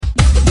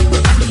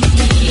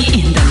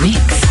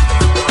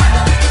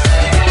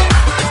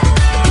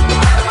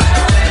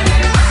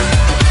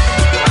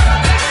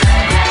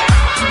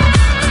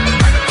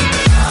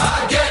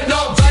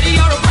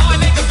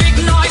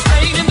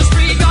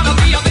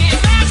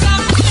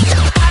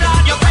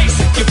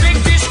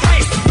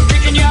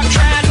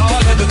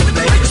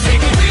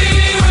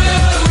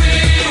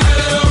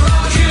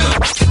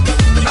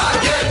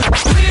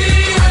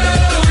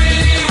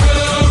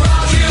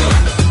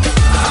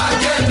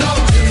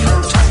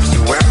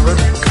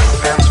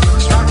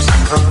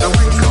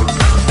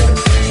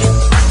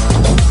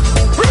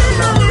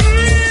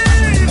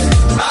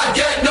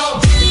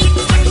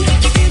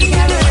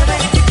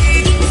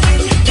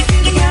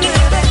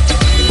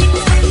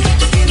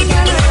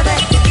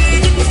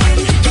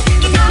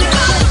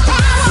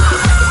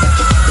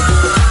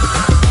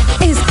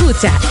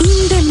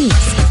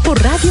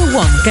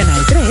WOM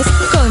Canal 3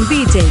 con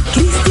DJ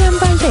Cristian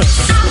Valdés.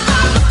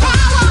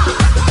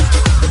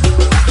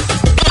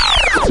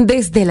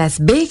 Desde Las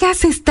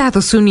Vegas,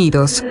 Estados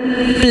Unidos,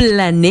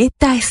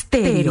 Planeta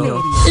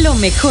Estéreo. Lo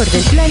mejor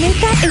del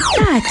planeta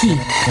está aquí.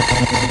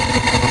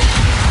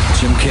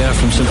 Jim Kerr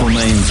from Simple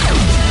Minds.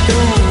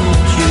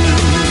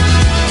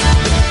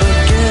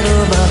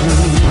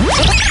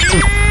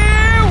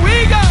 Here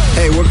we go.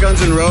 Hey, we're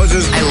Guns N'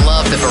 Roses. I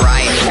love the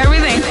variety.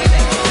 Everything.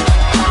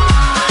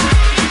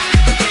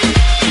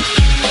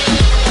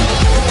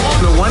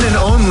 The one and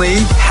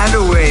only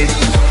Hathaway.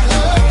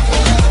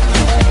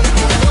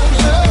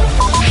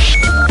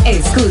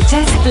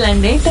 Escuchas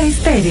Planeta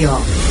Estéreo.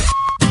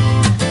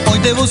 Hoy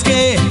te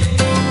busqué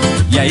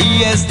y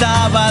ahí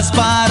estabas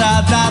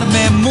para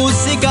darme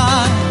música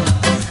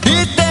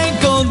y te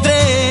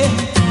encontré.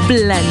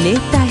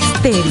 Planeta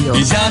Estéreo.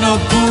 Y ya no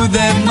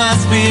pude más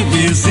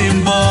vivir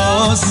sin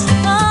vos.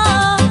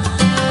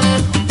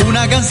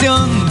 Una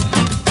canción,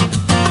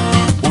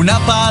 una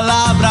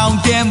palabra,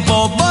 un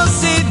tiempo, vos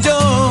y yo.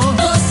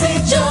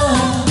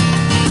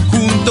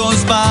 Juntos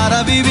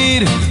para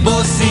vivir,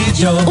 vos y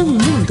yo. Un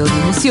mundo de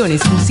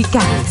emociones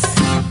musicales.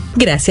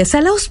 Gracias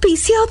al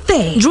auspicio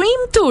de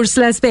Dream Tours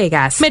Las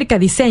Vegas.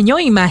 Mercadiseño,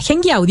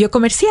 imagen y audio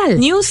comercial.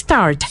 New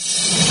Start.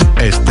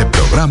 Este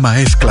programa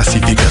es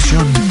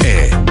clasificación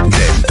E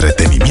de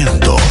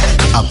entretenimiento.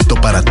 Apto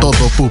para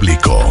todo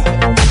público.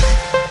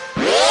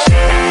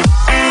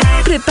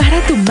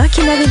 Prepara tu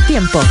máquina del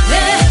tiempo.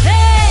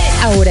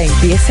 Ahora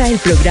empieza el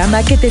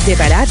programa que te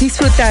llevará a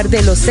disfrutar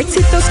de los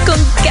éxitos con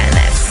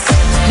ganas.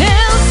 El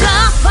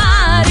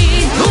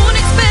Safari, una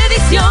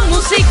expedición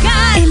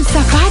musical. El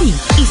Safari,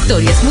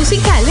 historias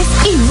musicales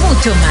y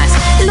mucho más.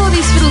 Lo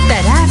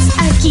disfrutarás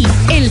aquí.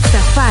 El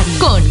Safari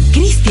con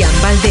Cristian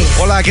Valdés.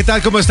 Hola, ¿qué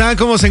tal? ¿Cómo están?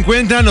 ¿Cómo se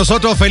encuentran?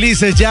 Nosotros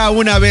felices ya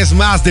una vez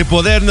más de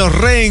podernos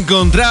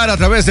reencontrar a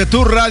través de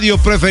tu radio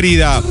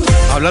preferida.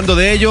 Hablando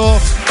de ello,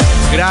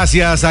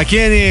 gracias a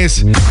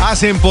quienes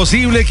hacen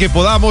posible que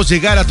podamos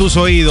llegar a tus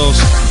oídos.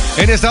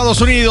 En Estados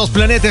Unidos,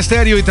 Planeta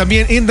Estéreo y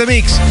también In The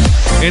Mix.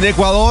 En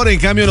Ecuador, en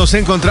cambio, nos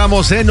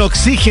encontramos en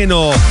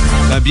Oxígeno.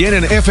 También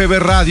en FB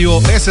Radio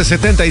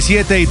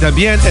S77 y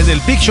también en el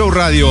Big Show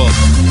Radio.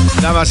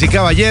 Damas y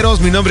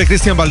caballeros, mi nombre es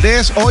Cristian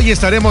Valdés. Hoy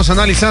estaremos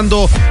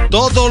analizando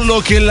todo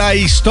lo que la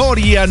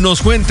historia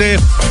nos cuente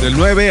del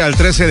 9 al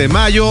 13 de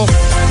mayo.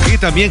 Y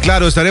también,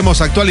 claro,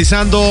 estaremos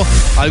actualizando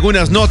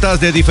algunas notas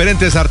de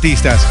diferentes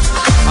artistas.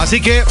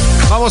 Así que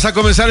vamos a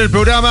comenzar el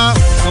programa,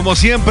 como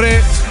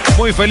siempre,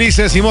 muy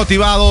felices y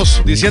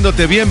motivados,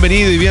 diciéndote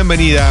bienvenido y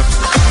bienvenida.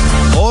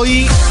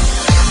 Hoy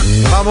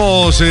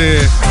vamos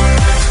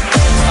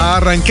a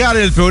arrancar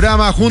el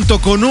programa junto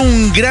con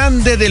un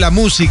grande de la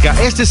música.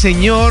 Este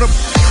señor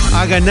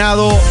ha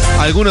ganado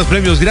algunos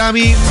premios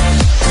Grammy.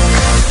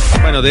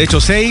 Bueno, de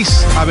hecho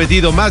 6. Ha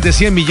vendido más de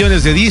 100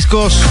 millones de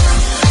discos.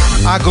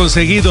 Ha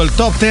conseguido el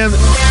top 10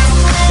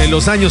 en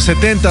los años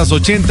 70,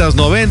 80,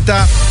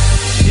 90.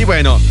 Y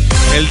bueno,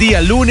 el día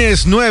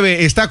lunes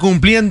 9 está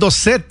cumpliendo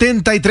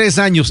 73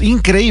 años.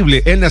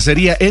 Increíble. Él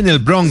nacería en el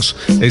Bronx,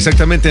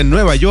 exactamente en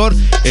Nueva York,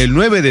 el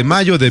 9 de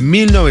mayo de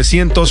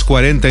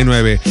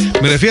 1949.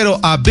 Me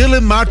refiero a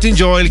Billy Martin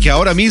Joel, que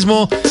ahora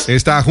mismo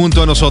está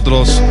junto a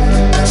nosotros.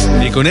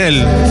 Y con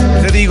él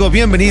te digo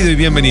bienvenido y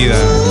bienvenida.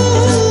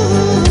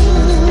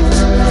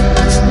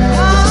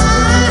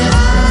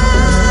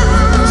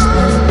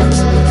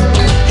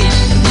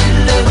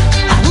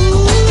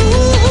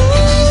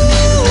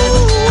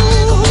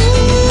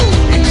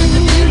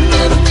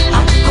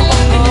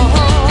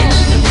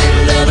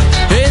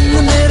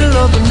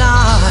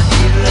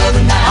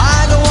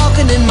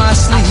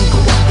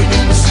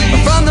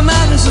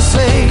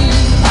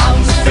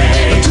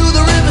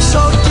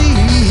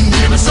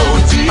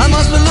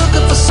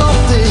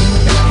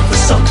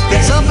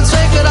 Something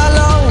sacred I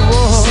love,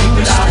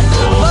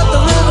 but the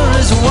river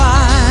is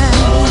wide,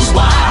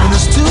 and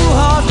it's too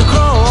hard to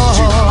cross.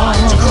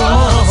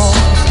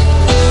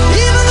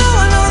 Even though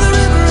I know the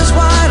river is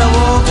wide, I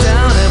walk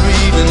down every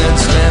evening and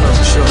stand on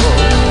the shore.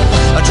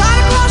 I try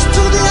to cross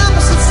to the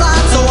opposite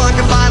side so I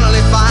can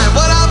finally find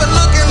what I've been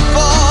looking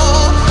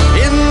for.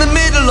 In the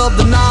middle of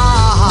the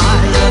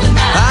night,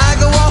 I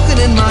go walking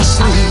in my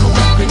sleep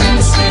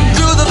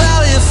through the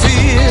valley of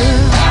fear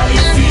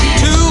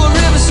to a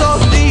river so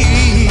deep.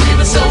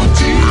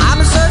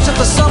 I'm searching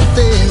for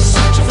something,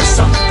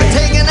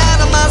 taken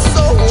out of my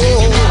soul,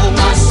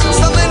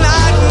 something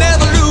I'd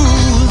never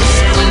lose,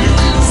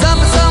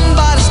 something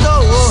somebody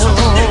stole.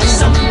 I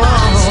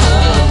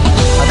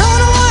don't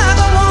know why I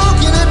go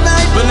walking at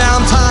night, but now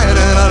I'm tired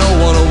and I don't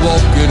want to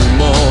walk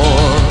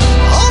anymore.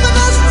 Hope it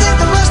doesn't take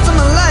the rest of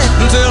my life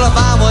until I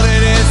find what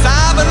it is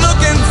I've been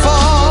looking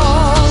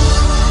for.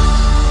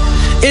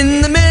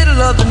 In the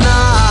middle of the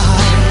night,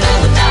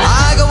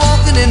 I go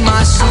walking in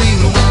my sleep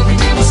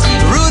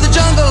through the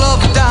jungle of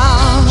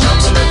doubt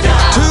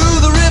to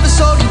the river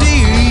so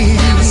deep.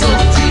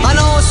 I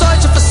know I'm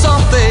searching for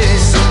something,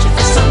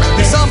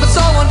 something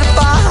so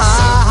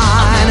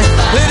undefined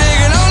that it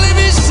can only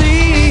be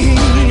seen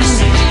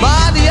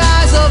by the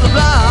eyes of the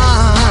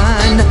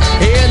blind.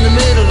 In the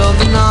middle of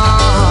the night.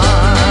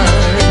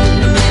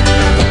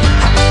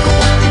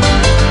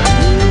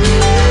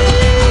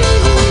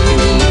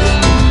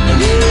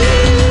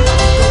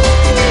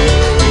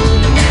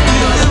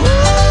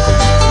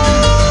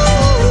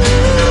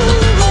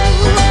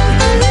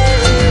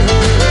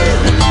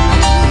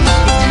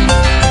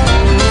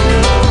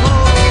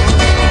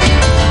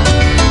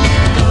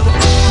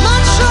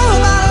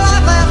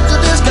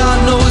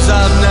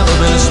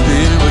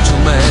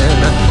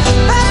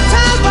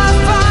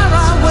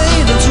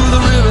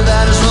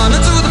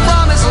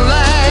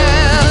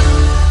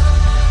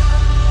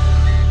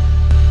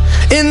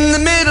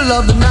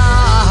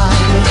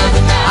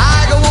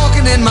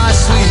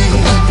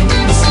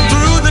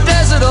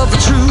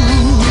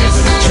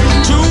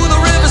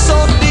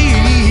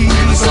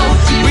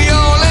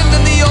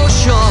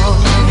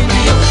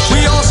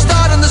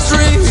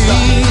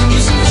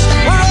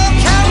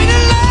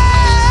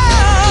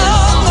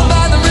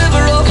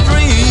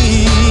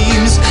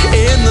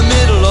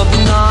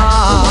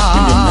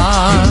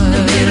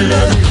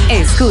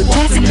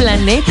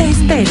 Planeta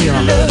Estéreo.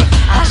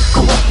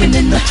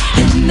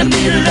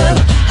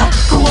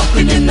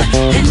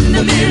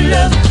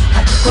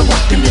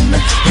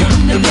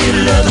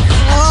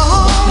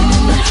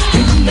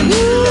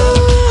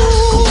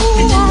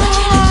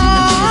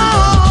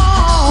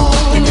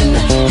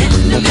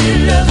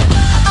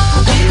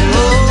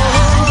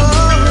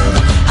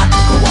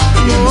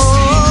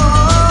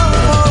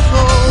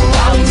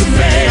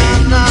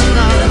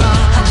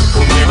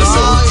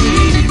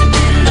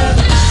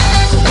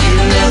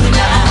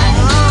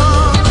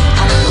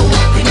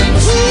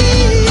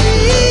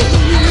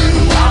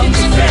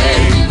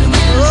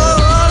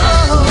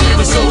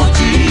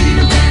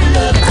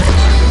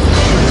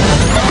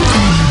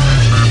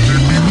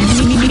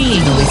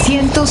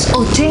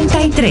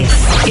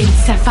 El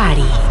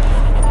Safari.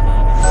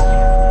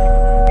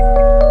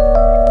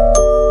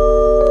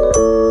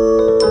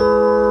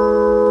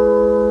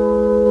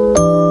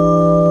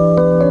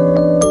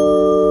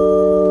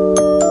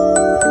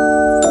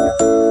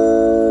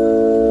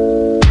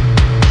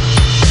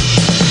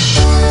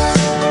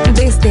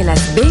 Desde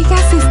Las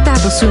Vegas,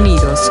 Estados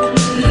Unidos,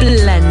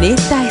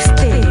 Planeta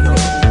Estéreo.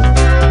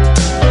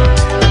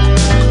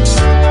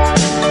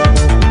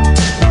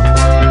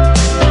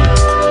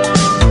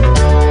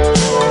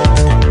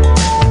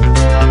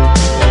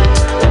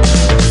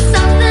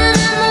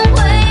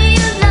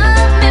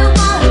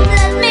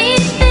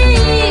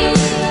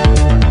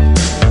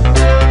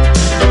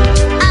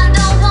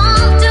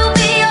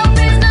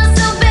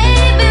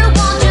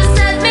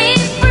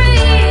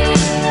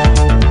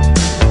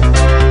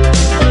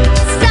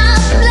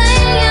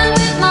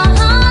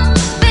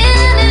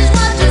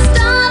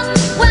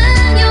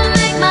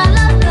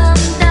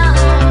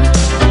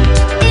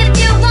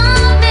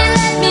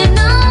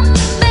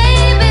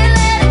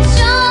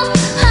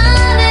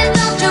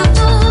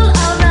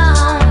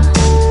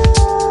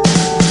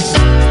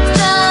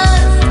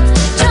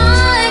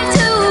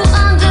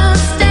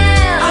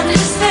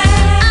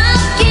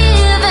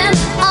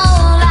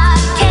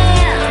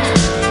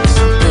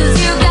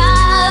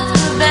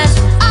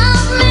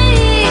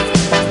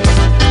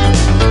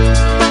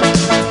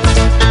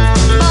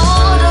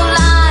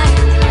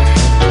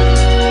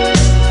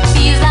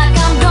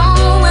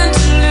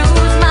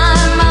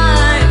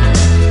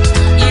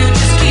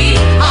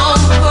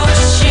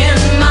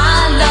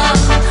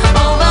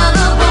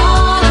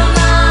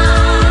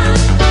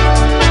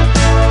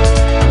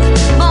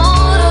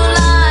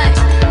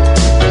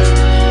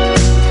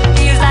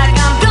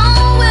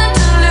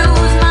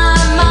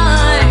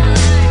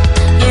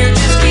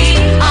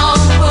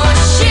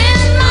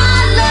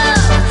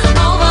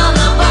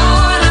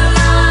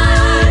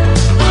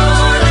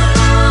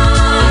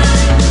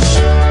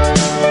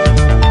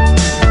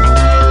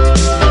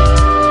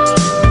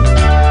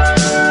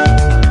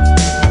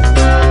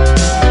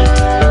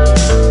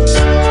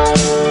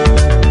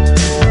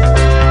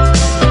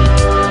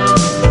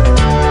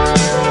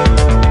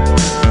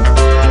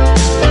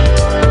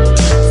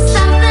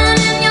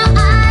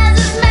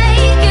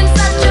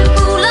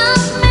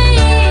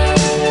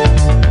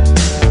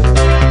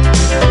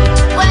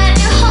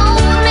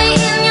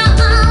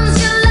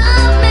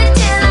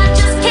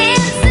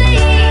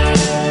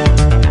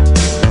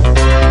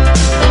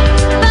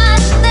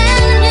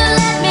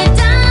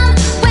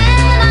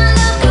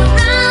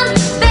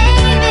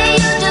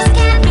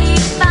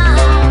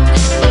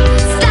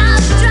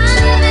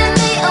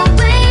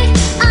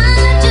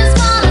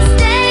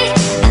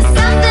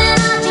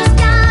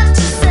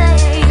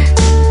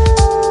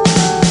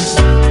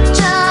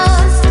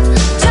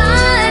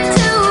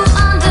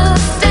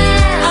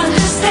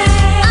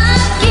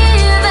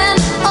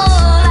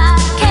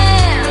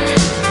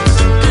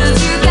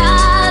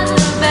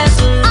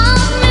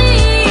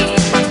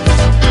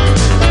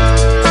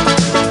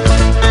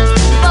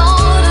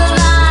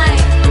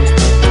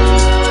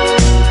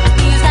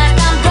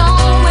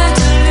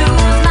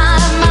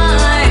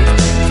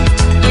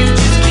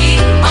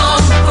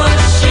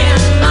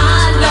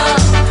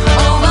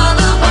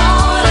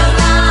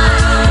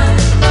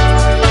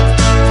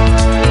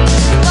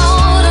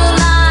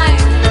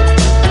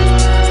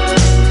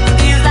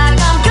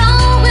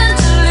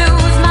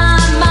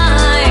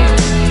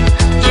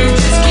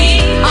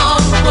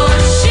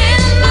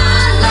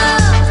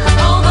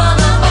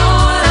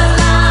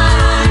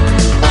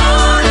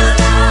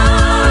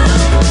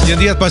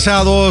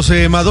 Pasados,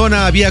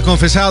 Madonna había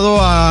confesado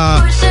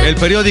a el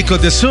periódico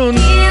The Sun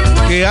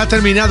que ha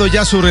terminado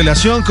ya su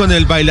relación con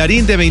el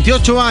bailarín de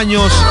 28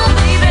 años,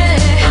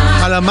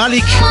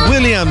 Malik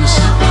Williams.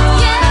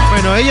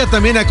 Bueno, ella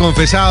también ha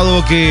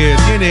confesado que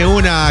tiene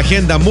una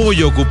agenda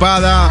muy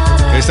ocupada,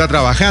 está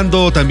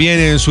trabajando también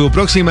en su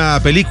próxima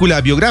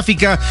película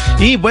biográfica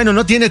y bueno,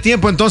 no tiene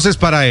tiempo entonces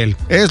para él.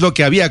 Es lo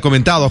que había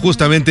comentado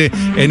justamente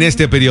en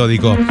este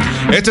periódico.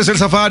 Este es el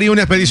Safari,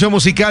 una expedición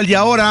musical y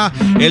ahora,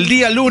 el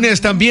día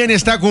lunes también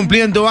está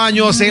cumpliendo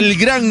años el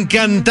gran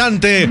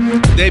cantante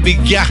David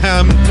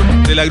Gaham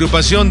de la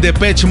agrupación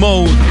Depeche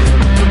Mode.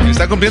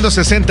 Está cumpliendo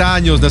 60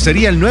 años,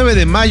 nacería el 9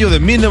 de mayo de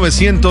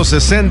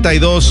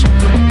 1962.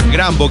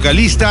 Gran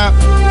vocalista.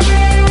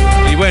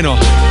 Y bueno,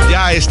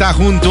 ya está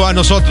junto a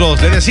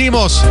nosotros. Le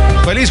decimos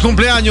feliz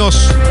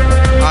cumpleaños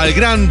al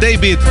gran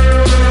David.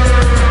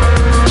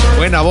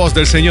 Buena voz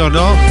del señor,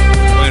 ¿no?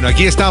 Bueno,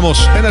 aquí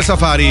estamos en el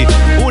Safari,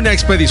 una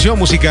expedición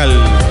musical.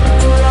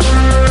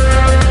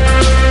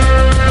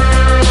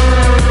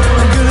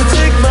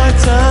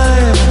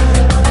 Side.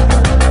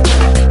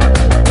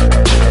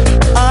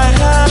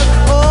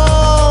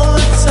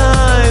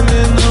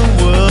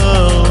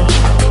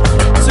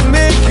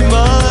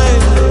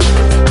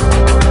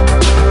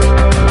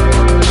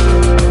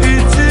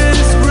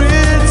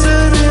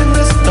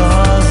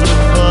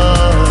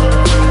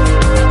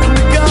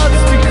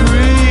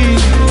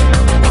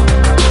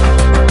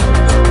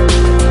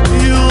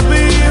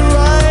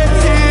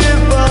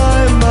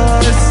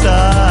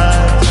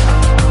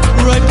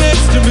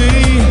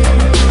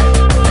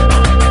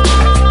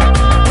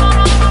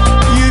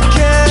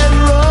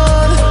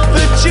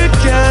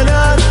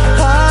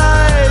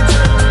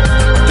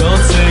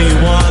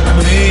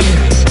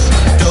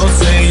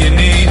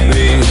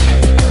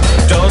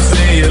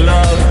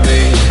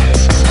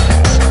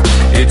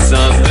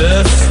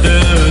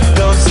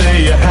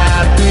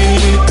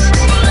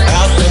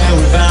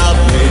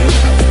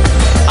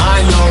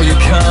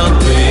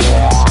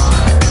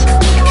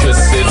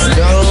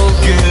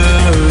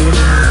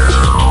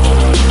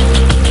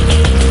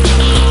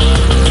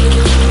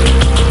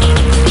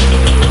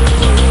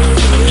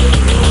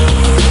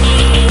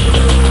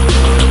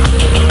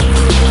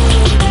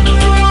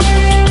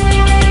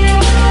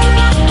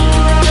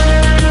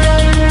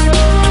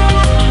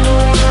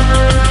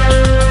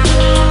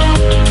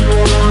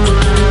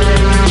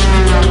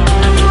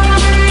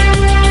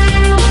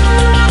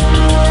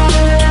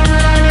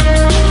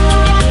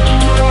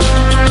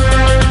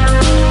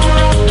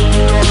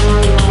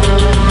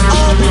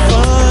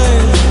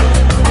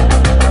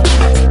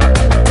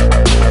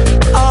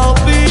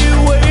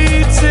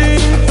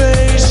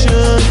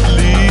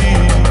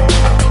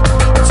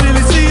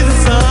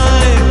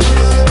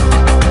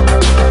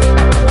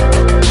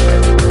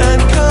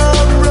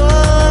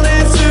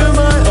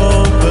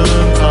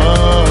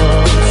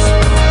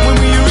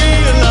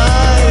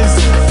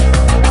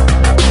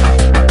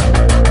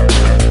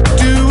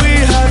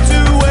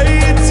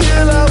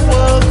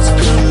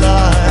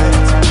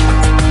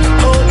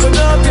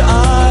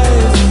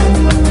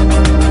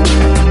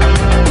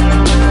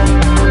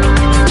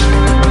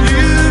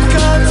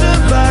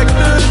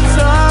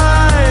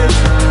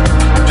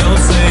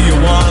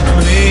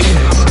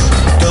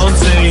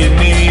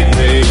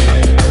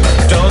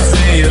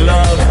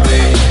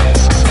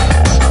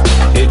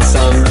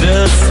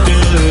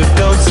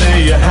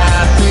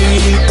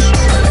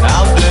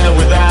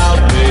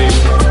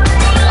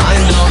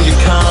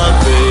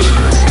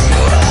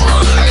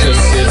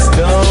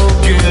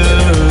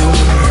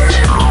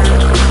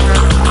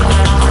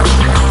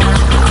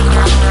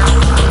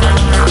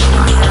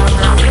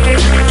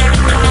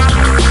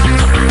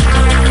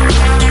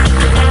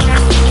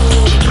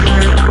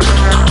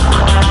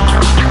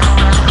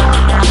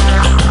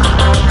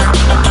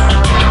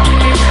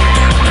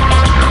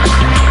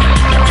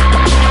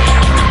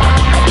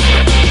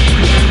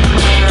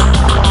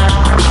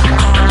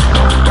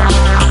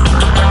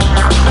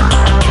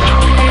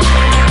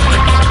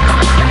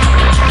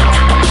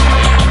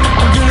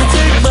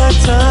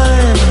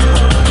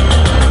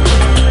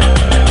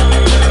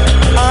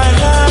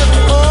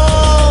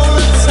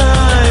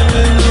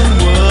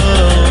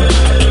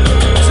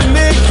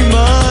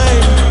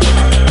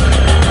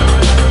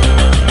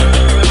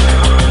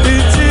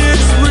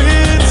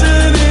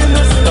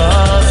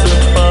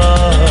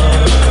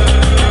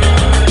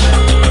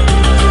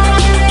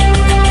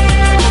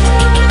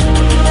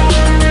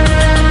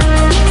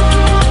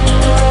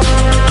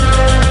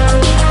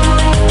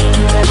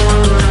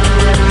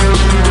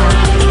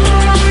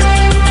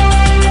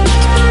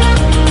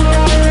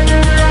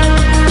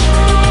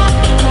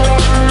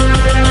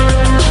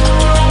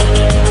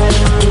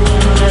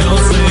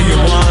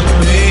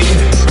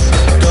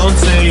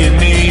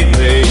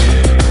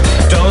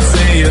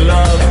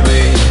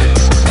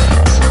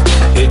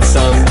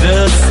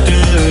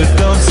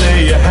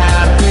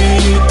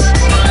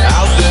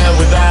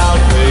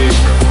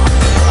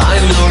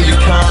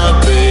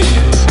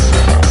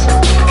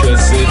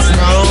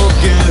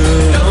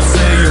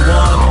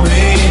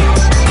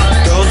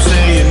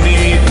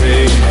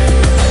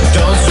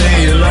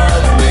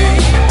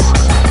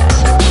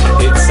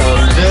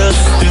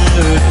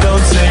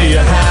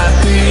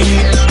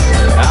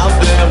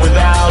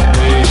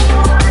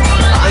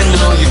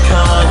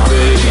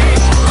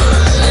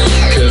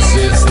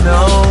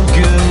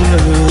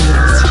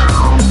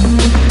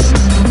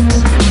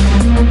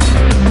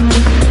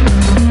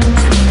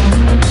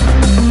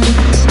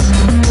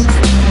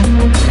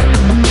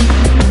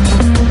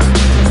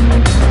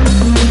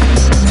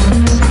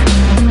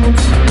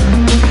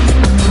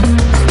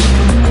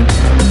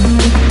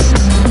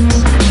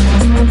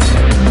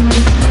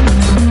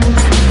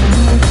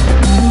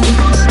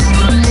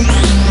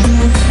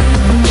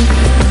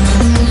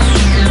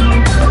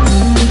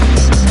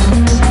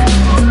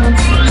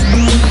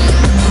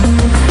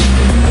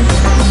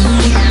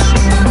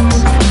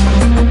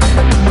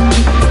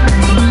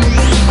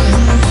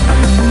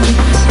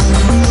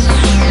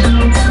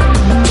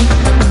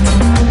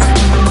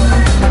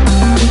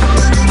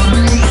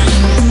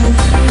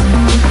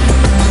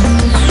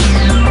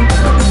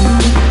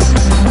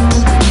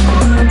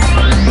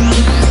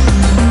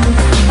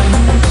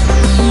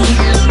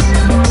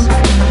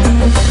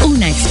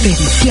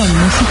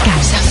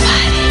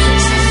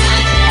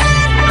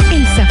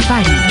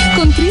 Safari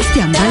con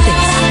Cristian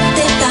Valdés.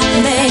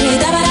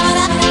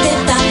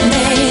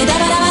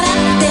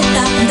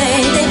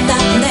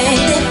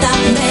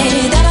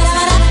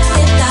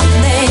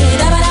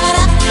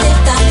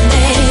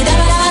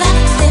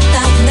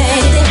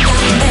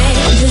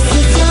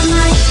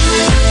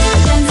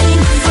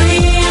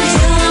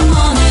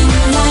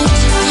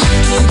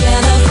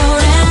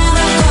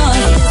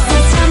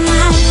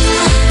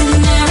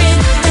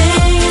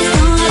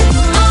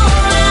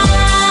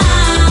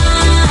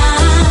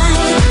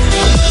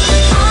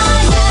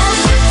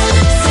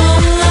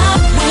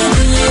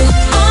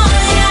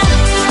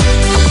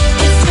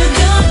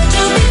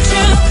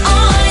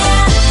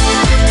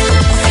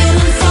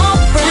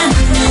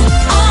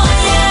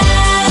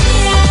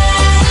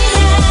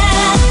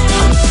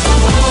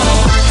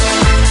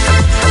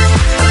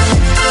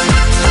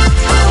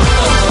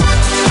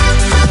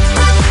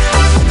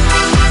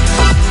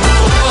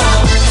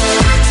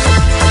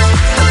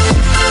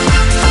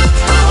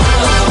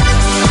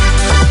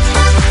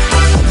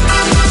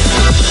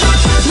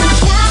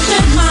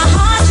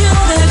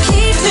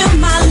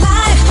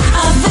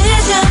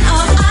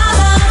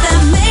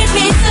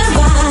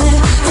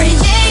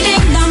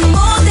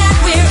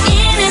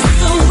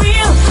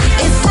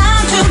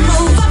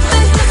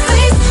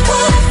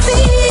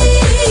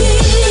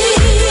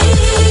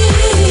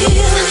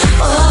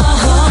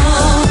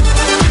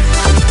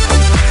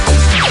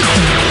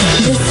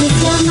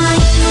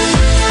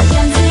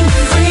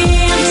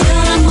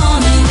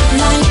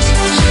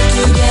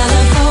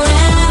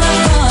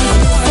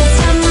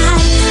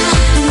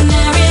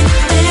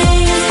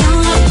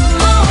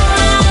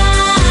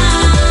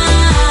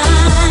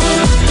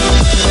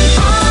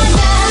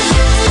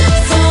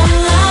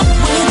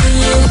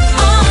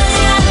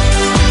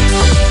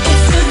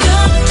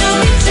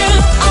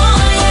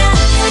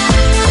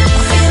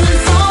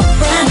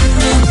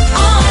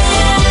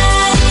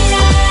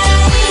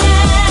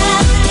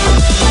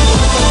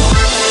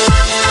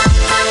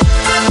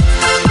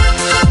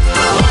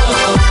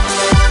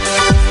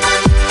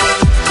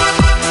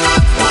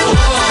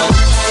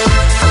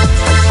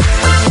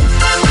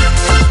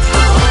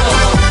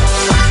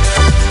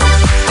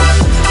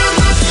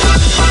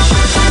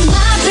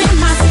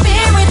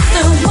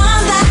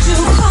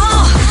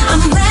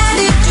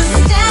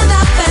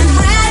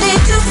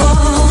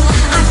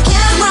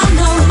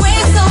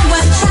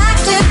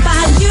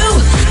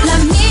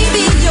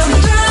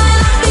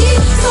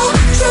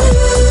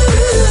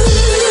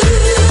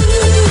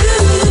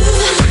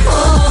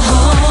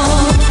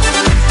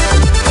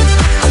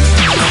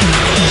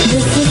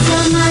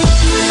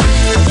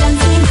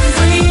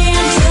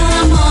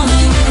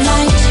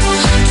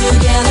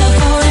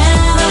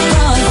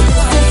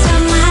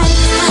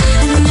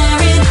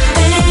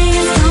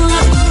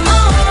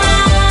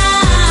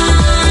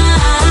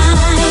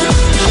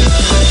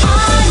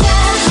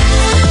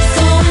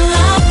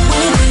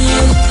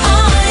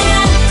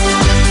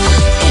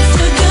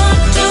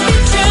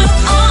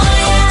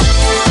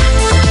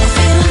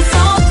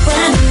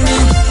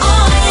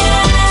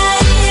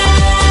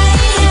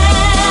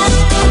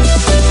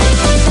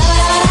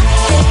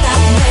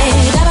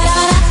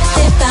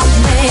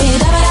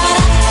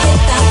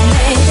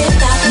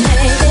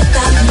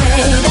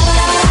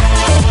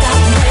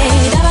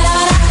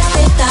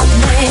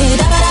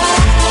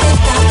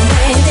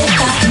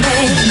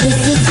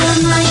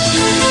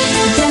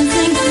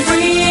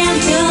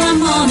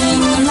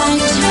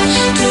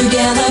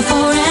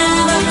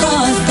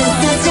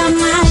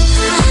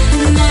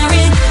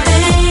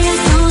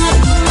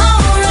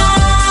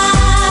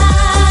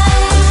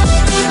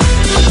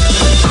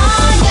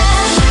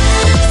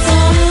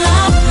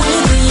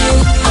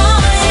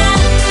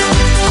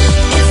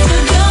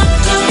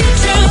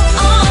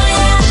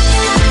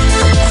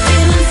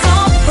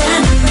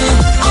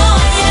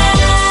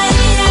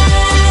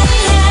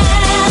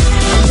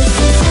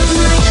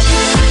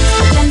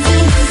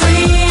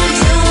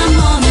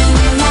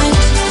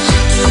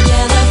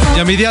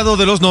 Mediados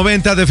de los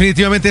 90,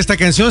 definitivamente esta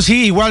canción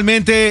sí,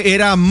 igualmente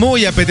era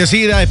muy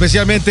apetecida,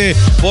 especialmente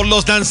por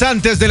los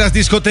danzantes de las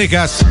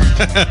discotecas.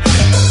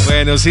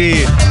 Bueno,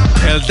 sí,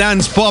 el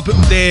dance pop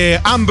de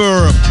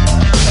Amber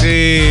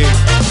se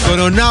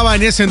coronaba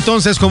en ese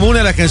entonces como una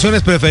de las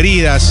canciones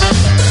preferidas.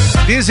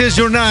 This is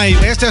your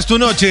night, esta es tu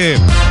noche,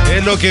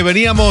 es lo que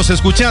veníamos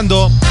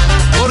escuchando,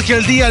 porque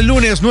el día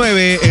lunes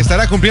 9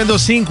 estará cumpliendo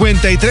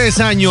 53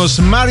 años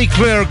Mary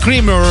Claire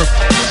Creamer,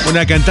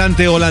 una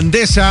cantante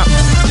holandesa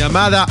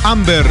llamada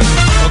Amber,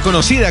 o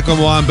conocida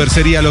como Amber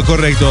sería lo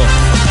correcto.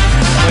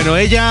 Bueno,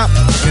 ella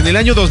en el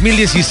año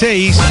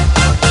 2016,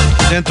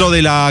 dentro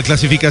de la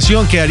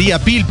clasificación que haría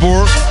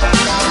Billboard,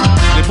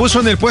 le puso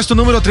en el puesto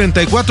número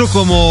 34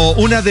 como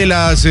una de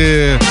las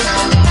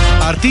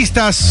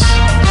artistas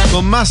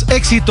con más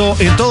éxito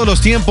en todos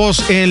los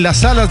tiempos en las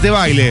salas de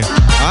baile.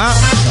 ¿Ah?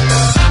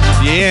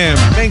 Bien,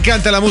 me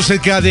encanta la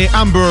música de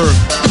Amber.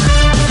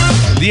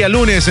 El día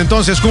lunes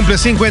entonces cumple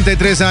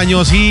 53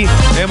 años y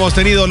hemos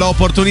tenido la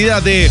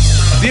oportunidad de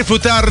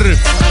disfrutar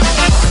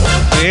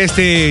de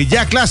este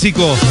ya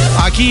clásico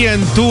aquí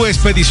en tu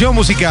expedición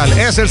musical.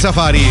 Es el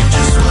Safari.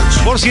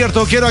 Por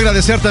cierto, quiero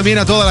agradecer también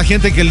a toda la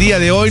gente que el día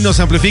de hoy nos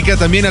amplifica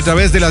también a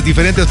través de las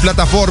diferentes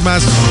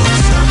plataformas.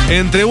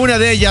 Entre una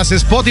de ellas,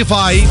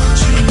 Spotify.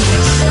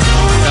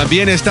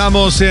 También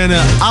estamos en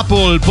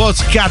Apple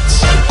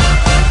Podcasts.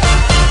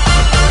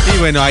 Y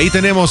bueno, ahí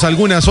tenemos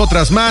algunas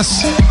otras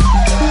más.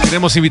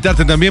 Queremos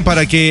invitarte también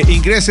para que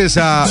ingreses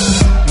a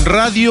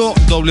Radio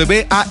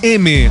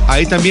WAM.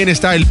 Ahí también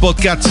está el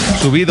podcast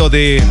subido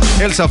de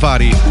El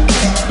Safari.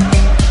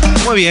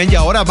 Muy bien, y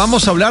ahora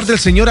vamos a hablar del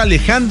señor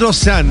Alejandro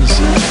Sanz,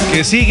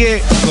 que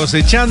sigue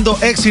cosechando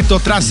éxito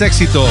tras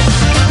éxito.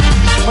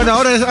 Bueno,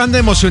 ahora anda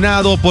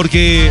emocionado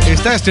porque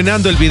está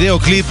estrenando el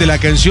videoclip de la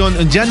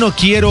canción Ya no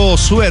quiero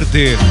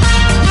suerte.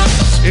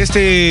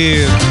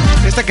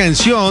 Esta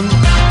canción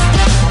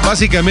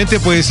básicamente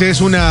pues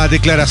es una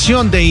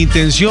declaración de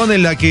intención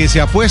en la que se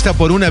apuesta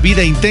por una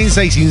vida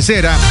intensa y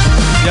sincera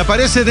y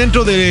aparece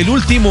dentro del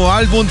último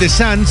álbum de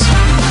Sanz.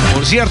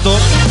 Por cierto,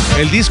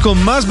 el disco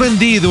más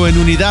vendido en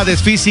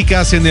unidades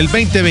físicas en el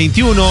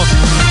 2021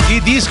 y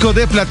disco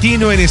de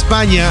platino en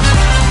España.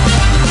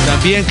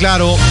 También,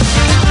 claro,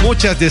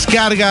 muchas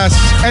descargas,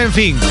 en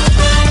fin.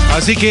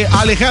 Así que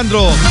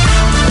Alejandro,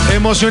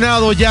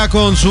 emocionado ya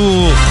con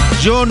su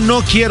Yo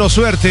no quiero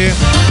suerte.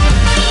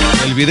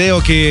 El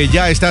video que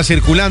ya está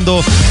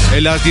circulando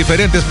en las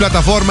diferentes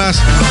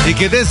plataformas y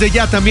que desde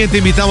ya también te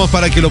invitamos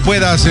para que lo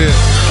puedas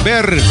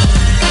ver.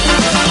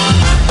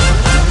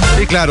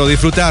 Y claro,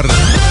 disfrutar.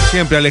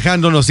 Siempre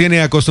Alejandro nos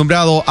tiene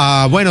acostumbrado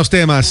a buenos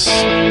temas.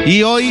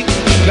 Y hoy,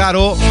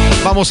 claro,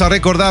 vamos a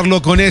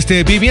recordarlo con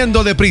este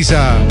Viviendo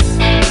Deprisa.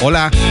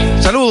 Hola,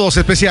 saludos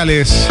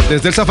especiales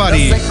desde el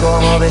Safari. No sé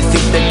cómo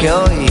decirte que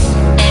hoy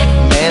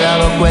me he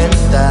dado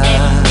cuenta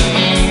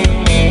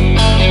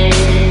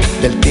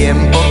del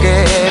tiempo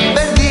que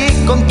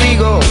perdí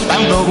contigo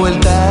dando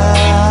vueltas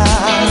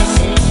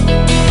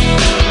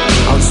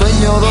a un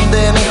sueño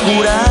donde me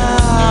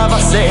juraba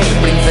ser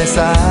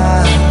princesa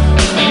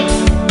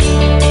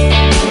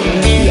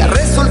y ha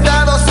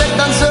resultado ser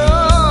tan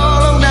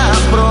solo una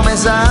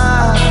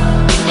promesa.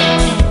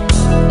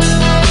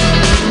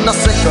 No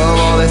sé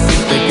cómo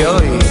decirte que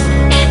hoy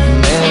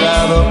me he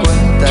dado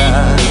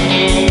cuenta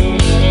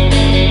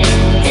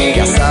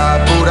que has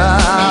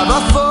apurado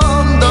a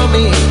fondo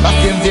mi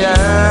paciencia.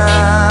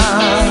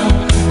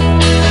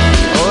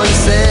 Hoy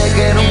sé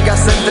que nunca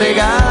has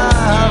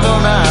entregado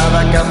nada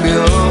a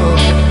cambio,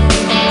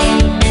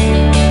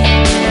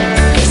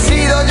 que he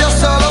sido yo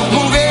solo un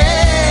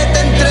juguete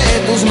entre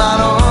tus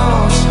manos.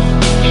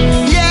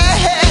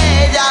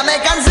 Ya me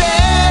cansé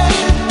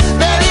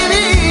de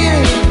vivir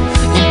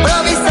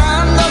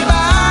improvisando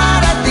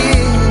para ti.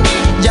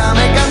 Ya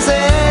me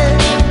cansé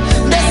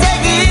de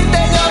seguirte,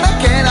 yo me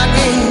quedo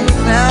aquí.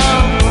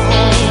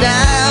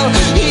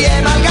 Y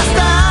he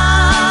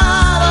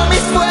malgastado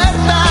mis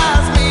fuerzas,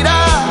 mira,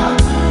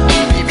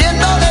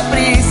 viviendo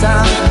deprisa,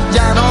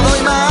 ya no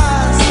doy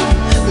más.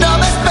 No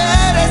me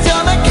esperes, yo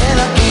me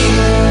quedo aquí.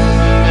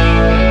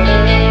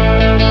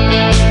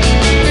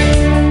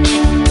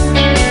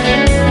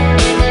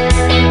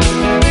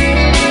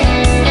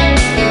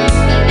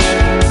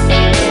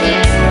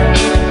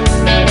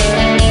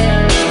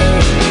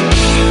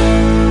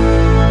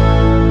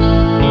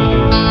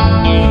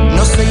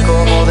 No sé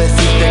cómo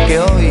decirte que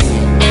hoy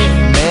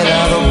me he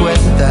dado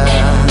cuenta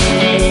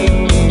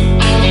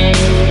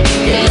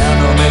que ya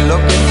no me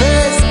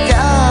enloqueces,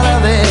 cara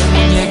de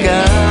muñeca.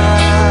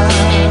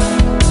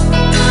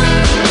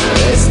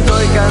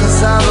 Estoy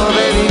cansado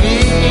de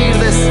vivir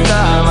de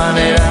esta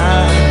manera,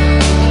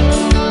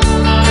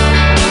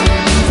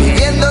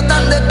 viviendo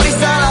tan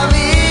deprisa la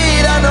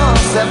vida no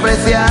se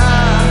aprecia.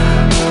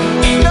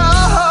 No,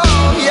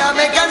 ya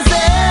me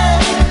cansé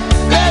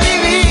de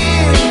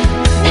vivir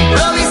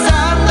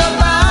improvisando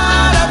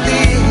para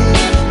ti.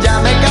 Ya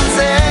me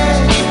cansé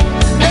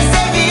de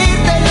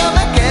seguirte, yo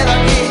me quedo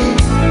aquí.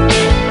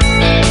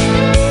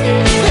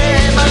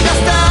 He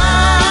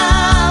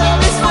malgastado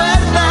mis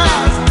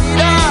fuerzas,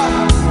 mira,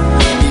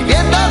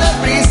 viviendo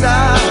deprisa,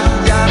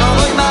 ya no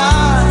doy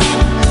más.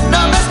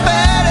 No me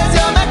esperes,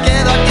 yo me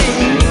quedo aquí.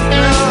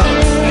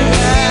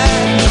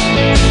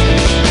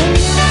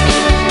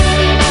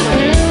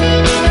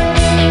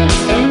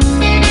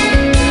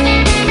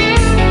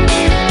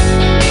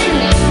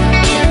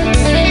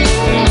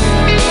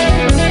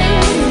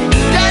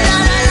 Ya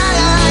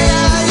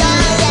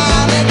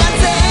me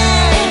cansé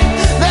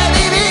de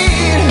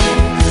vivir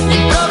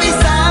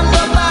improvisando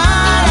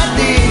para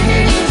ti.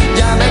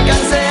 Ya me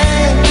cansé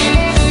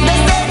de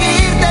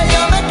seguirte,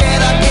 yo me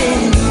quedo aquí.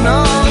 No,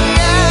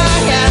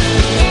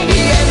 y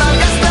he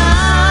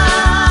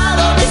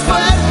malgastado mis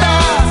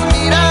fuerzas,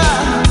 mira,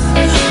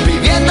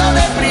 viviendo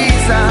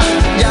deprisa,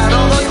 ya no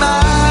doy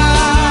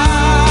más.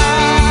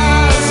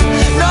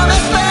 No me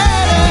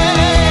esperes,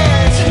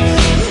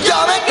 yo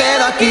me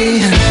quedo aquí.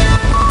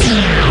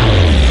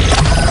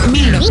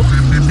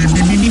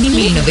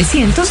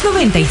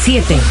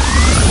 1997.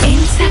 El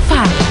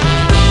Safari.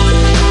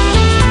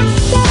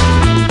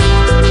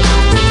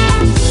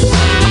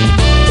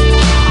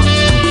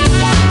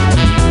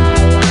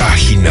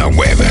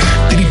 web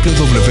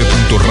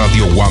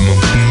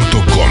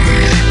www.radioguam.com.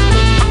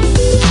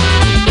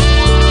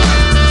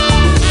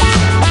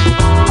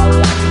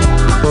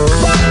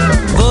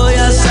 Voy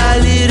a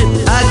salir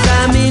a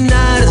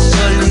caminar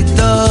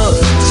solito,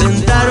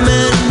 sentarme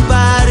en un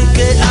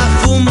parque a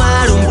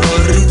fumar un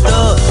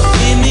porrito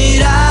y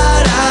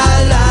mirar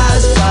a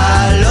las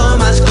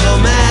palomas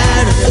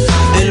comer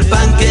el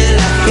pan que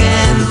la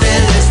gente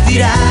les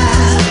tira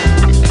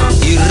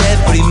y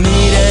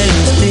reprimir el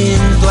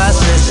instinto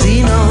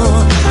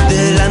asesino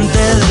delante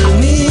del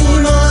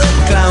mimo del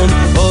clown.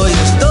 Hoy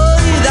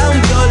estoy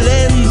down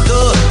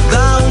violento,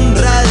 down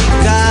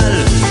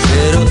radical,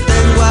 pero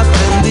tengo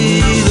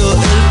aprendido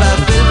el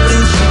papel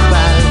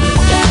principal.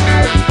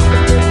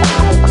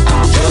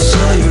 Yo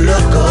soy un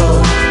loco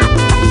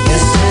que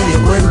se dio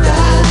cuenta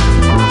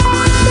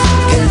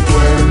que el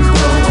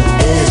tiempo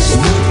es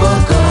muy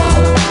poco.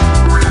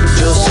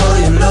 Yo soy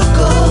un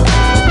loco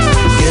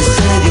que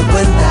se dio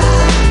cuenta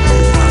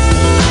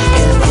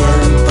que el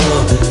tiempo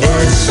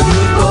es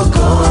muy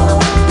poco.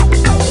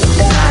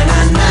 Na na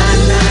na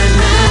na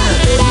na,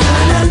 na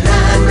na na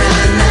na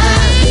na, na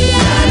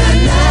na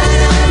na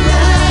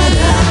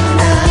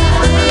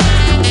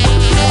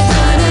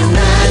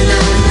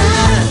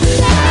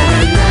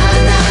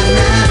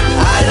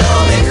a lo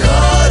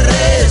mejor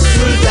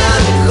resulta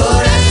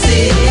mejor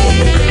así.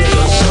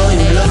 Yo soy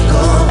un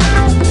loco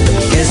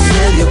que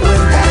se dio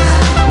cuenta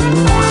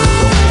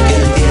que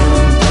el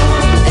tiempo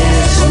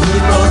es muy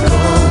poco.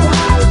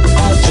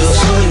 Yo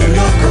soy un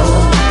loco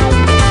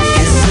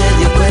que se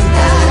dio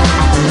cuenta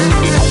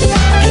que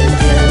el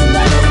tiempo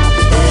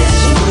es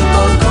muy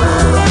poco.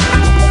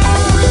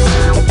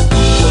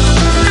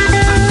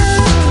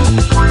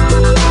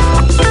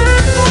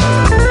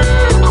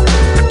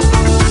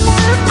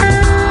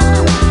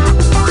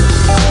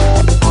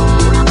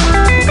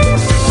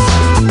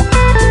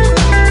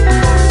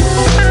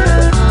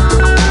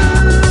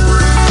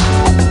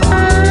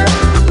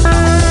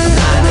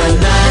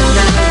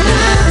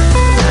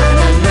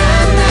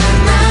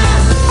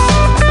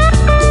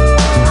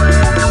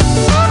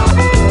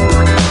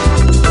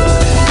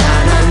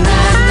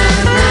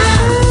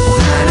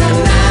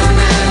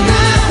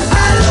 A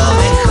lo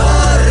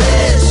mejor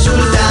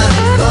resulta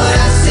mejor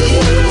así. El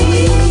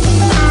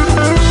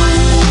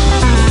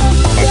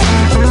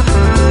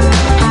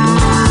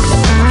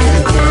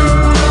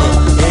tiempo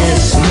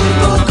es muy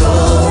poco.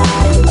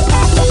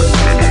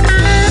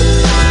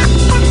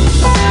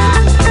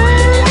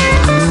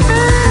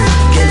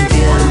 Que el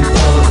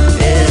tiempo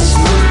es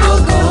muy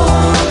poco.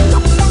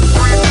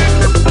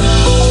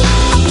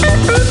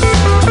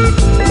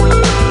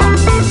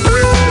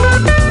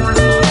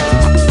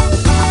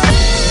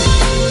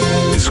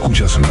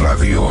 Escuchas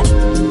radio.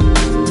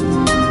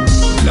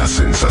 La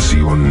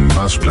sensación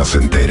más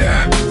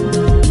placentera.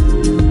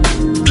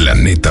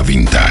 Planeta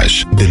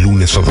Vintage. De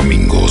lunes a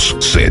domingos,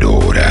 0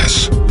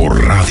 horas.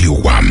 Por Radio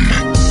Guam.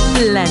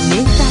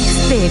 Planeta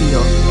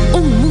Estéreo,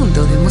 un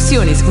mundo de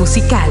emociones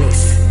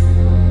musicales.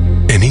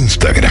 En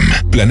Instagram,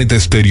 Planeta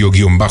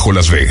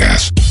Estéreo-Las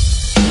Vegas.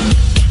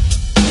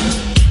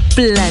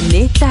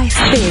 Planeta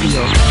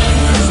Estéreo.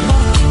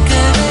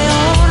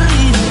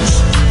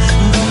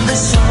 Donde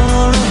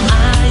solo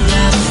hay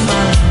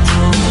asfalto.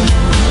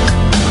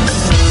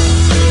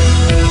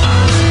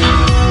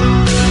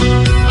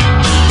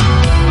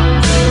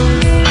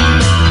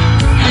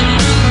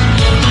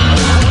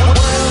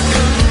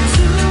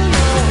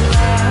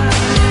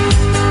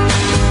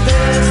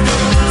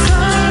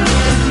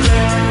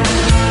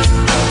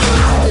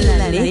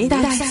 Planeta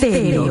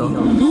Estéreo,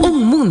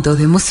 un mundo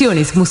de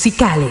emociones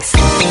musicales.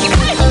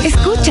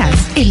 Escuchas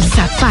El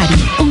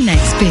Safari, una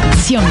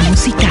expedición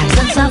musical.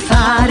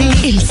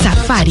 El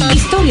Safari,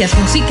 historias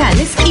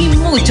musicales y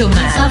mucho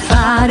más.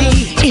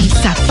 El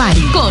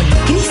Safari con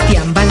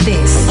Cristian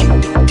Valdés.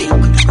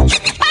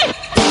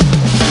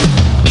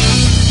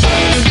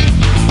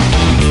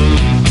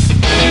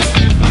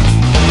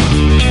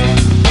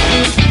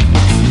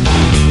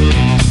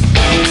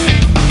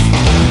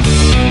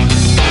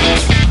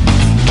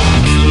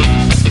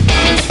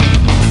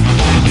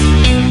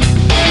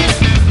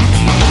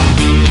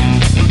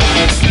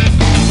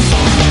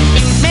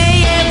 Me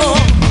llevo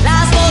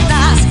las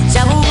botas, se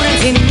aburren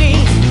sin mí.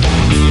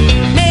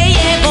 Me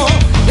llevo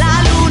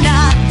la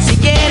luna si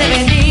quiere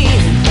venir.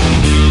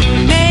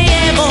 Me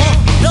llevo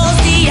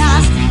los días.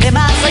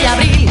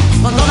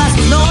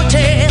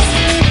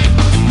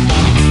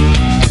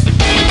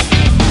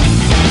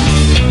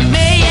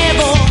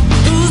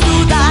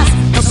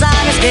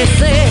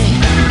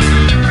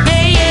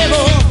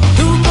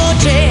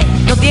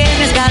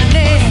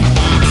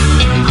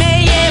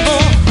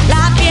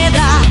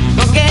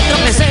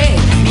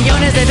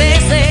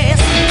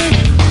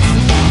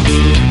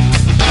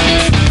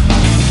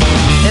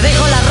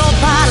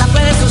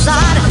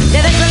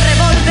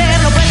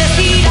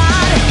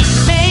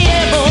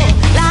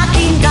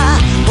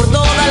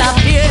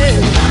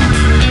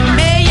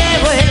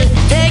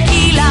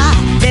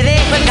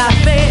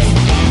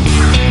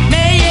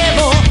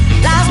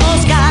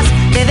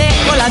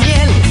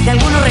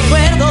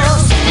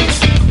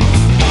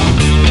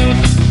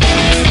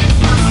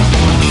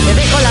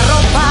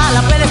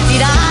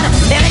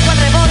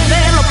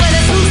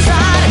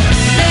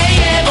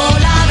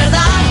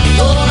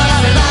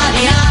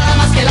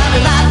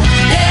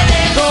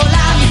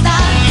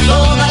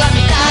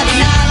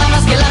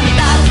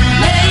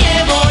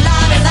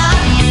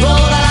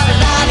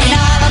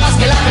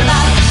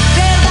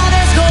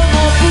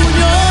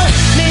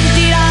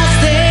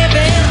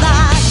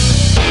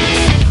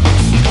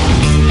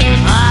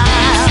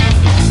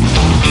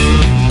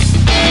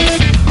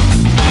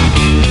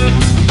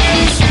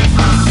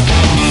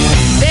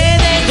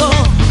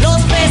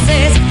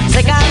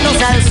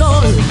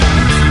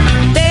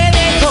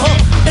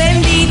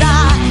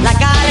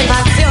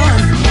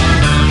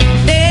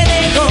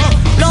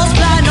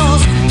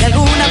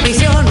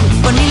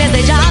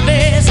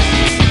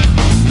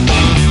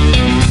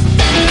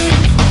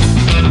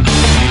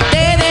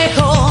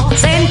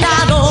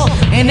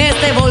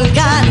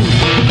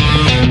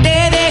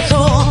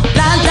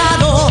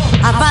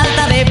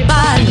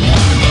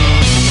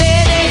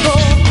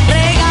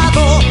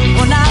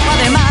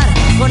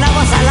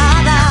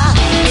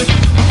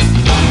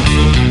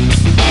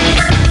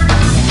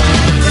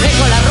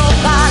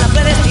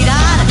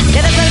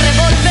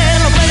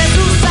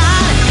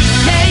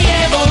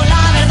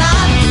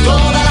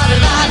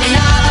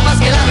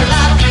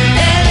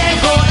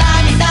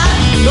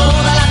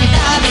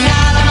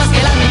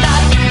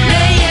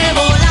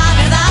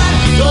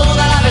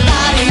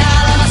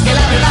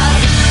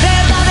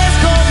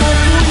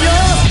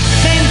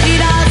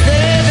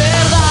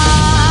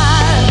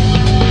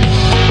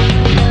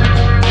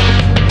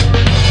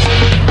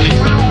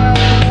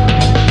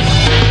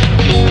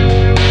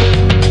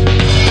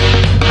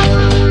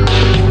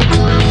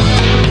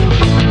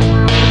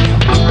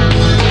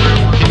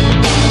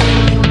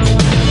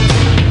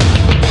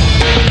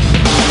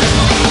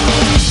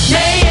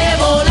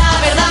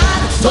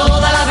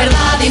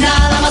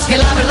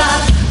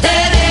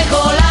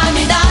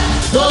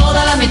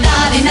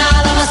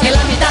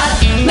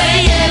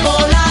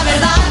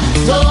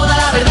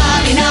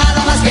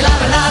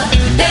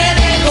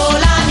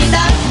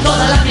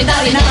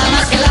 verdad y nada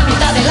más que la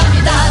mitad de la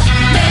mitad.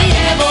 Me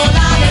llevo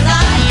la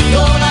verdad,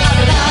 toda la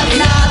verdad y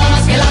nada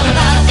más que la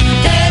verdad.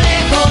 Te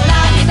dejo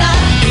la mitad,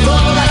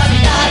 toda la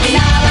mitad y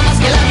nada más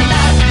que la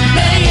mitad.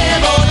 Me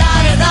llevo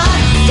la verdad,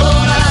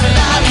 toda la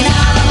verdad y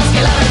nada más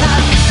que la verdad.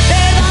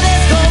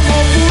 Verdades como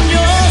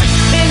puños,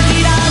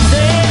 mentiras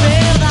de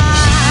verdad.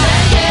 Me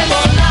llevo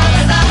la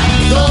verdad,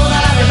 toda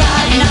la verdad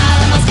y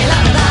nada más que la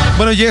verdad.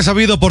 Bueno, ya he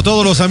sabido por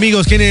todos los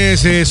amigos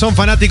quienes son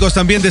fanáticos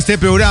también de este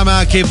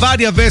programa que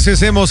varias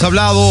veces hemos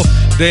hablado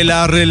de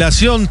la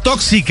relación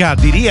tóxica,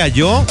 diría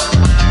yo,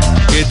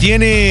 que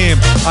tiene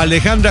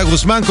Alejandra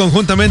Guzmán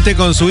conjuntamente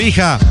con su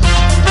hija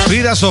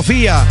Frida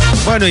Sofía.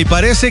 Bueno, y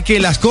parece que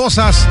las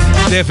cosas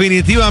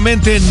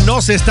definitivamente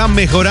no se están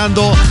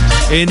mejorando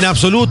en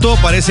absoluto.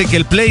 Parece que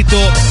el pleito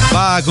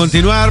va a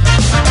continuar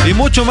y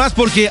mucho más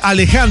porque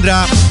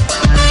Alejandra,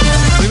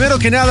 primero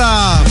que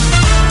nada,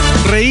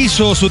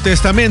 rehizo su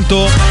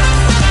testamento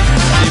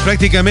y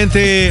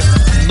prácticamente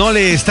no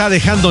le está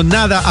dejando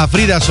nada a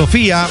Frida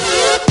Sofía.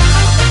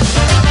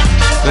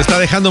 Le está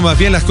dejando más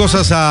bien las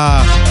cosas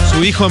a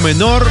su hijo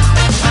menor,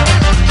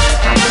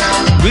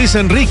 Luis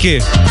Enrique.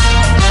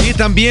 Y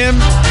también,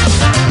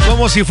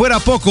 como si fuera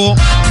poco,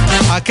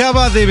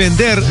 acaba de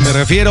vender, me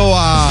refiero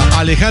a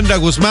Alejandra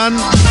Guzmán,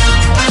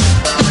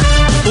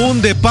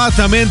 un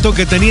departamento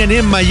que tenían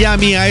en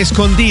Miami a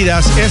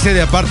escondidas. Ese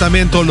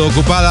departamento lo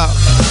ocupaba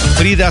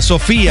Frida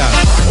Sofía.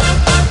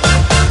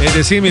 Es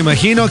decir, me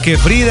imagino que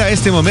Frida en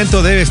este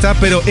momento debe estar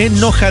pero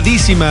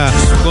enojadísima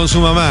con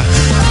su mamá.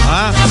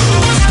 ¿Ah?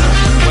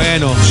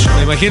 Bueno,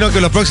 me imagino que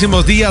los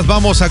próximos días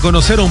vamos a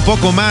conocer un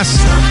poco más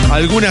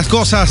algunas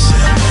cosas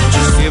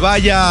que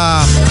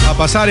vaya a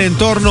pasar en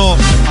torno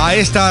a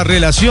esta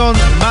relación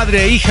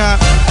madre e hija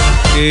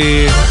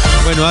que,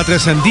 bueno, ha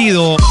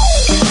trascendido.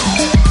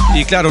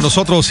 Y claro,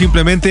 nosotros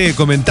simplemente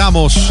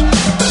comentamos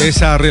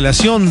esa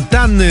relación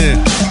tan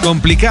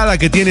complicada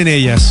que tienen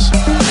ellas.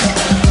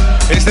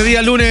 Este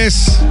día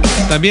lunes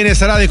también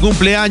estará de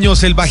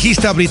cumpleaños el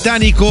bajista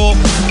británico,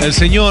 el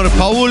señor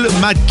Paul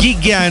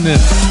McGuigan.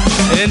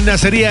 Él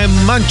nacería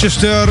en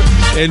Manchester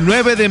el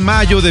 9 de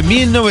mayo de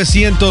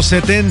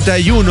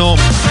 1971,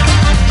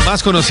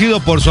 más conocido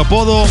por su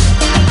apodo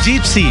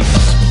Gypsy.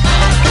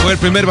 Fue el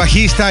primer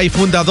bajista y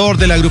fundador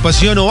de la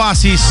agrupación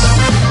Oasis.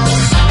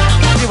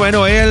 Y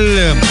bueno,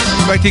 él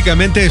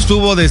prácticamente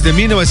estuvo desde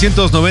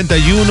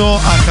 1991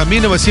 hasta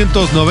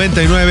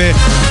 1999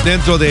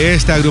 dentro de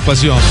esta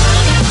agrupación.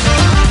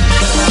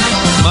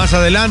 Más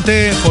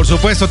adelante, por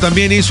supuesto,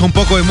 también hizo un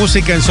poco de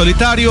música en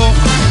solitario.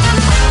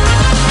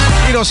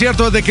 Y lo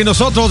cierto es de que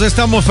nosotros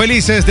estamos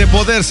felices de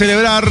poder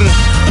celebrar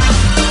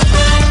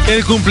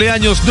el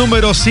cumpleaños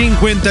número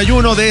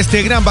 51 de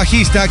este gran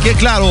bajista que,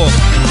 claro,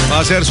 va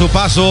a hacer su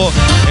paso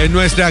en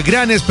nuestra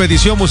gran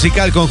expedición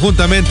musical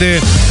conjuntamente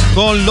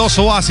con los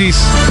Oasis.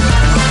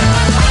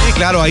 Y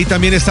claro, ahí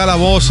también está la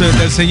voz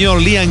del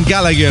señor Liam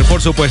Gallagher, por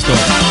supuesto.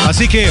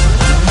 Así que,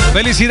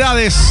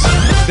 felicidades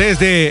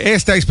desde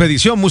esta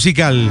expedición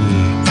musical.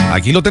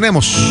 Aquí lo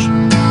tenemos.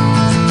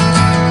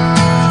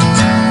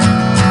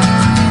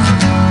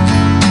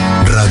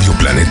 Radio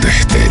Planeta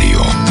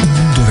Estéreo. Un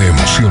mundo de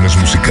emociones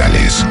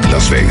musicales.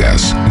 Las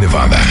Vegas,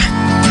 Nevada.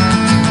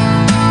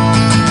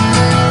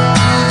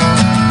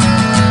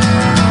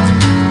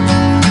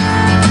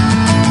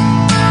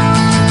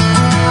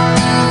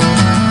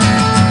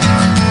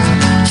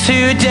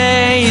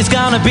 Today is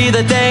gonna be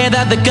the day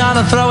that they're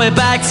gonna throw it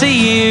back to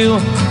you.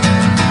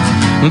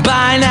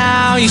 By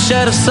now you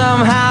should have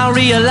somehow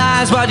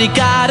realized what you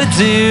gotta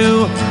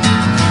do.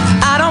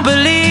 I don't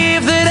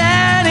believe that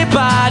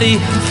anybody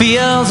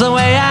feels the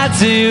way I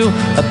do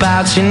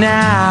about you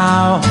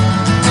now.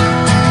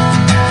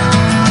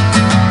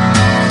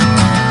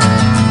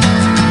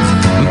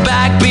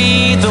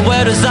 Backbeat, the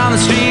word is on the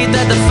street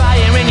that the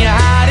fire in your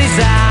heart is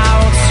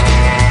out.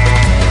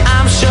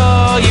 I'm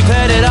sure you've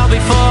heard it all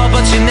before,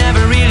 but you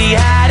never really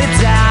had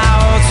it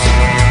out.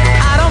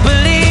 I don't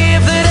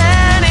believe that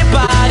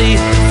anybody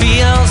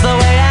feels the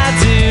way I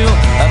do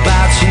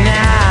about you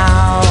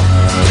now.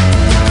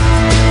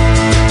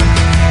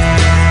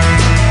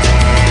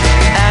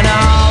 And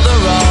all the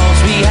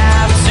roads we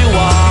have to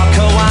walk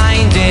are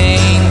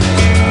winding,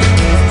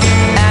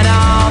 and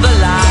all the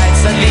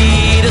lights that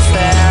lead us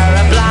there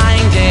are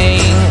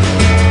blinding.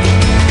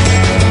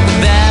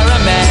 There are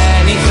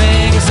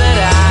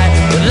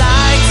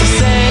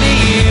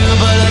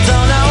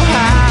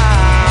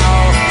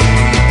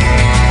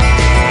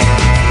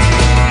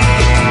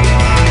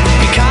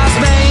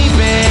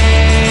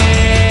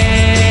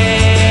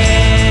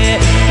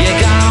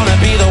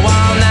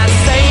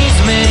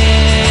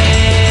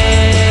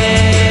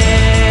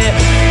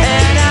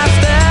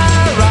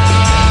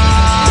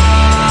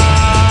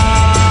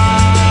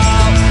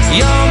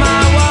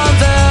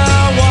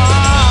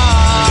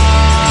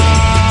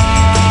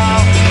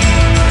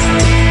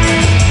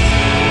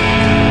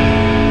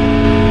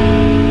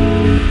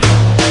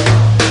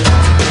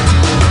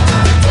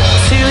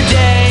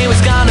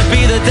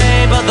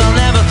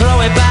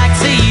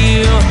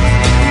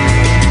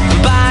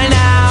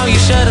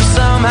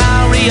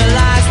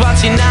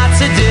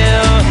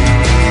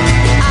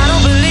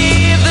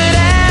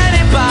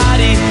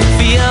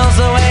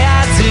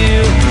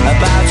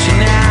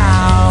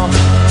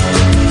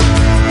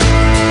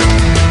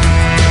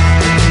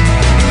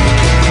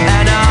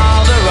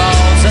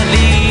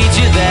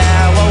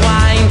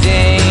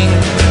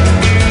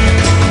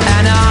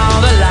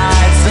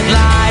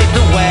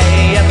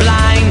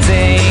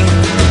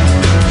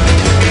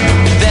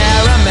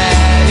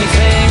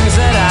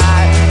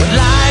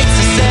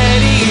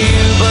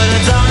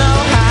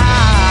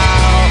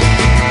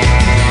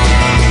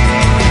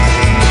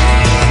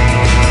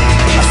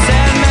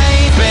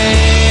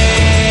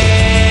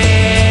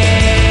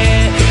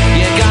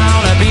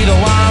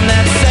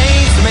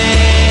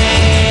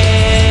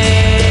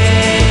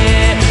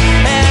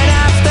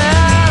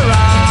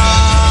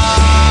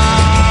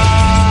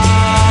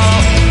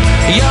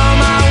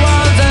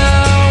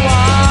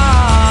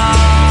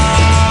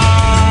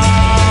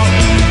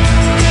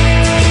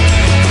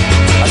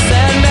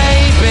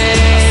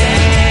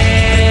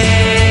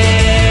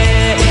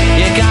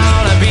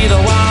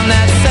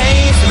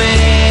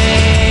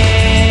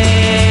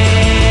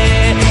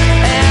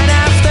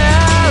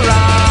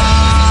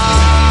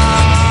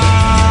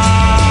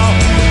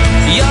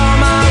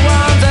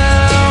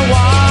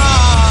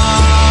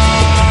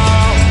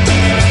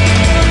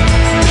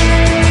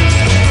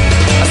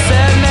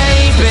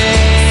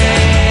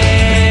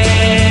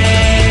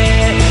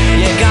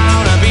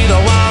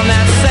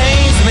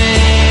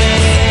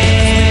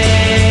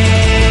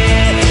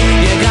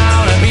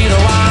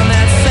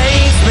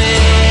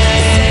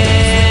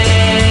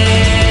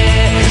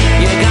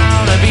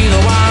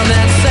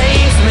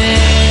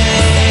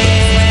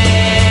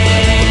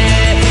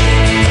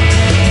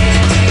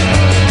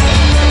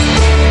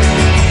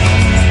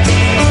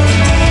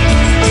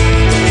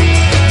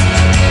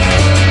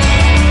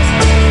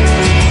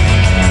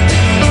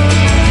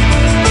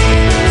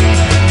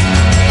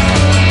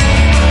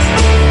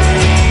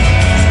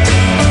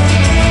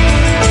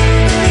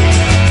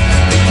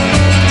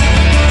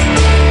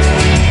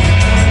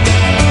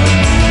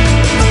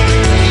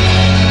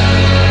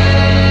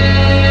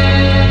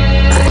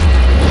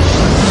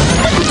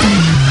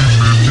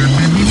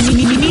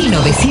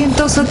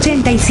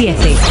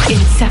 97,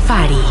 El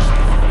Safari.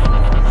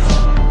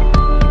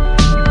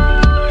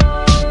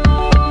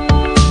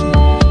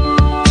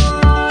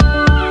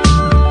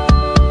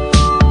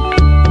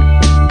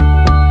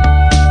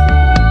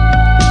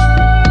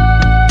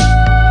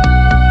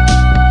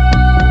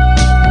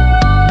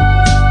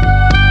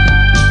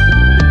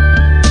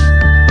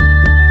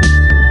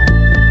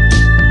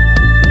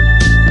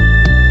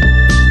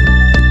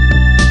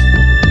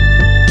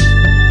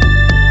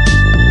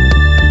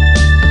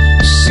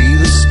 See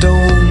the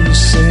stone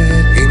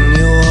set in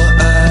your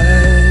eye.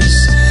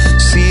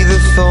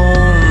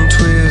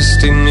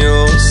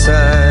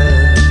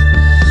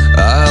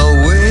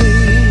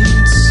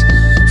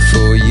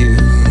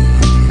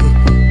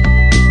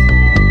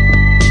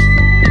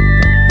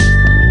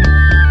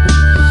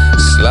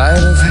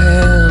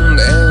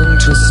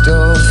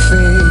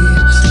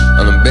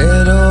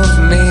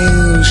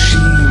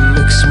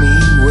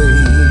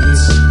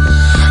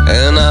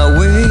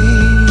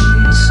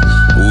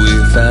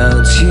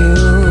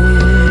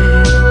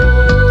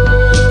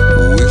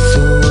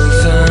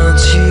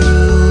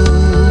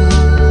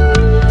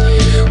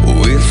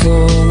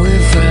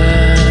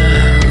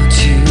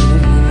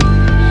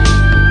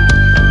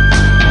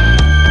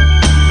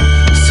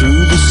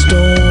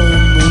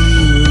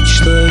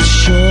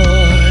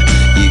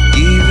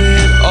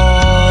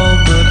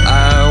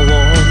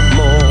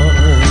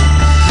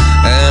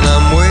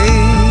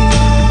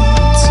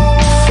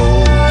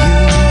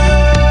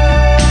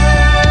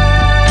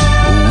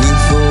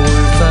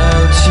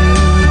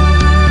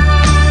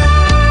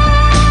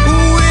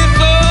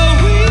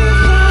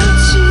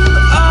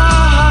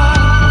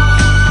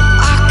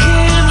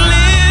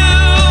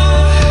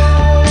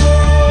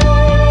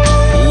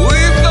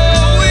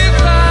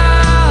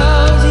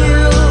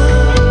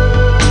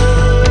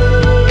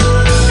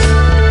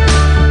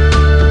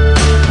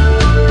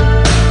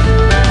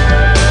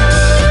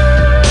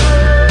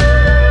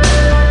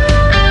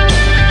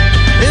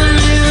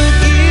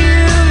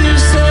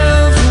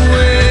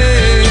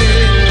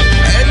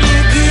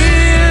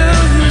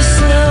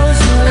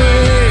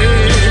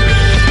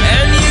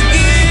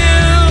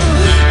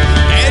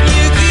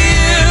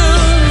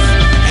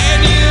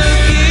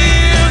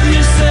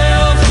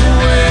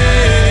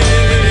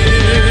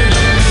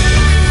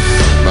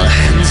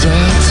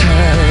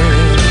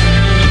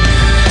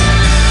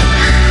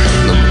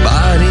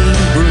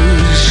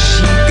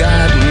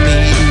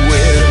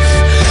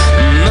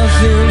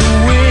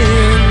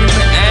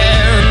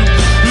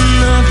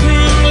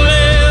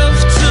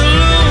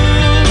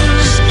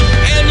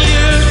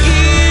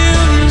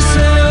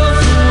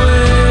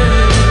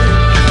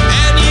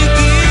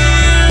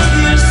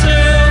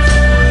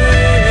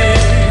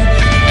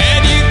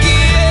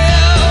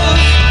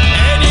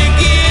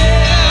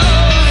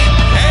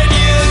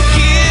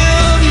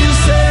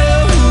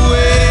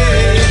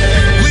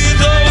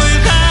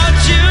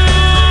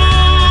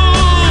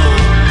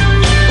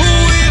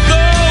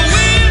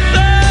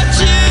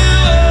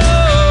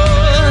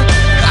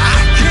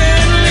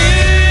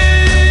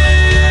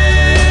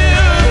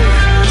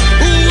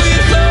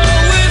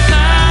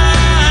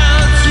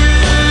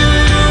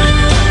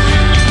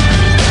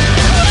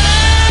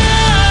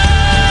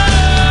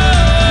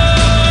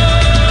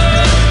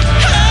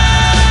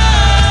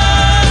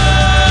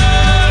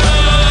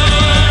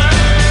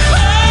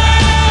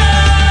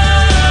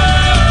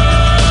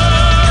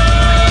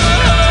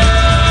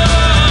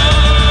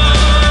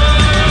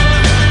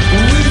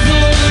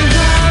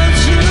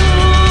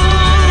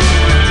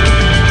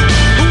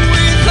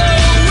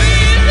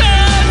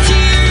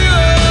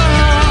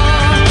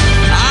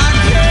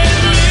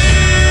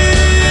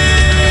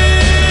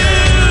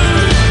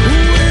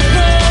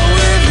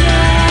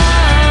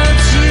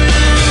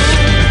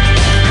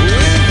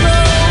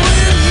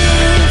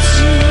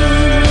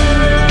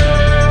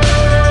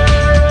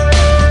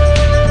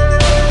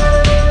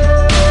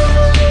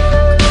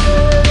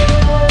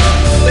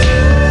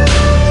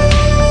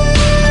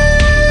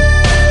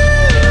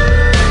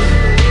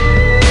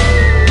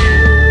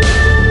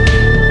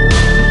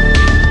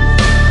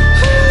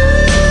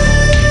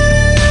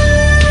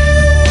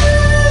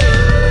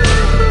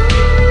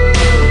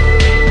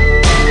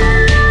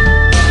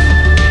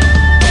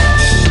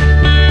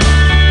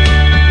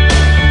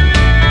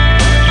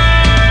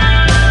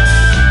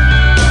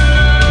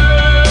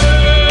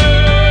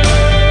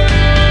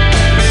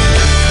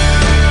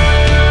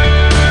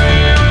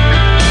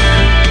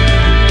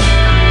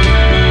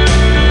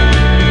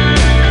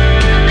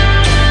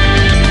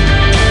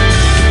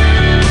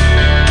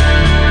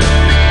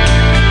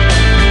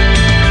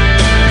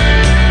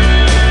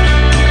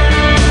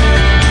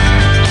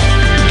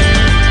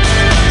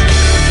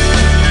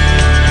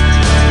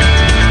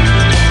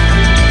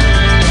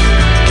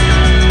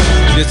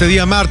 Este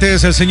día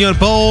martes, el señor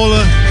Paul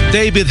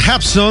David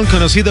Hepson,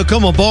 conocido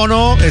como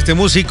Bono, este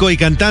músico y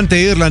cantante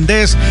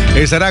irlandés,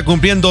 estará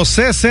cumpliendo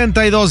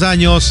 62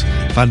 años.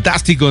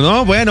 Fantástico,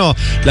 ¿no? Bueno,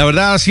 la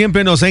verdad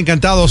siempre nos ha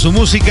encantado su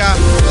música,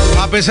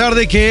 a pesar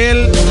de que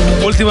él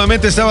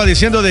últimamente estaba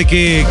diciendo de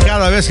que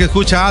cada vez que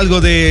escucha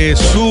algo de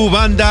su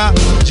banda,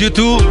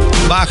 YouTube,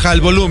 baja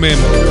el volumen.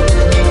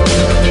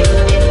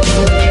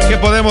 ¿Qué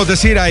podemos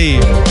decir ahí?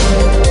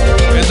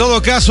 En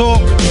todo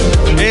caso,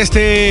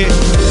 este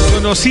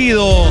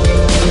conocido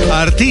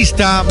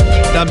artista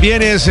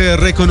también es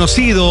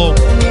reconocido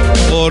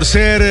por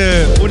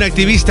ser un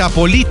activista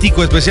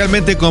político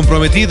especialmente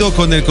comprometido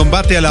con el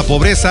combate a la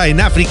pobreza en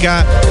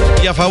África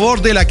y a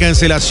favor de la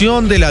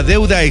cancelación de la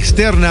deuda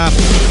externa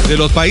de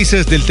los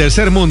países del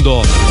tercer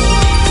mundo.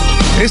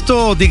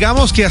 Esto,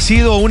 digamos que ha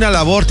sido una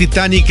labor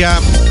titánica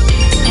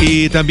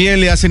y también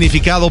le ha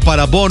significado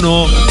para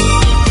Bono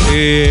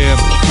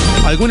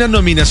algunas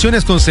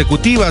nominaciones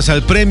consecutivas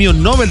al Premio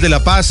Nobel de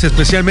la Paz,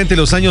 especialmente en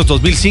los años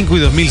 2005 y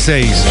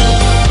 2006.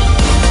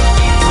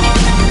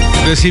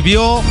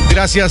 Recibió,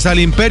 gracias al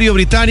Imperio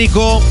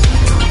Británico,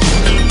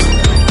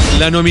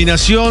 la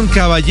nominación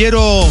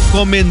Caballero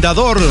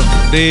Comendador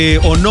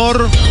de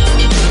Honor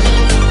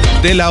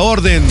de la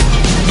Orden.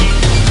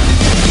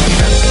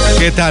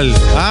 ¿Qué tal?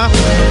 ¿Ah?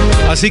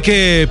 Así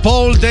que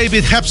Paul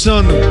David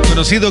Hepson,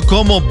 conocido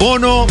como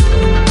Bono,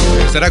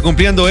 estará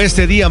cumpliendo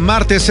este día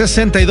martes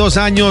 62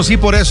 años y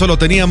por eso lo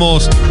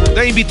teníamos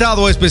de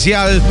invitado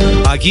especial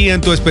aquí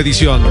en Tu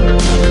Expedición.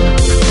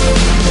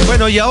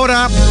 Bueno, y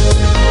ahora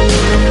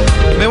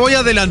me voy a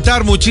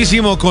adelantar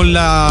muchísimo con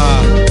la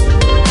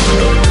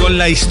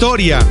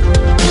historia.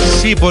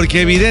 Sí,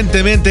 porque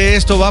evidentemente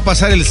esto va a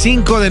pasar el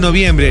 5 de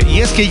noviembre y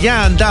es que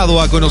ya han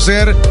dado a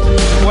conocer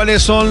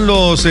cuáles son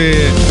los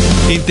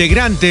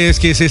integrantes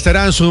que se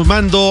estarán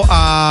sumando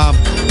a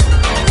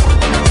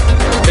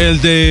el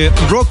de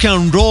Rock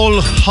and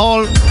Roll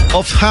Hall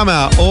of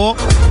Fame, o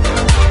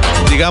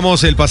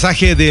digamos el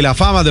pasaje de la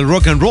fama del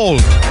rock and roll.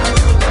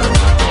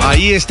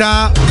 Ahí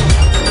está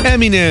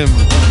Eminem,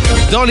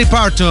 Dolly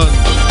Parton,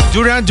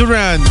 Duran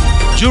Duran,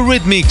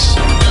 Eurythmics,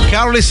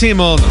 Carly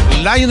Simon,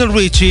 Lionel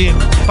Richie,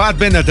 Pat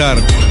Benatar.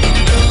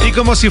 Y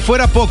como si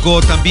fuera poco,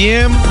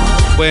 también,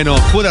 bueno,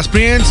 Judas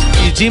Priest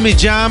y Jimmy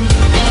Jam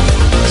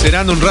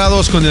serán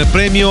honrados con el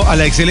premio a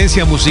la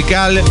excelencia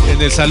musical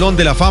en el Salón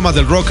de la Fama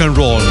del Rock and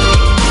Roll.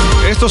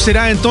 Esto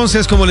será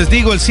entonces, como les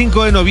digo, el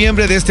 5 de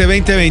noviembre de este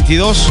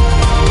 2022.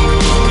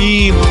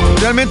 Y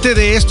realmente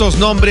de estos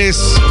nombres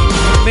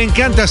me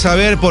encanta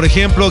saber, por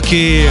ejemplo,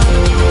 que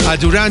a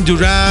Duran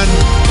Duran,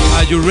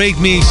 a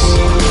Eurythmics,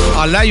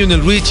 a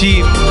Lionel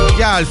Richie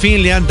ya al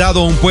fin le han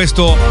dado un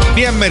puesto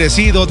bien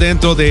merecido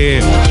dentro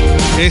de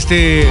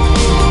este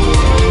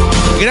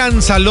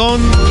gran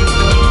salón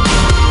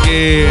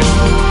que,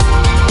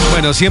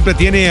 bueno, siempre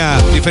tiene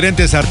a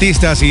diferentes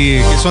artistas y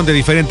que son de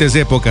diferentes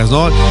épocas,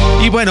 ¿no?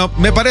 Y bueno,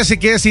 me parece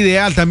que es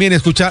ideal también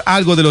escuchar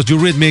algo de los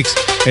Eurythmics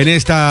en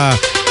esta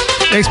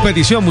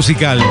expedición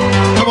musical.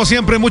 Como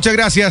siempre, muchas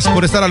gracias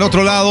por estar al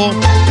otro lado.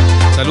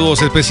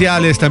 Saludos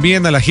especiales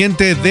también a la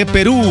gente de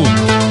Perú.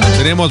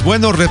 Tenemos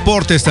buenos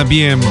reportes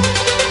también.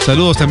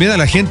 Saludos también a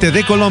la gente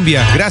de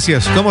Colombia.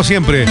 Gracias, como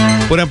siempre,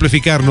 por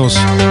amplificarnos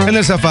en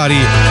el Safari,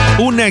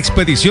 una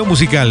expedición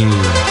musical.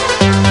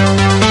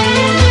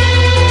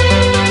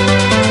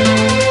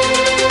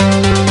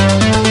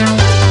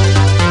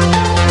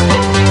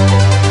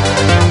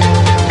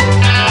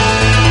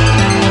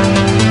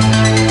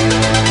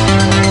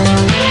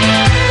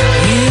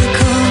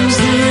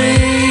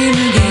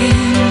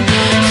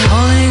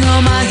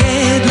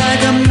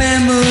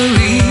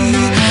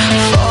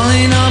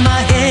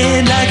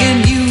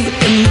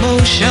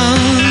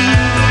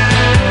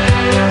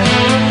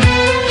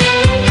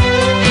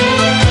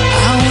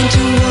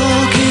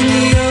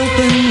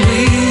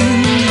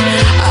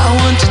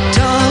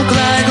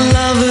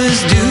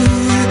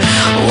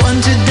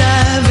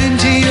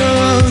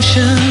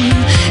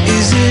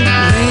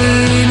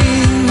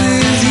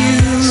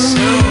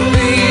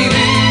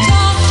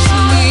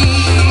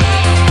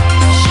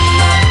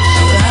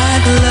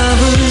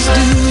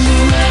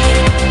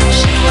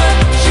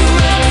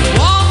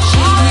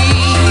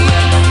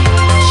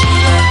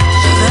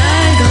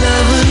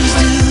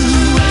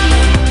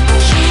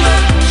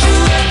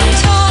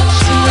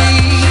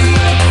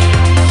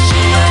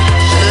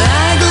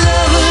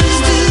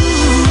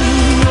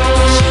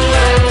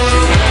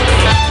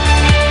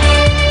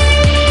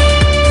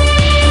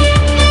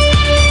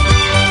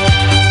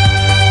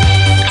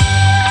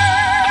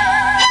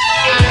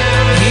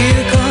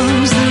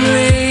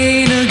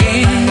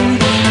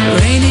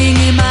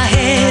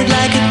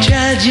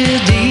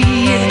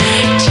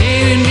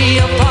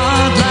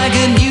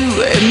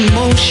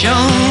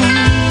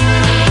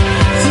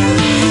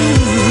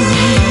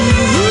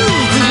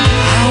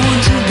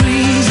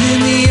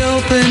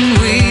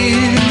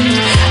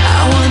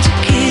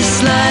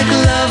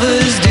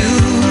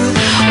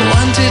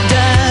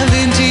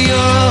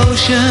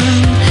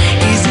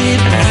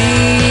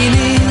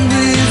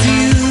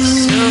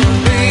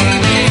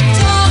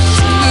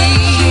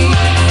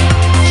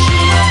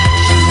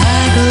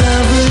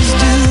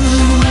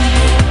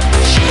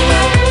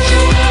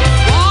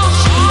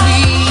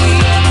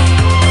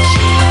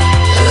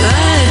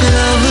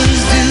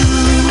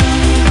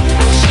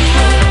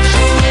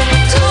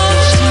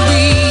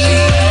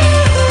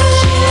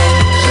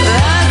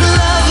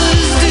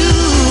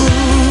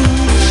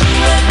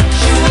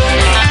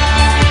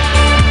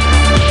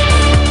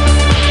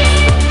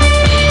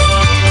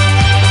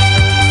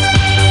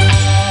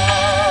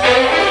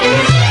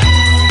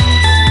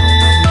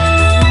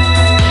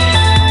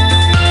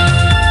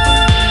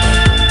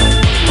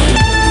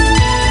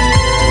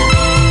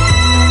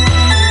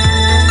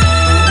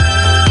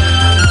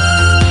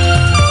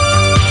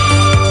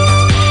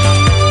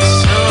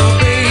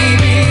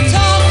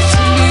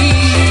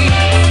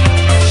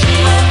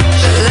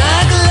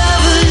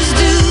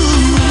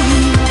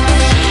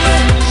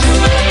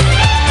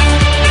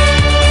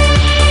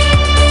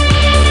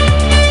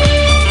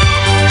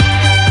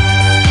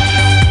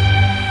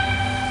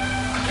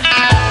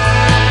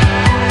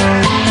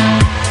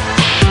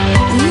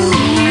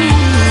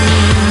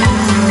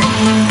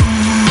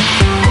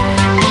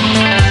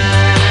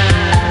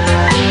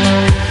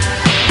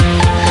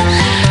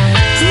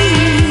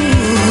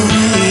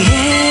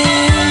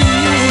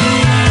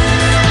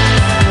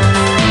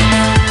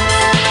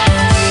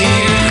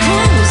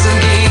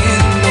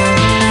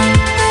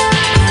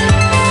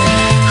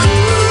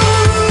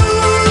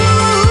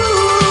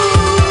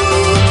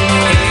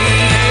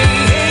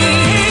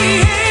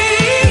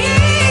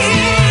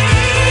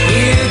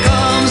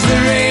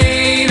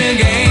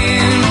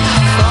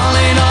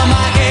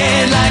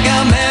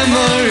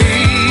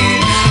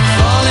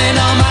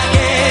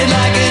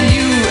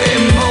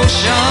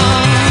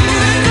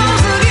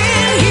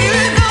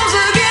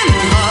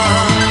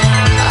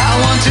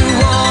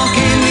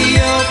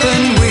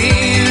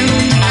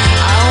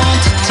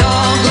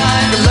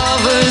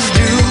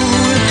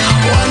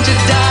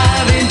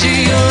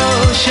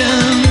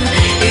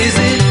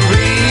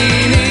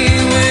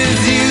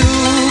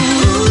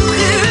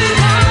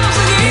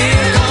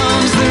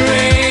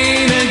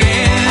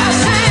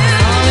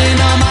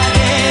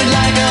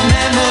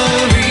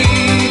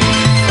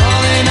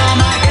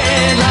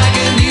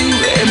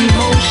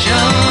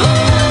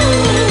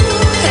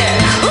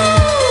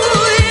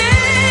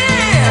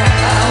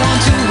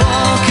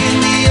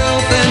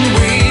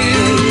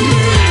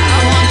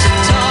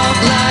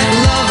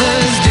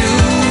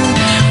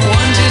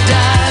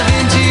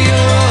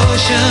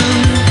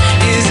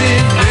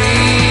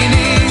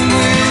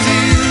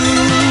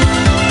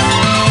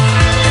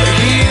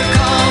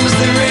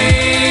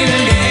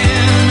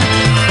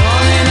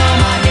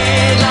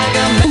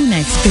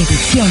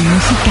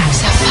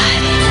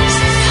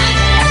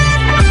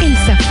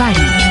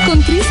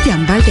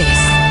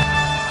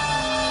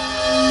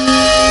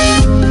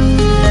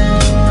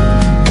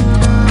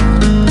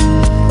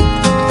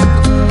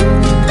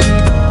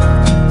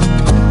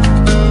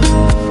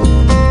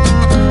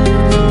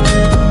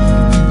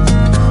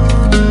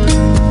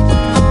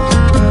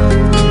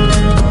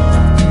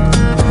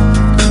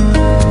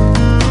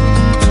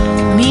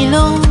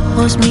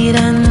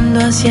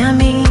 hacia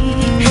mí.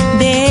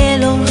 De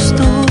los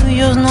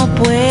tuyos no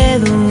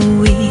puedo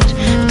huir.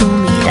 Tu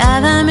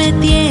mirada me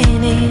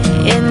tiene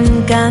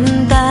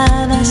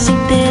encantada. Si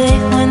te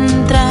dejo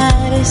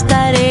entrar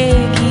estaré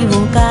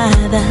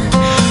equivocada.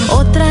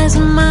 Otras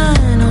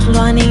manos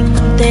lo han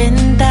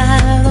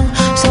intentado,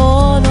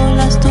 solo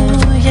las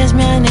tuyas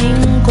me han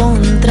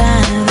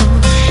encontrado.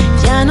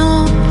 Ya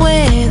no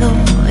puedo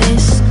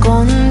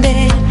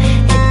esconder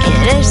el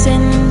querer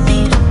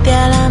sentirte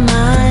al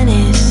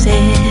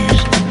amanecer.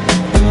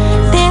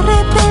 De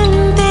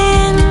repente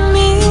en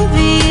mi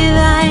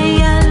vida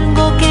hay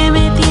algo que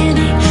me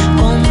tiene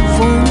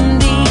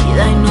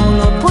confundida y no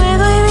lo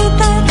puedo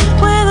evitar.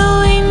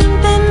 Puedo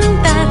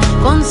intentar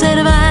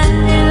conservar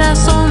el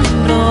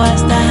asombro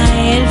hasta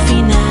el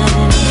final.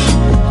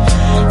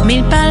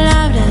 Mil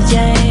palabras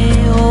ya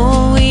he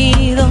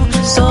oído,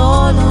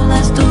 solo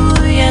las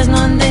tuyas no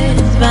han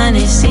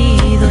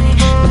desvanecido y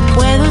no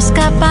puedo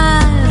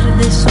escapar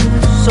de sus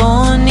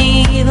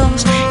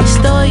sonidos.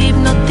 Estoy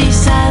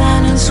hipnotizada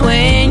en un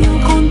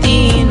sueño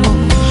continuo.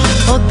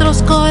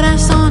 Otros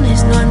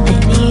corazones no han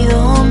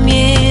tenido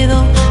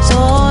miedo,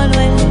 solo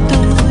el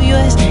tuyo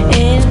es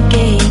el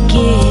que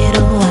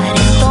quiero.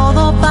 Haré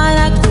todo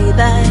para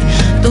cuidar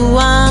tu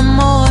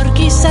amor.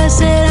 Quizás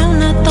será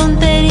una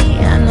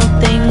tontería, no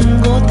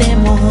tengo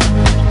temor.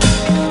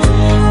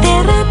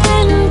 De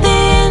repente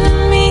en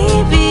mi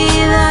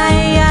vida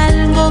hay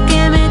algo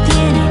que me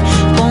tiene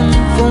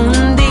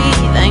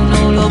confundida y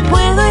no lo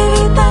puedo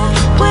evitar.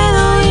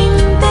 Puedo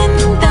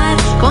intentar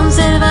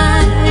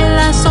conservar el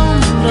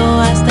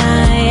asombro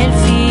hasta el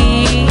final.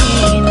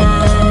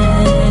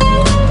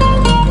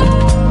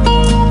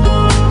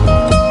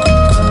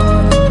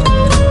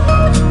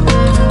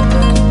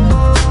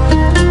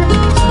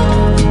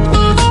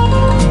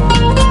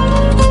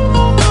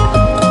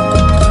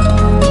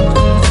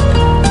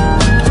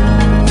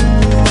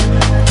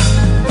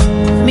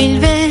 Mil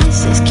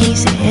veces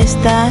quise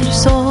estar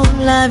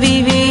sola,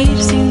 vivir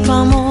sin tu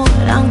amor,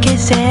 aunque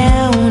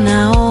sea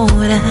una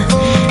hora.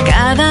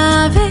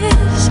 Cada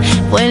vez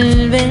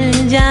vuelve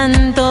el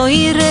llanto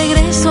y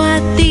regreso a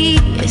ti,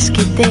 es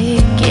que te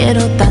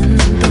quiero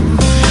tanto.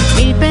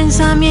 Mil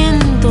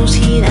pensamientos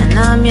giran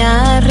a mi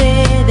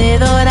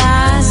alrededor,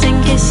 hacen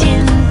que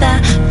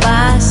sienta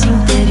paz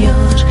interior.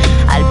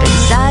 Al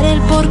pensar el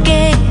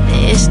porqué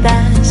de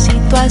esta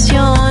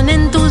situación,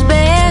 en tus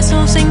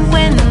besos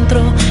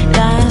encuentro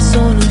la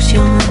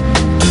solución.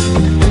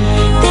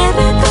 De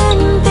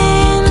repente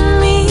en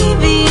mi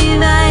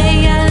vida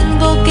hay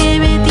algo que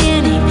me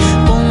tiene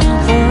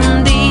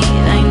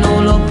confundida y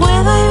no lo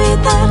puedo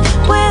evitar.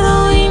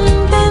 Puedo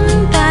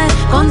intentar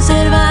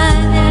conservar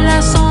el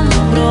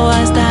asombro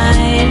hasta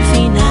el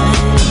final.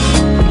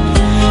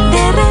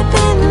 De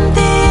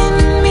repente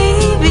en mi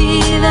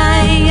vida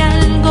hay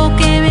algo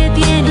que me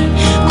tiene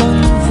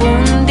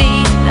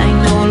confundida y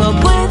no lo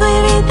puedo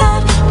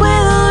evitar.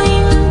 Puedo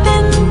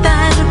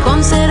intentar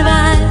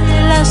conservar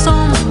el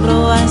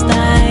asombro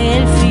hasta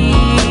el final.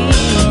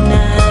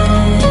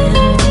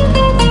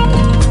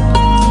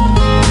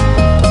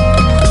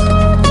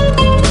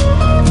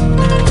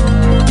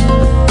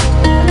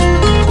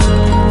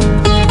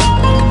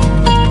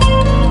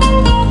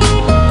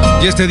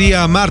 Y este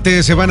día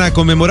martes se van a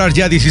conmemorar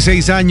ya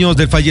 16 años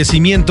del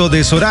fallecimiento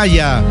de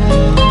Soraya.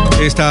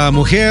 Esta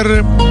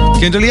mujer,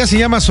 que en realidad se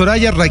llama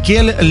Soraya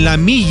Raquel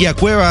Lamilla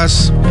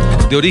Cuevas,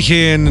 de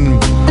origen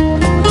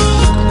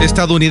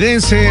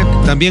estadounidense,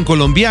 también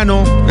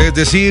colombiano, es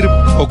decir,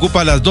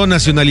 ocupa las dos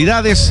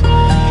nacionalidades.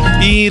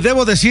 Y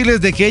debo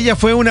decirles de que ella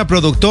fue una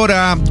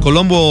productora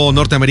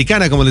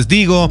colombo-norteamericana, como les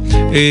digo,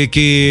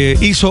 que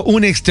hizo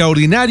un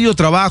extraordinario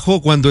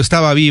trabajo cuando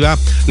estaba viva.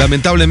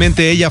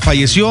 Lamentablemente ella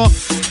falleció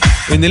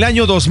en el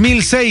año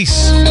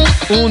 2006,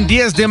 un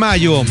 10 de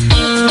mayo.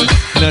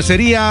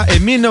 Nacería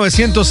en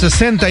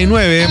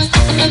 1969.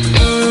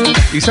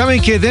 Y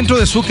saben que dentro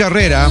de su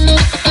carrera,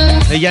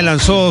 ella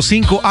lanzó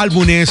 5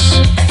 álbumes,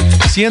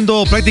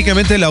 siendo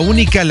prácticamente la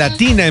única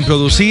latina en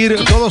producir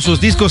todos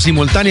sus discos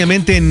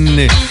simultáneamente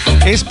en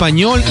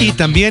español y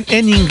también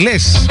en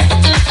inglés.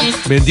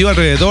 Vendió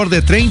alrededor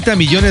de 30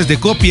 millones de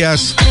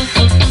copias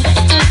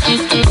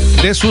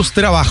de sus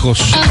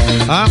trabajos.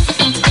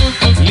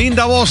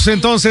 Linda voz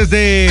entonces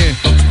de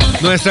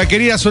nuestra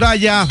querida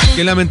Soraya,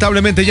 que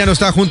lamentablemente ya no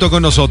está junto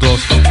con nosotros.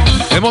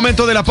 Es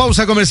momento de la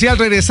pausa comercial,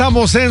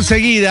 regresamos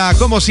enseguida.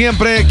 Como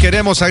siempre,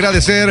 queremos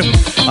agradecer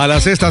a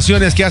las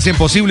estaciones que hacen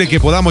posible que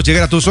podamos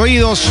llegar a tus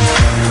oídos.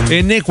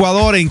 En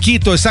Ecuador, en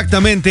Quito,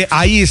 exactamente,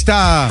 ahí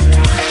está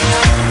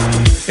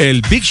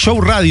el Big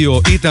Show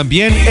Radio y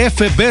también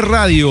FB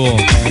Radio.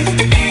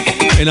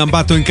 En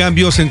Ambato, en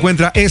cambio, se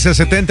encuentra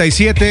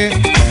S77.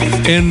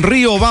 En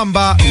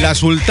Riobamba, la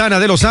Sultana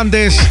de los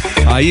Andes,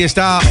 ahí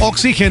está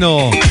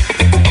Oxígeno.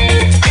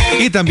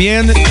 Y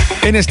también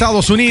en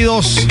Estados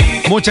Unidos,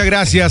 muchas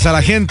gracias a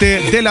la gente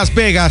de Las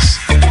Vegas,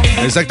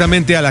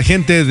 exactamente a la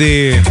gente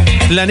de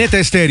Planeta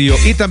Estéreo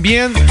y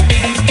también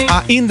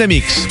a In The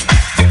Mix.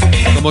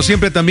 Como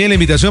siempre, también la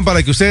invitación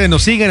para que ustedes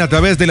nos sigan a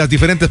través de las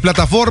diferentes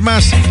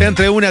plataformas,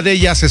 entre una de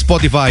ellas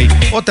Spotify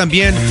o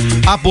también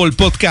Apple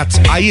Podcasts.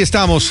 Ahí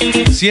estamos,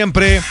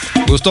 siempre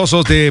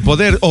gustosos de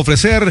poder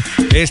ofrecer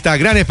esta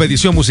gran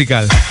expedición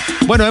musical.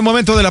 Bueno, es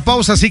momento de la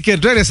pausa, así que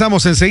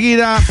regresamos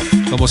enseguida.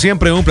 Como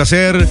siempre, un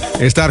placer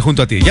estar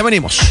junto a ti. Ya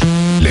venimos.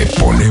 Le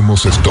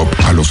ponemos stop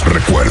a los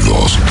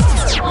recuerdos.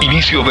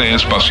 Inicio de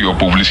espacio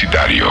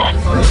publicitario.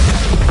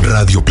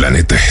 Radio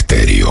Planeta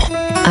Estéreo.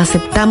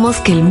 Aceptamos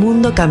que el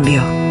mundo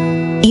cambió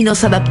y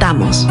nos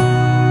adaptamos.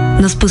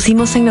 Nos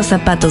pusimos en los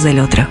zapatos del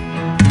otro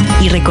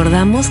y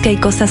recordamos que hay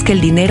cosas que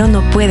el dinero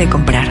no puede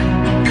comprar.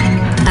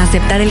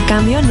 Aceptar el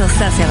cambio nos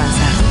hace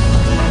avanzar.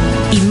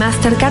 Y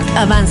Mastercard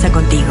avanza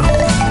contigo.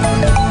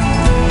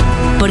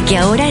 Porque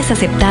ahora es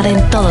aceptada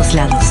en todos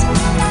lados.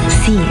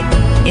 Sí,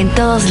 en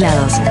todos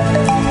lados.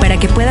 Para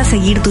que puedas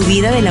seguir tu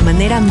vida de la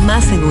manera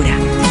más segura.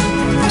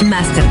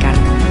 Mastercard.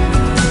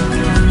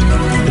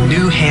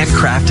 New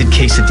handcrafted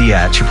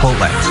quesadilla at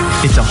Chipotle.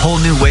 It's a whole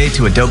new way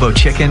to adobo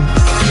chicken,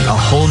 a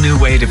whole new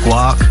way to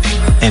guac,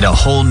 and a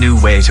whole new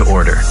way to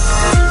order.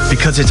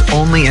 Because it's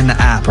only in the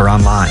app or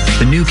online.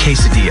 The new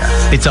quesadilla.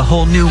 It's a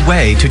whole new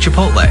way to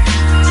Chipotle.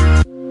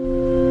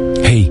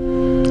 Hey,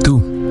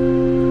 tú.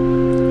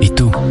 ¿Y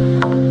tú?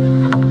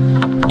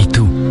 ¿Y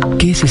tú?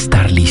 ¿Qué es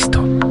estar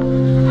listo?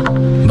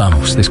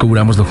 Vamos,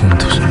 descubrámoslo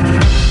juntos.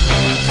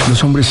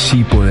 Los hombres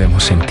sí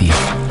podemos sentir.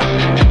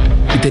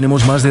 Y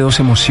tenemos más de 2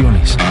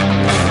 emociones.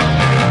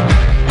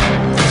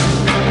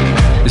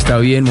 Está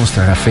bien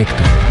mostrar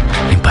afecto,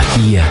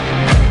 empatía,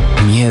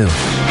 miedo,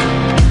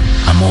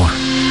 amor.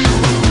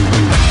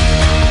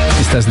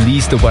 Estás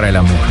listo para el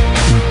amor,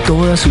 en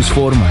todas sus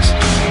formas.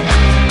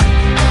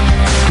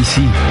 Y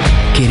sí,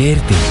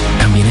 quererte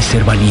también es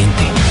ser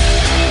valiente.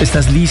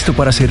 Estás listo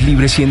para ser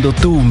libre siendo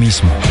tú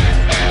mismo,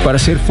 para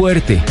ser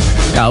fuerte,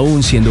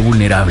 aún siendo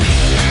vulnerable.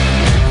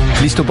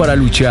 Listo para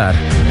luchar,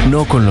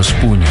 no con los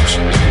puños,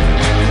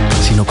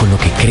 sino con lo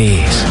que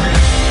crees.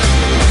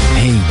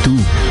 Hey, tú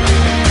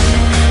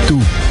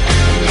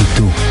y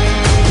tú.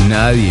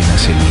 Nadie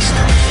nace listo,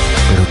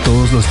 pero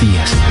todos los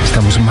días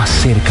estamos más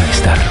cerca de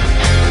estarlo.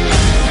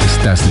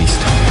 ¿Estás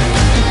listo?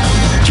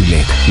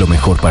 Gillette, lo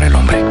mejor para el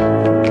hombre.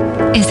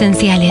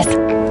 Esenciales.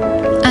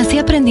 Así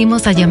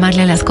aprendimos a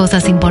llamarle a las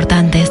cosas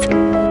importantes,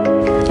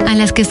 a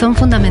las que son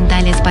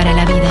fundamentales para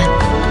la vida.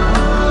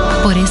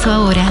 Por eso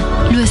ahora,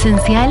 lo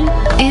esencial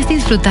es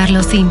disfrutar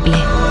lo simple,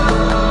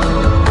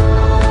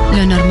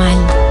 lo normal,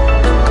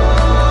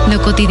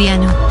 lo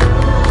cotidiano.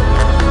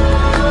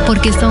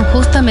 Porque son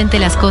justamente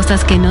las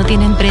cosas que no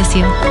tienen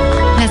precio,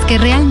 las que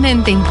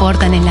realmente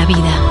importan en la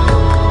vida.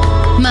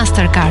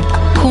 Mastercard.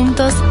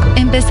 Juntos,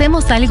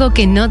 empecemos algo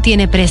que no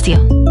tiene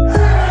precio.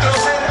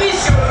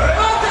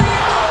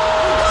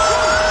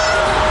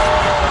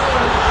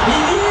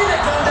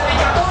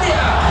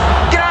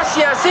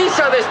 Gracias,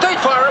 Isa de State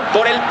Farm,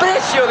 por el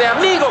precio de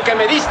amigo que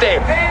me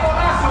diste.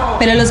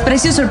 Pero los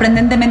precios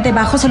sorprendentemente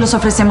bajos se los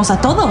ofrecemos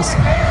a todos.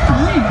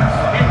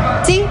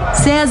 Sí,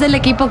 seas del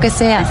equipo que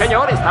seas. Sí,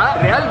 señor, está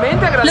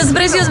realmente agradecido. Los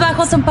precios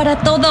bajos son para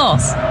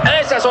todos.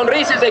 Esas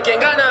sonrisas de quien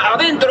gana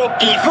adentro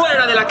y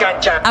fuera de la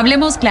cancha.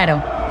 Hablemos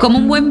claro. Como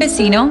un buen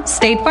vecino,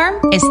 State Farm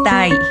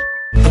está ahí.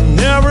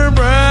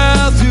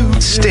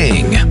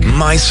 Sting,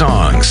 My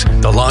Songs,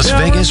 the Las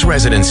Vegas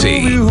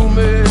residency.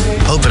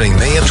 Opening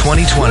May of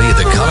 2020 at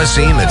the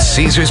Coliseum at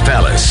Caesars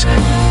Palace.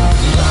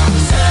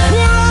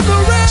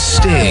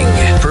 Sting,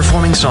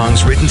 performing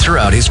songs written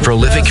throughout his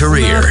prolific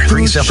career.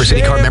 Pre-sale for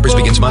City Card members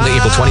begins Monday,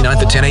 April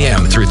 29th at 10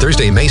 a.m. through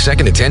Thursday, May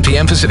 2nd at 10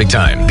 p.m. Pacific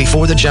Time.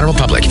 Before the general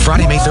public,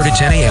 Friday, May 3rd at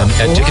 10 a.m.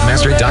 at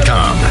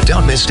Ticketmaster.com.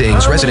 Don't miss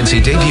Sting's residency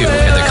debut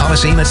at the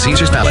Coliseum at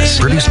Caesars Palace.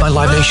 Produced by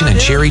Live Nation and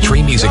Cherry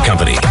Tree Music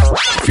Company.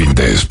 Fin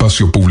de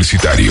espacio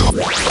publicitario.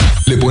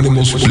 Le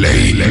ponemos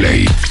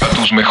play a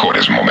tus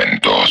mejores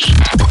momentos.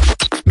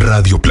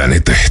 Radio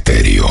Planeta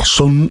Estéreo.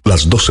 Son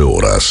las 12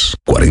 horas,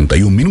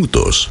 41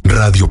 minutos.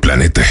 Radio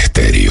Planeta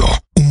Estéreo.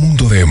 Un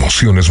mundo de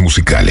emociones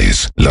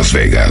musicales. Las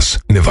Vegas,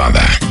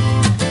 Nevada.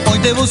 Hoy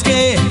te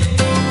busqué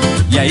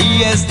y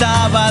ahí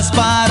estabas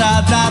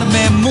para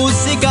darme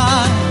música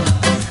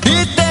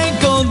y te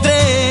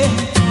encontré.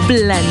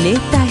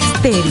 Planeta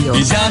Estéreo.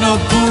 Y ya no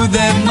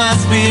pude más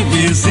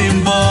vivir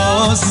sin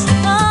vos.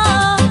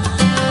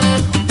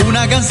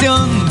 Una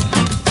canción,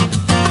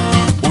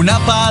 una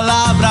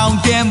palabra,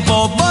 un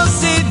tiempo, vos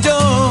y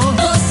yo.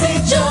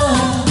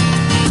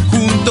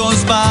 Juntos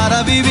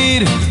para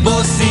vivir,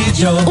 vos y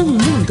yo. Un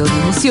mundo de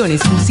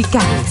emociones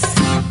musicales.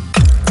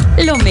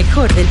 Lo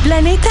mejor del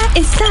planeta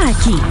está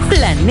aquí.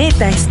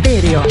 Planeta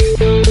Estéreo.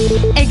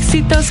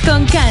 Éxitos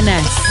con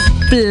canas.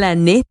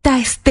 Planeta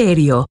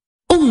Estéreo.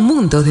 Un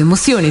mundo de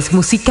emociones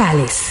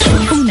musicales.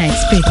 Una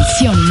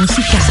expedición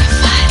musical.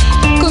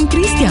 Con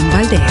Cristian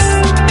Valdés.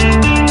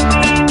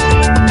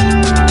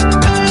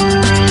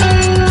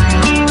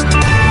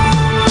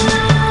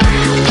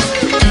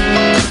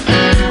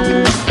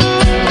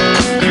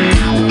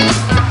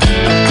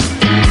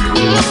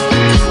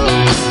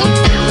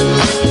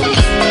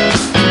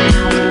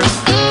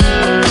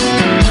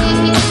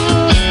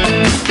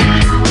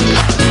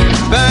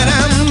 But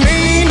I'm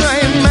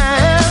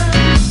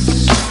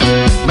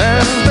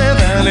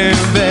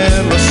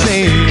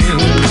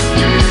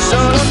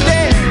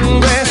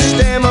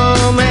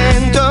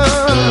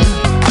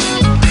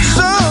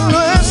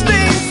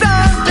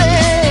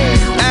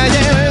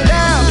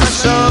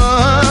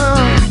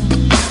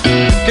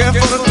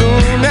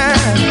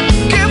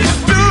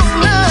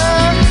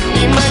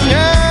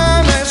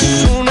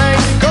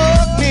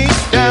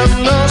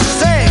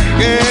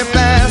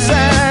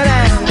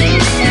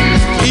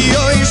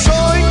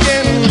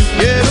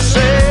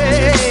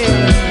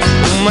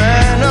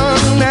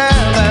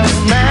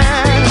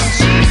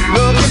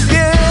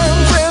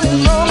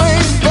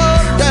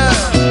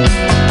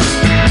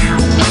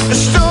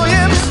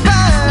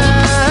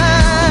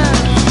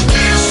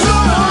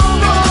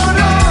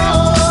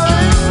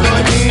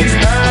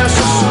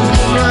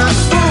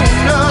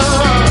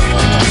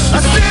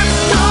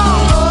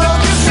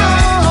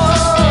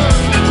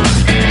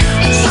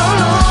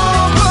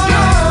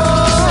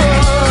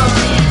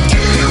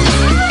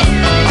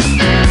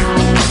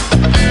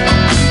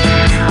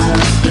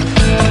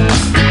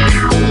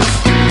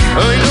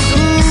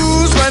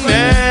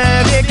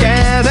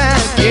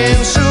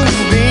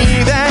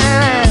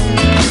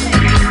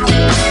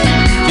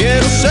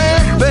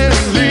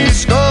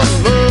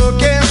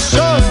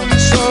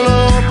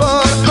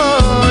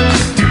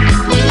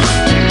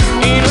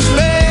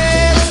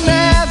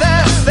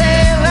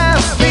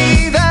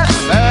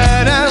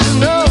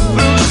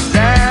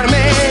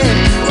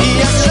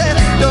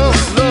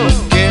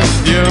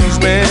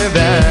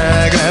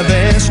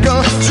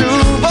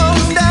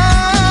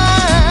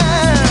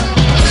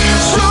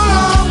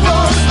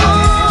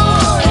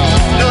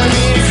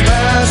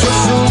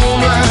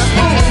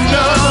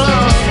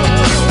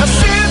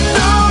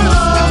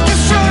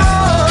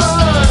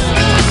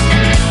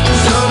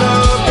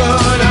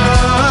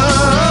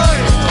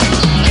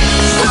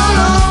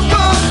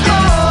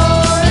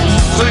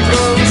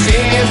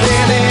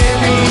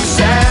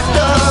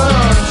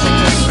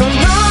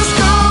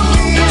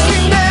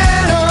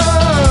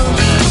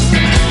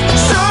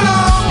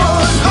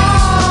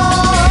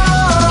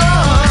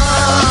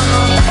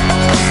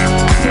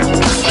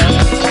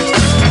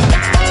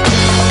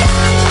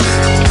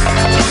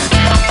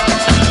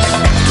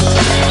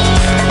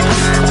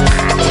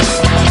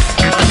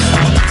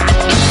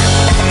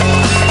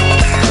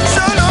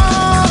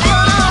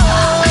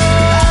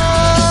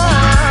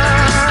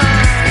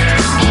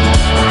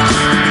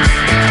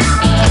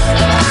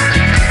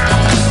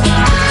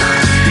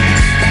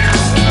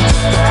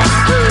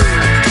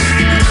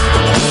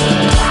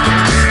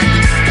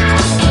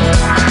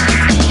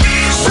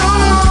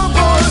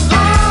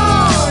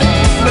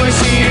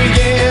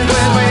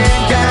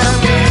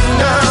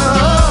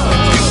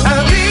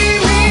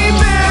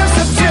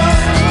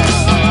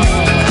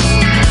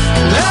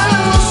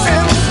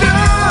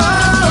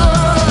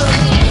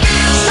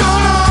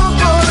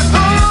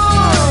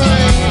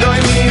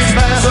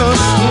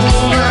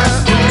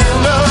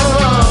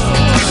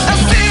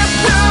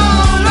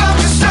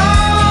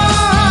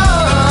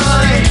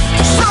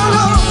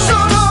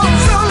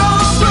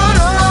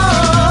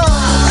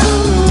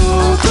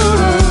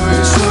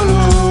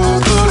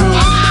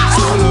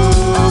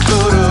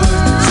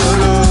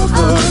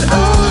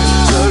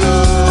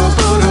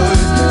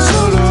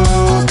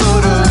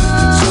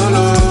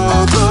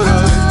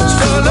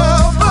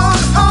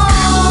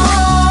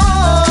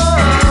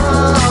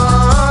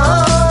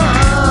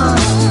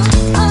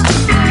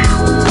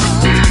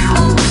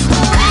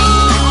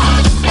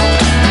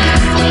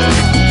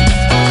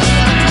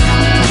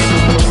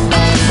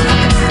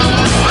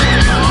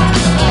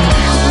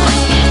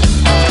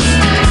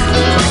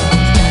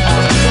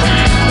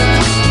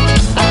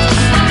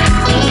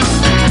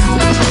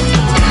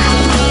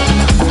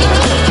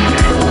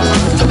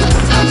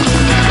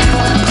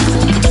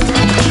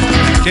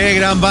Qué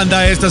gran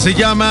banda esta, se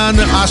llaman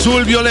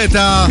Azul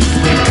Violeta.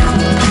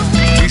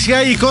 Y si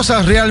hay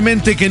cosas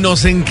realmente que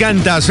nos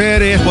encanta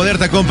hacer es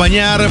poderte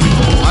acompañar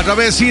a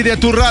través de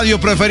tu radio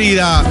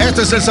preferida.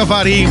 Este es el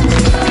Safari.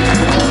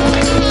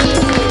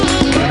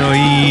 Bueno,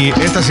 y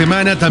esta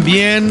semana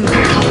también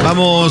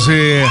vamos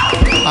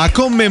a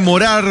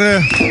conmemorar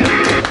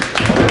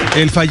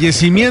el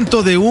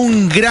fallecimiento de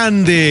un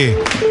grande,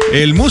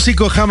 el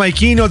músico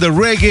jamaiquino de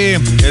reggae,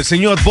 el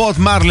señor Bob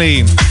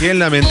Marley, quien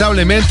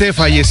lamentablemente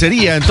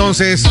fallecería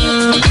entonces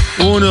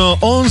un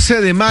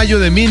 11 de mayo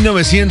de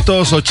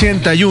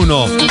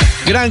 1981.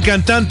 Gran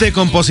cantante,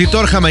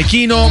 compositor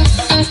jamaiquino.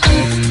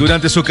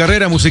 Durante su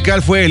carrera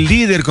musical fue el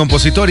líder,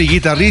 compositor y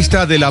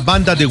guitarrista de la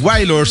banda The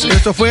Wailers.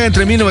 Esto fue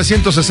entre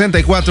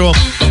 1964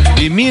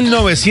 y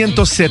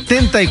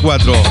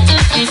 1974.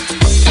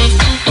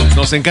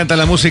 Nos encanta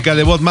la música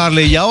de Bob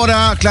Marley y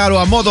ahora, claro,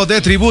 a modo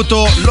de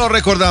tributo, lo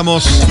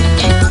recordamos.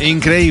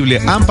 Increíble,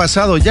 han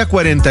pasado ya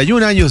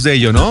 41 años de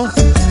ello, ¿no?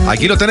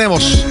 Aquí lo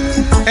tenemos,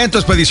 en tu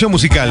expedición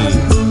musical.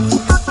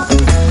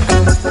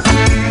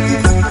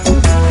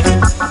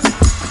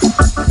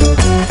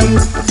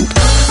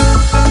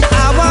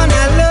 I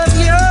wanna love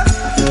you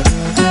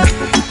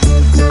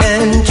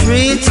and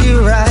treat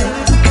you right.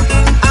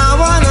 I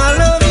wanna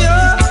love you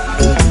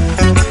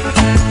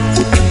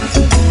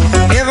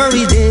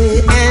every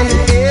day and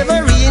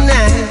every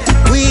night.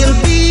 We'll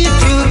be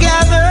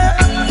together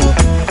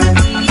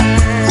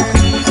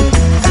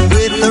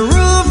with the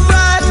roof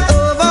right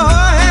over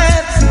our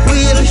heads.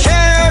 We'll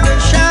share the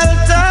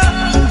shelter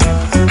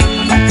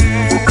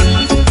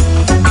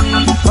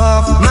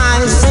of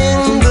my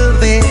single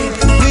bed.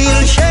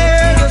 We'll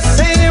share the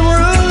same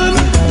room,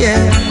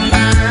 yeah.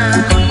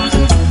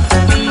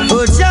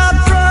 But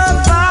just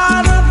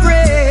provide the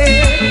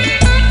bread.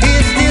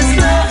 Is this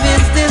love?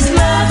 Is this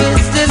love?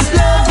 Is this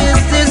love?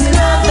 Is this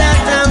love that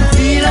I'm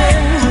feeling?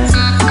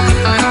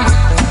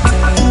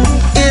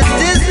 Is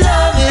this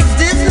love? Is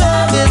this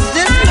love? Is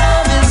this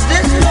love? Is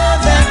this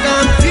love that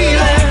I'm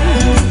feeling?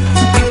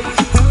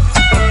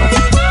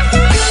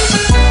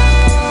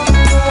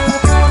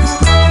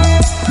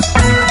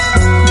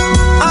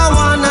 I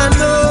wanna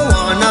know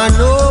now.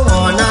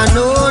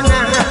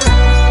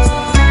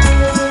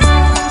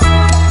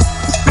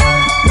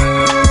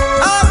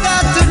 I've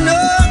got to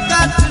know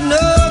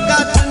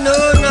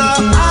now.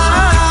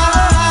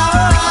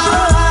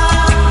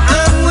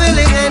 I'm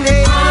willing and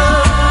able,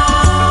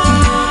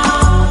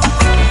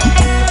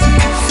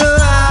 so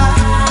I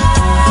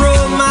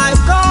throw my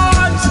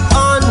cards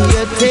on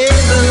your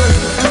table.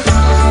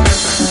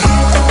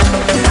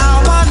 I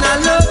wanna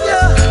love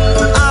you.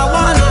 I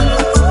wanna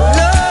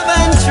love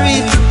and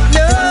treat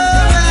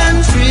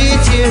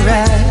you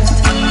right.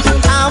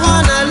 I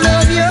wanna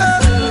love you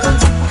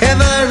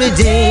every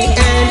day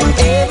and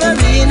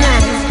every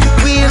night.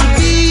 We'll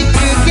be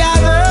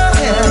together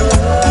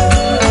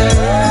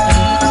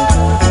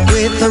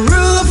with the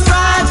roof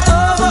right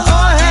over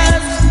our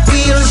heads.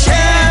 We'll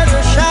share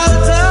the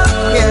shelter,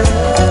 yeah.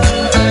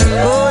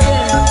 Oh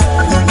yeah,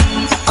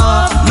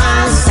 of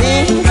my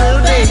single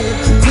bed.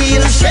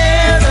 We'll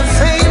share the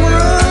same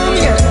room,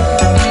 yeah.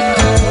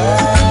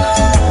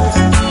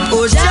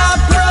 Oh,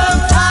 just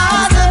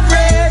provide the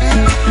bread.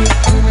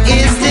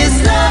 Is this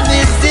love?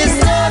 Is this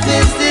love?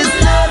 Is this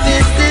love?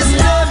 Is this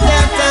love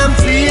that I'm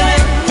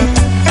feeling?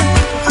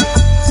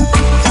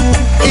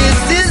 Is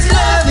this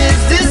love?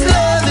 Is this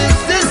love? Is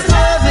this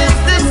love? Is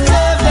this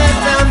love that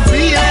I'm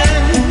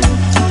feeling?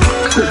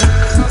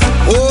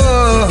 Oh,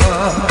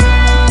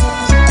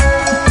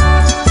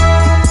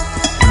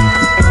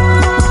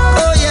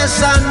 oh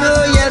yes I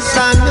know, yes I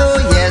know,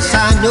 yes I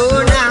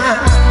know now.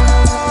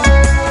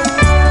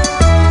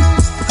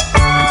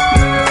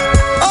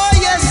 Oh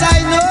yes I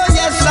know,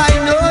 yes I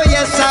know,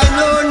 yes I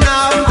know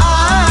now.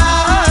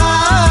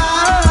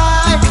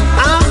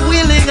 I'm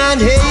willing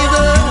and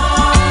able,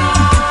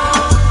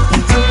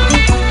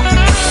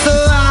 so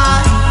I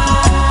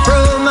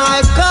throw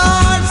my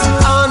cards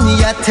on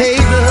your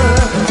table.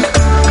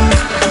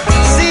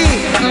 See,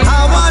 I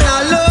wanna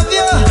love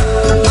you,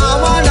 I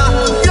wanna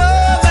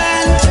love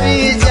and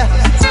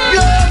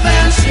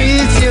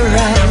treat you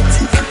right.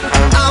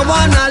 I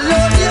wanna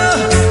love you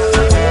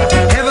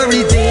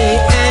every day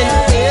and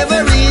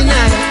every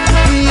night.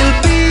 We'll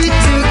be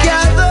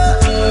together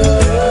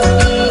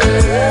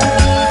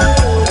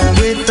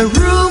with the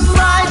roof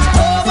right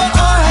over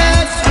our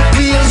heads.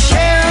 We'll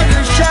share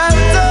the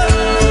shelter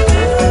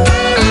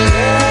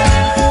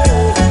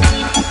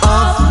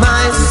of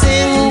my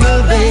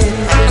single bed.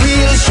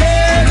 We'll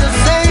share the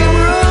same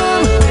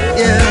room,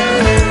 yeah.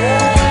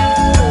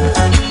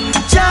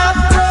 Just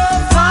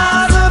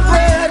provide the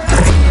bread.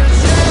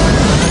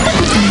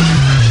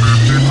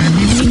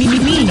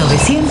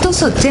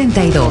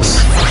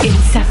 1982, el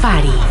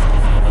Safari.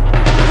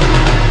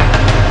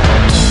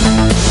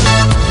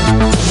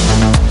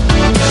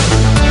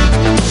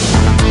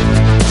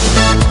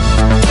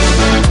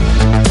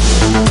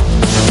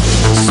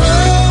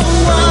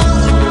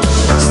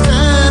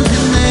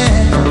 Standing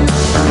there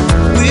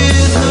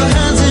with her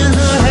hands in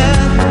her hair,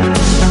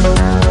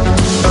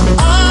 I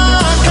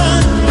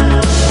can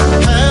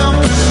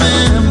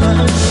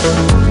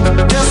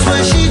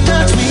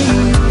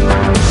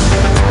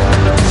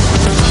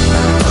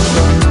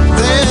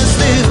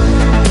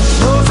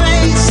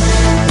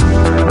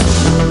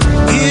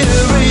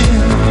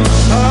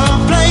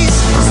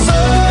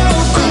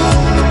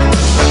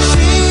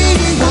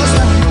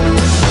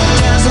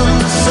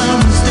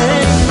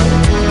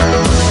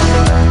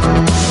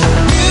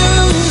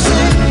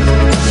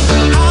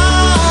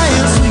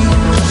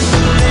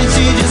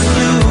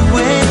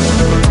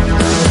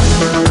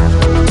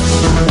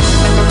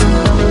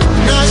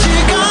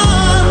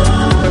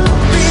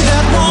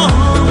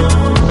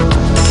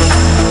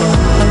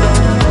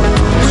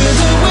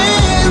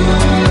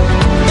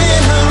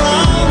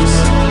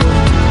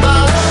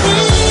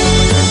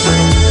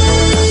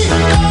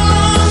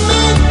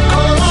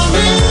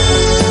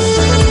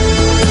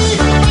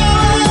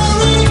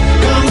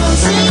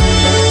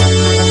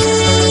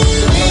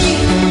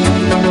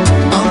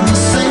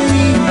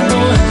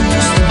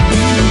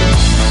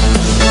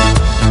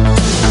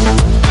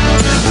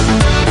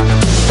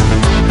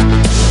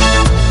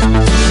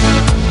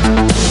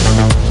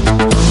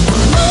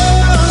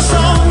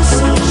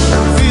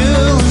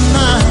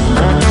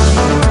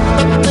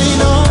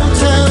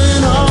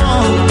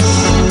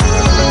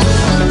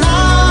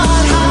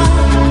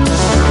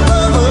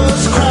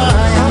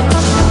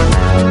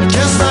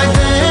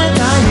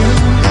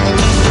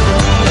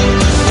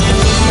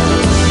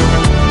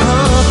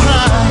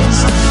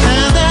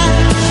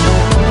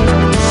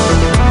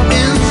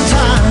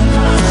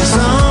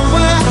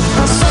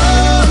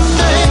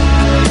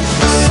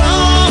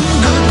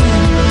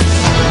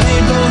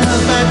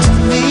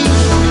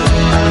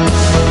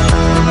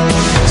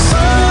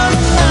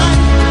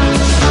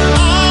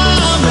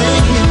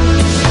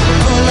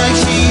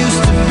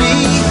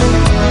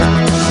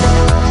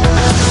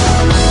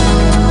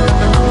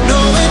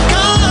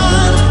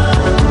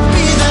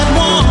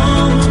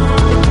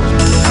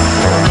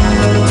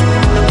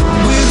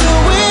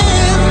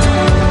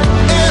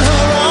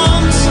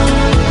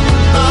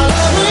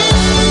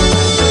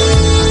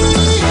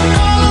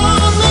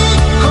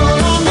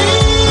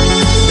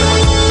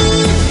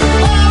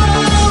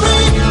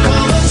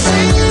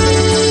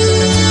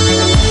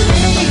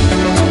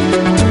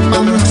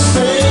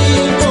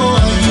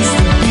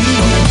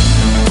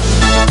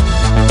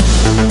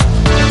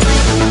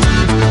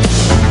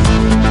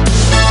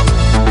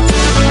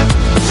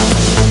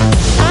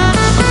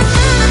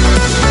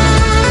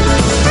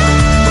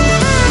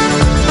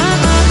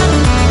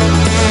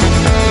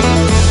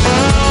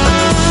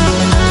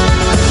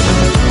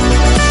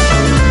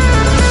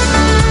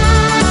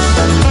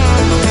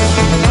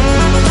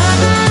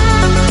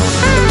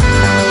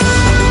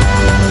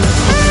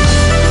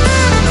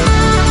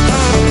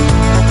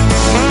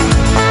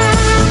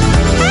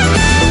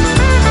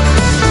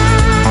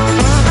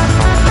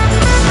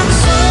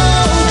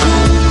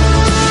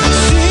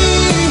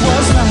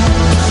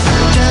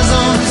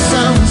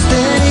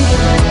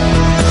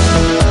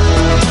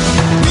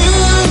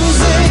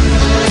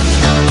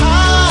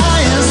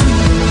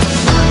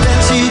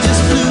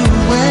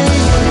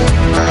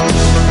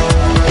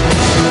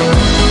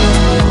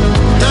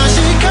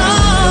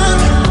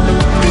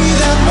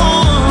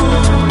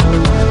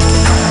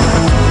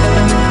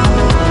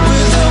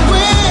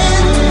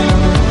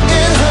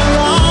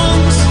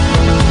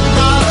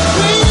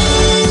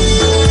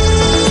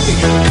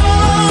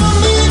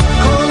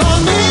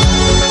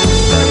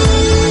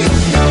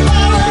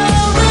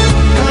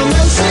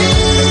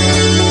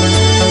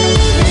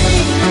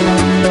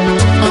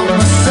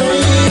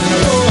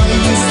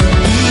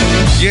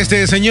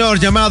este señor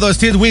llamado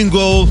Steve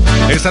Winwood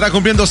estará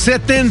cumpliendo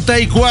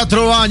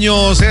 74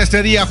 años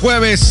este día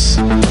jueves,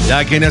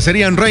 ya que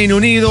nacería en Reino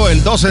Unido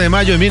el 12 de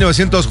mayo de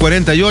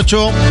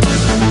 1948.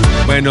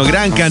 Bueno,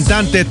 gran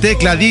cantante,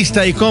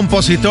 tecladista y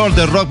compositor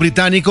de rock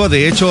británico.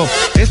 De hecho,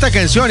 esta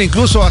canción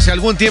incluso hace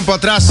algún tiempo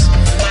atrás,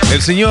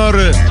 el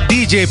señor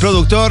DJ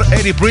productor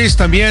Eddie Priest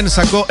también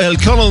sacó el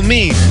Call on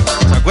Me.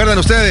 ¿Se acuerdan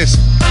ustedes?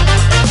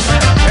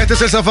 Este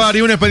es el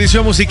Safari, una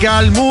expedición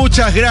musical.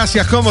 Muchas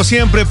gracias, como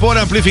siempre, por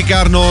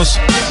amplificarnos,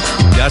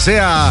 ya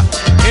sea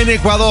en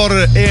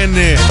Ecuador, en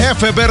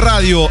FB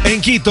Radio,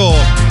 en Quito.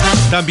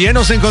 También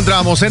nos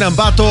encontramos en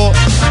Ambato,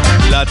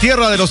 la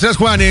tierra de los Tres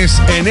Juanes,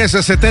 en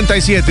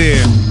S77.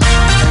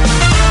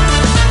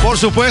 Por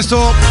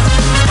supuesto,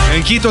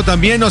 en Quito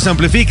también nos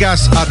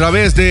amplificas a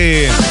través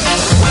de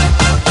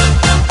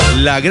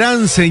la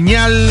gran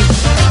señal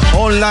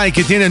online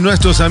que tienen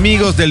nuestros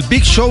amigos del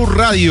Big Show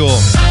Radio.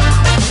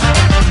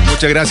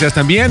 Muchas gracias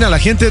también a la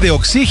gente de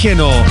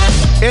Oxígeno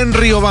en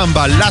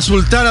Riobamba, la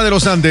Sultana de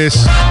los Andes.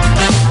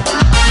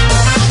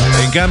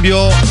 En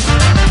cambio,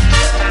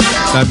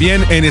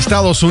 también en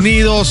Estados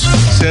Unidos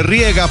se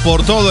riega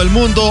por todo el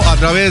mundo a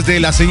través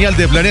de la señal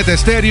de Planeta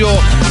Estéreo,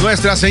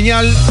 nuestra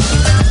señal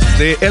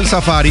de El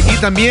Safari, y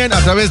también a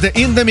través de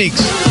In The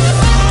Mix.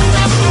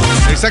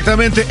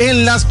 Exactamente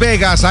en Las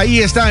Vegas,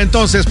 ahí está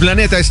entonces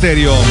Planeta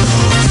Estéreo.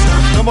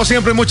 Como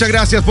siempre, muchas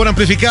gracias por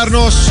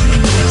amplificarnos.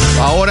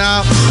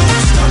 Ahora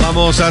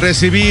vamos a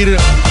recibir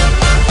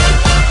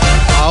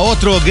a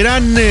otro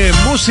gran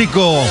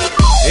músico.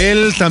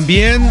 Él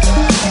también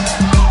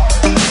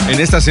en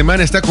esta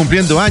semana está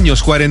cumpliendo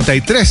años,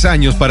 43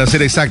 años para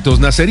ser exactos.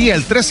 Nacería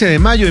el 13 de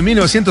mayo de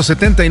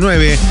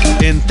 1979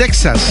 en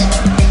Texas.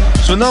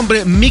 Su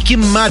nombre, Mickey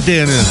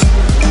Madden.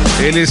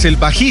 Él es el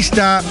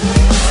bajista,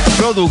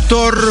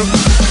 productor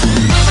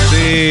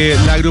de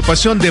la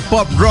agrupación de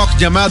pop rock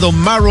llamado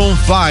Maroon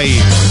 5.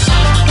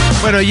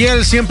 Bueno, y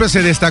él siempre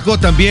se destacó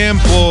también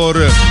por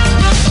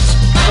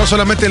no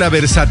solamente la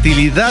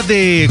versatilidad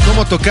de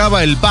cómo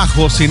tocaba el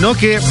bajo, sino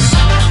que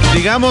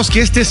digamos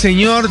que este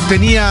señor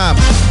tenía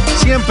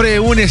siempre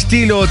un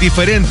estilo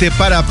diferente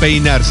para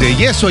peinarse,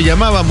 y eso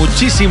llamaba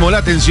muchísimo la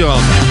atención.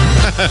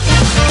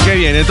 Qué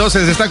bien,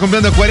 entonces está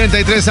cumpliendo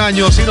 43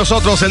 años y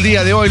nosotros el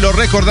día de hoy lo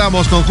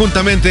recordamos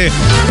conjuntamente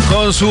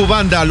con su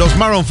banda, los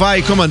Maroon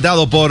 5,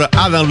 comandado por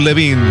Adam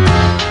Levine.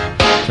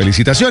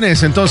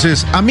 Felicitaciones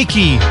entonces a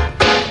Mickey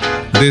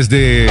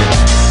desde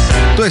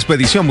tu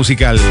expedición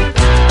musical.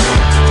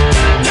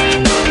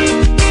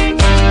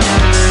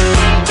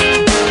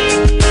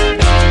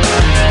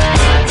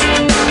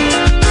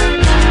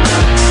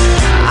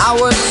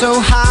 So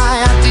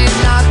high, I did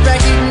not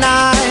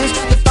recognize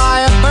the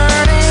fire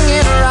burning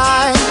in her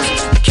eyes,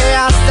 the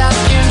chaos that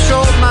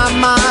controlled my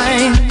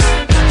mind.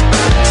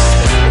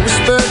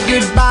 Whispered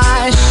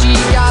goodbye, she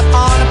got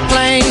on a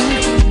plane,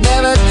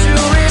 never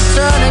to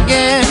return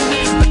again,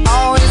 but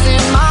always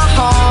in my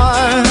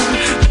heart.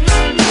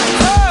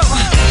 Oh,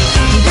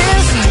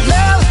 this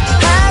love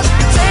has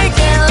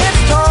taken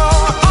its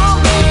toll on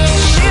me.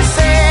 She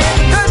said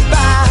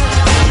goodbye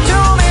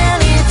too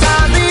many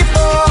times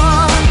before.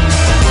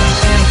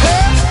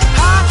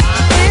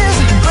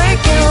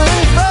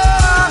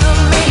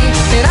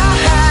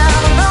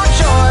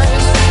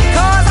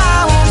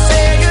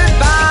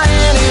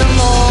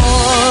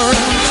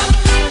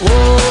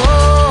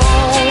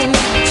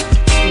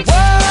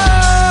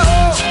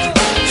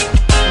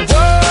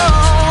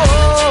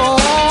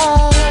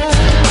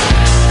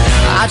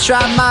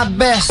 Tried my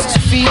best to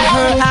feed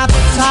her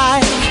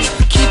appetite,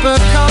 keep her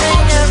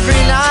coming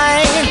every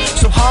night,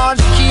 so hard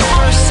to keep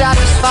her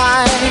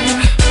satisfied.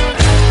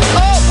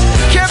 Oh,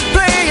 kept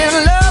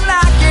playing love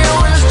like it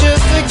was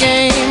just a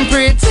game,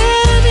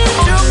 pretending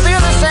to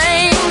feel the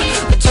same,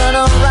 but turn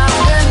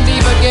around and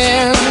leave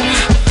again.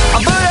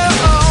 But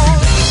oh,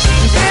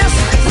 this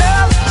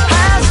love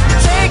has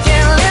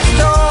taken its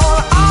toll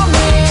on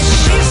me.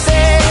 She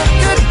said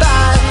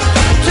goodbye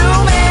too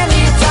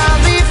many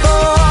times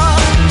before.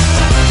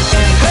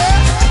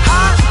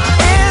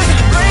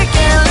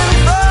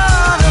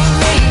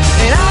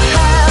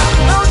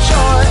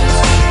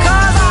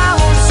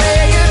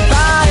 Say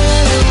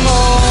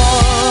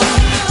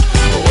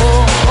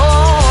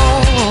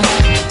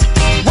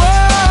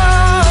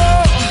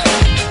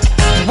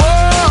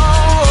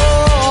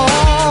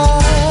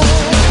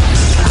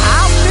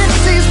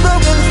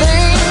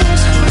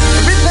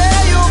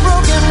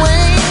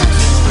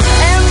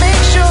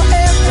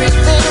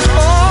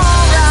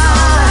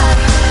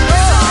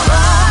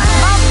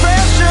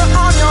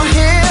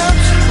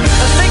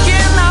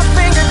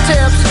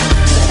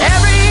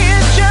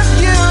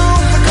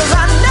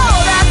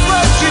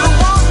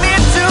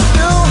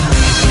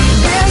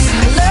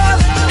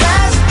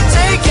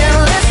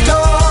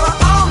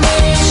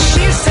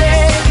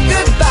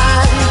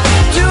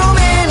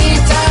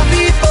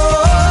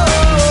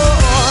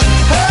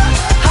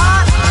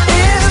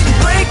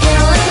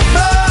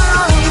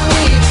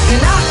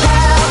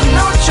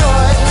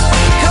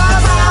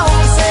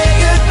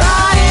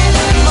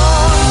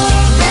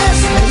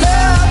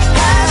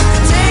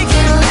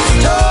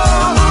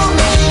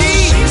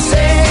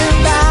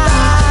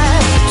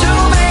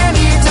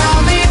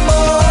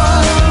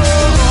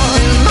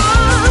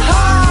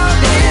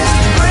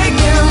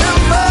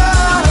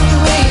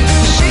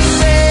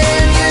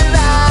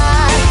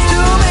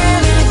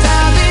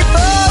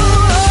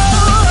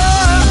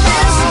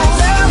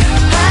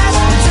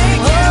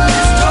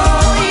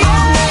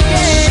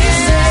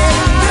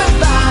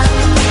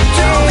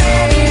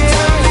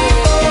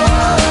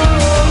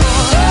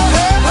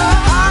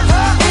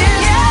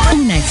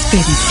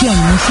selección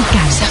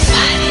musical.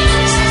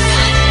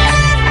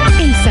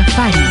 El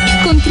Safari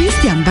con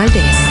Cristian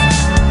Valdés.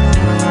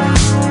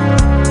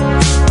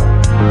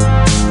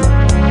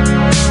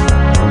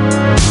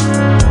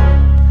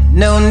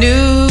 No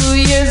New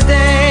Year's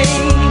Day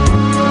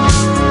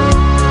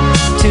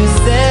to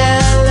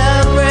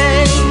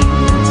celebrate.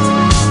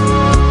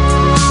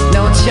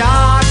 No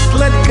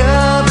chocolate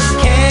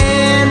covered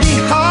candy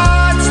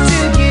hearts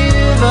to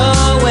give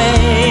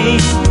away.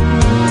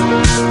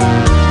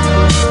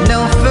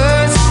 No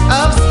first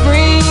of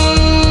spring,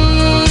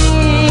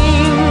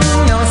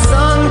 no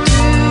song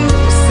to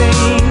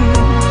sing.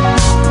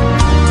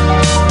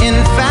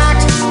 In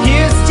fact,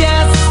 here's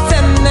just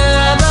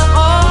another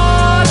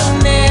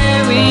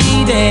ordinary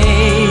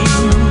day.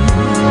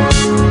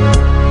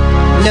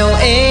 No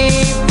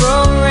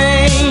April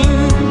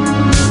rain,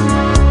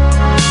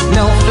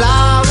 no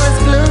flowers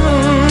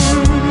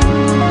bloom,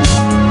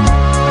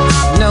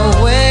 no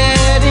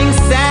wedding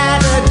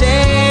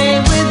Saturday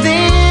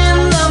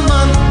within the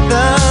month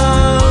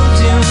of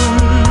June.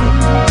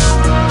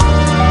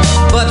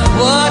 But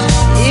what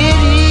it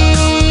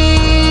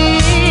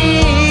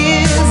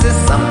is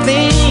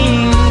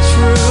something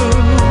true,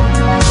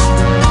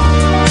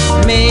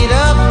 made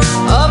up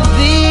of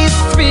these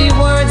three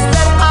words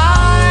that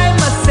I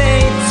must say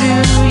to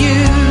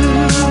you.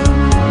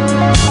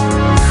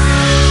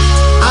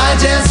 I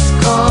just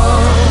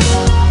called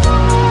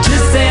to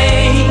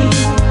say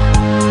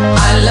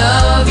I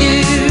love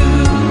you.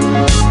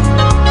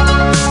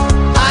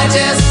 I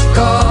just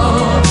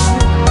called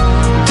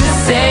to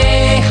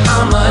say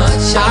how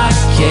much I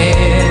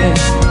care.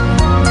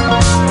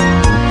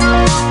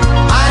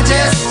 I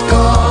just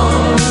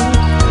called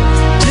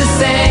to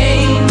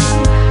say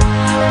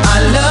I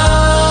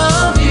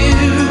love you,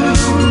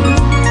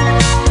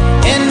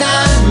 and I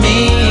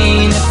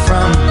mean it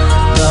from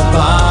the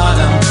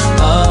bottom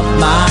of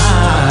my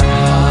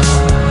heart.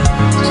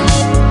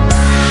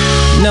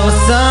 No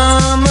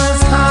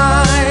summer's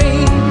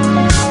high,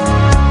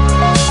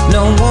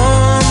 no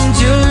warm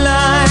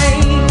July,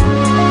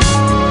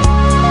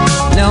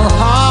 no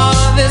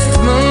harvest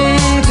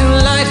moon to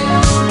light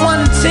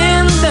one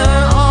tender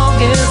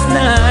August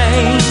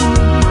night.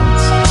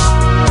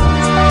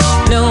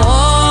 No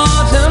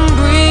autumn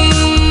breeze,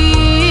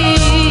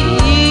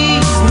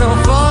 no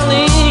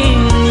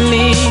falling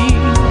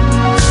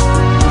leaves,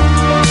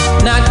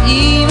 not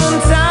even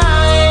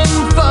time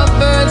for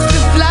birds to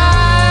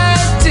fly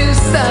to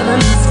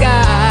southern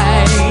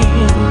sky.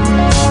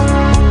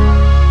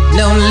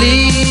 No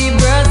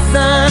Libra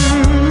sun,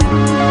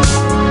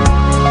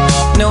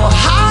 no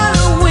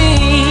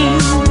Halloween,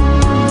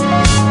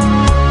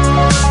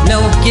 no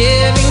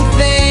giving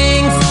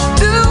thanks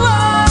to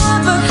all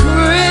the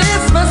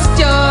Christmas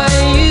joy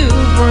you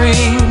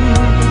bring.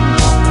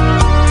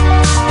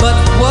 But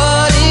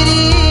what it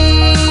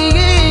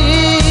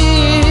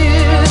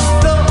is,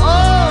 so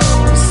oh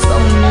so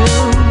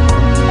new,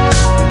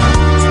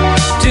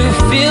 to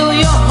fill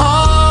your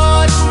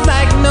heart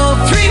like no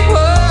three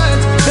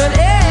words could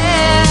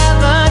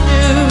ever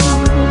do.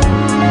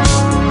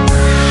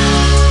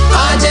 I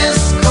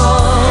just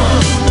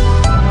called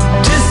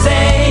to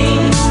say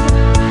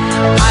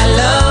I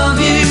love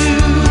you.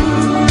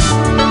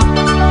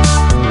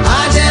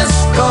 I just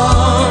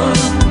called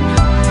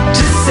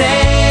to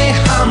say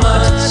how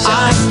much I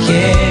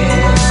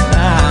care.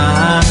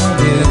 I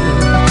do.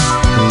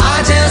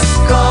 I just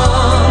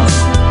called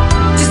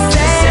to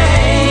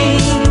say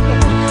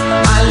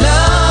I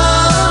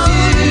love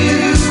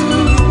you,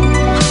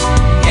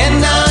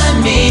 and I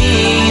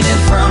mean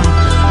it from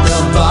the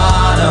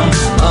bottom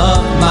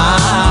of my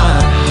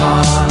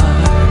heart.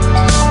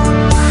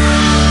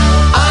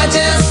 I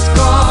just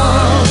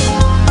called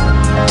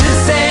to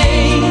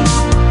say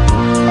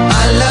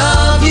I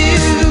love you.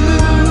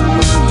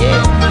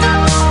 Yeah.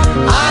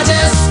 I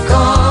just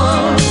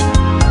called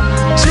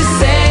to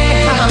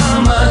say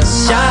how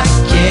much I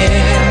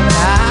care.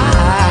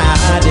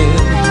 I do.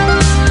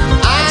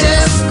 I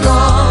just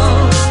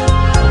called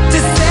to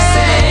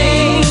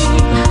say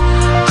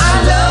I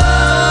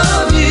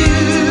love you,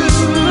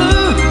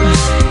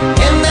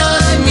 and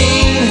I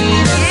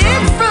mean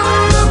it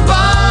from the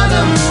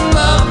bottom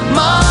of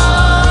my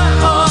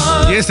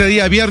heart. Y este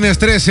día, viernes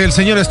 13, el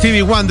señor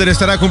Stevie Wonder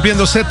estará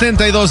cumpliendo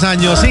 72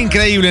 años.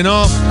 Increíble,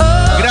 ¿no?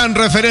 Gran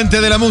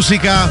referente de la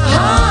música.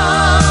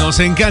 Nos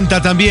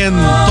encanta también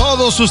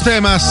todos sus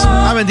temas.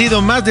 Ha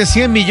vendido más de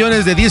 100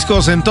 millones de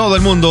discos en todo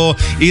el mundo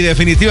y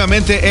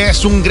definitivamente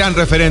es un gran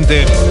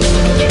referente.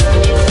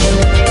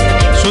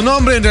 Su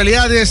nombre en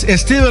realidad es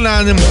Stephen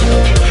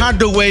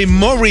Hardaway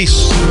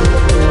Morris.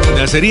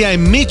 Nacería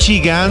en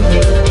Michigan.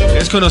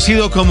 Es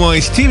conocido como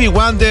Stevie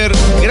Wonder,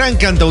 gran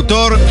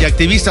cantautor y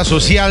activista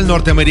social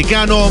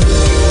norteamericano.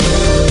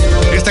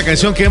 Esta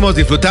canción que hemos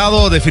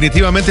disfrutado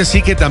definitivamente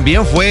sí que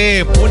también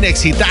fue un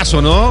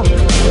exitazo, ¿no?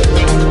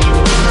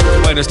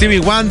 Bueno, Stevie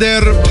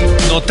Wonder,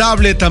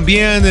 notable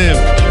también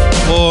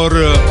por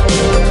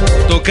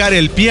tocar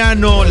el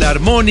piano, la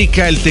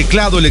armónica, el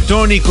teclado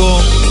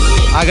electrónico.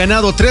 Ha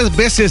ganado 3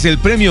 veces el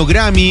premio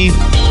Grammy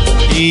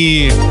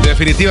Y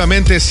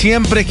definitivamente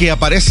siempre que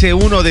aparece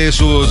uno de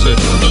sus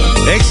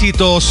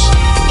éxitos,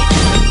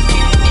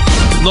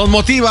 nos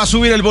motiva a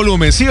subir el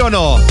volumen, ¿sí o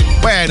no?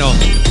 Bueno,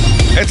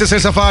 este es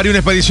el Safari, una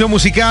expedición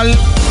musical.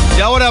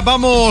 Y ahora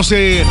vamos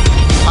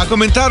a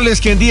comentarles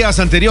que en días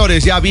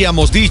anteriores ya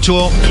habíamos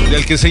dicho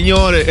del que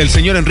el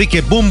señor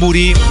Enrique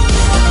Bunbury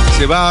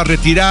se va a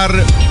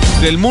retirar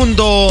del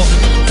mundo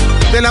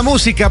de la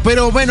música,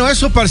 pero bueno,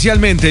 eso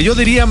parcialmente. Yo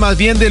diría más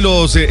bien de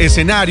los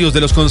escenarios,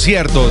 de los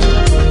conciertos.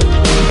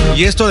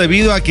 Y esto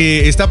debido a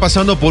que está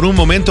pasando por un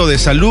momento de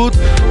salud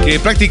que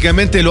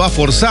prácticamente lo ha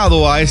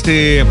forzado a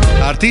este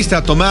artista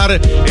a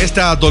tomar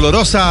esta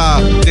dolorosa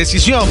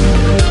decisión.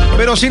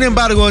 Pero sin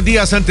embargo, en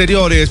días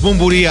anteriores,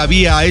 Bunbury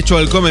había hecho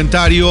el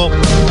comentario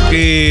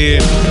que,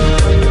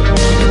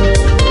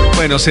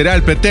 bueno, será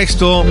el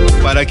pretexto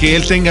para que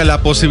él tenga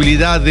la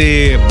posibilidad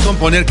de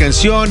componer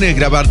canciones,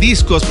 grabar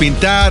discos,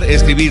 pintar,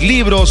 escribir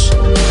libros.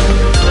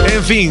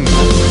 En fin,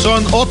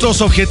 son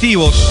otros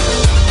objetivos.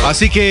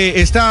 Así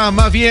que está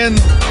más bien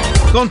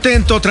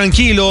contento,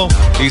 tranquilo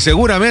y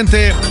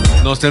seguramente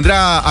nos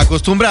tendrá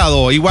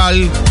acostumbrado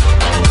igual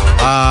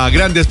a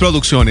grandes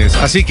producciones.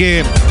 Así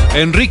que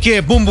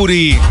Enrique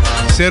Bunbury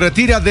se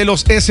retira de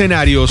los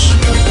escenarios.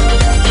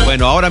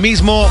 Bueno, ahora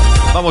mismo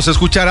vamos a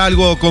escuchar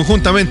algo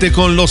conjuntamente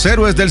con los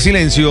Héroes del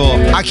Silencio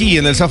aquí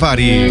en el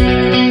Safari. He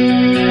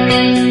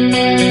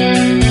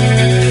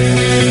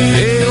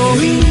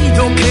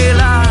oído que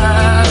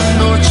la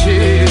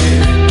noche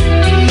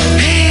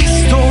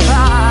es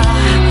toda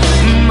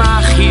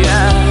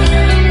magia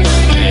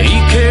y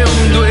que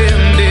un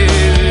duende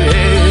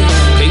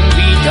te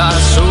invita a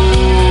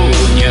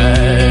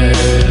soñar.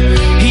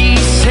 Y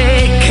sé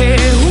que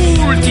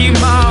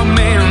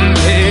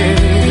últimamente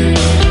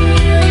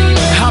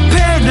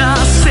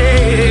apenas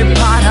he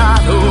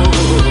parado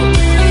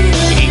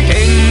y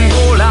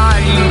tengo la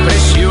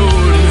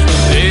impresión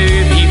de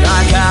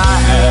divagar.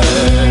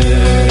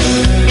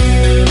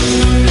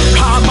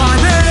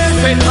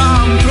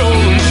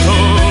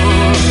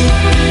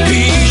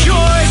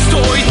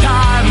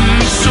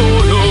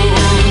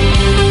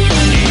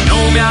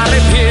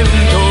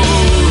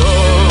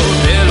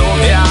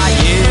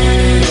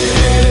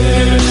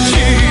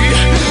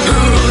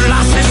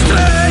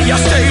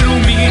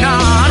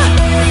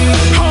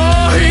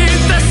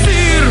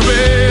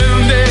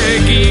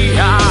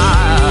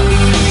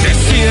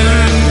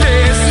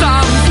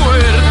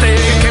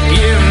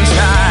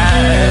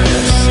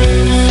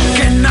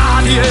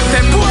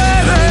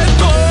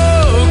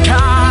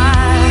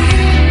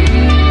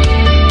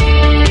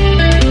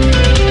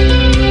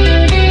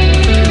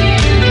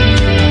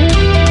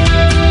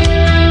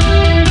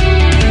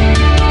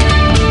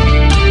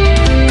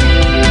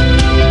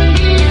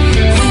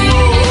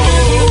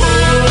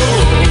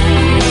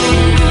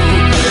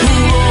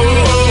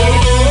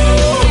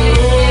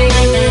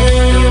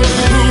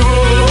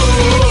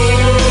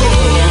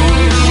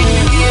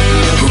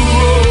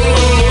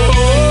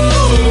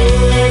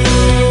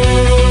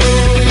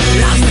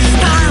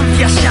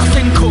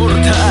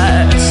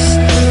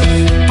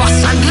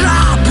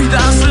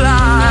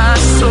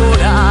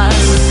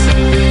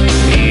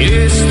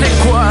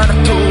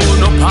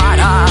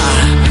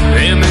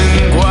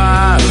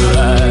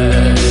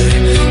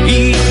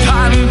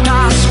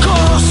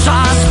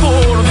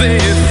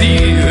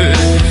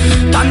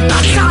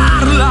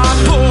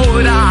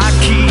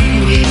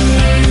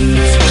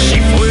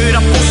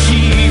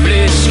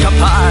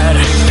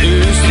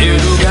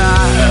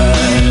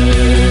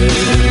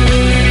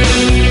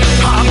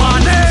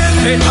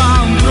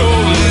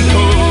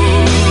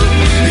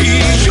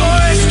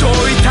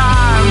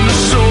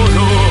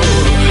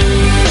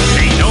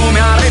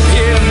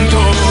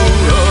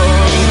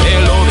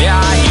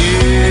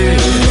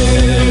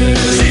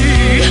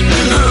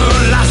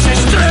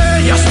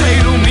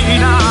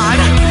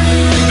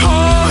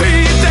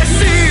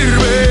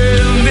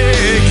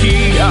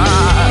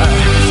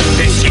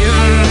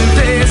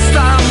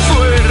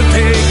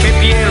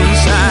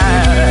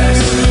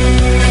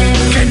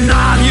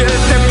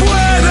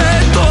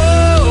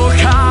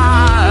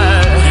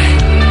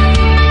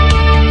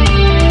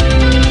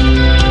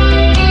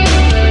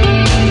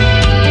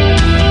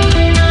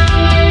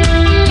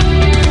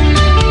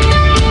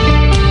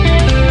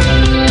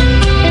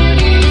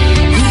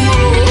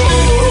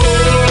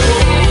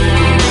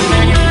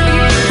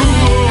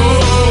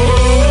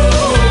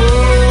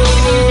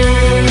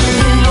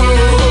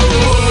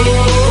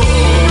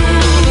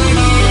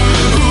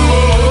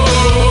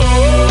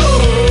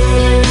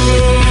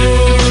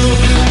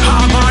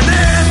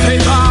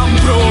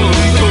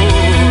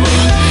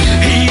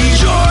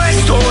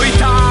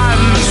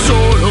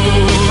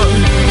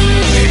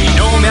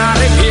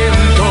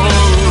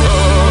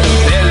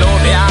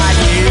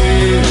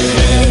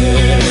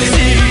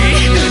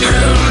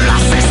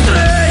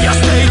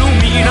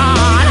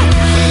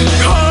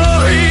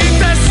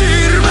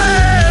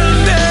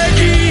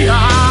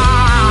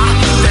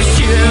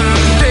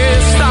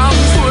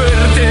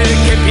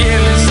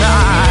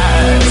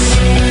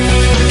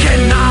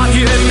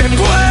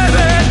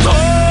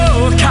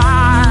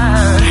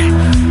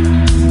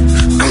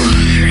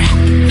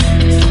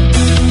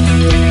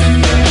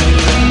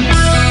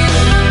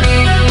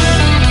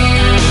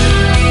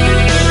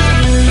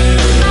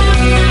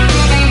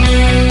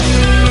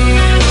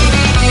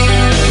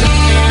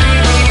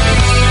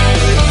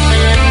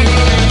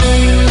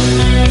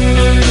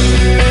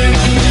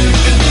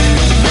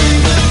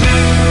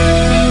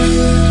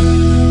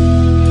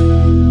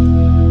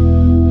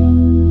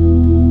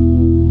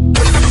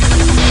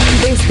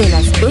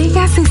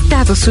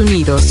 Estados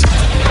Unidos.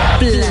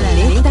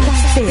 Planeta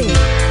Estéreo.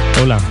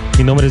 Hola,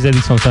 mi nombre es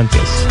Edison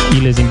Sánchez y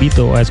les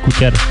invito a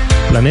escuchar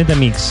Planeta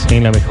Mix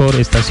en la mejor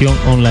estación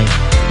online,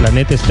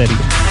 Planeta Estéreo,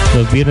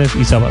 los viernes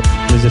y sábados.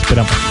 Les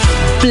esperamos.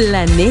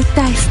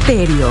 Planeta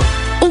Estéreo,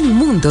 un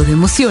mundo de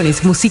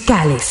emociones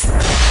musicales.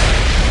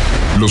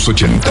 Los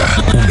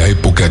 80, una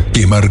época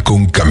que marcó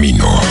un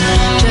camino.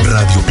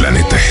 Radio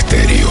Planeta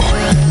Estéreo,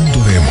 un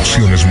mundo de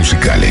emociones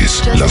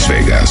musicales. Las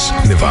Vegas,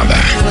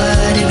 Nevada.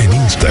 En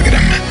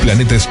Instagram,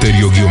 Planeta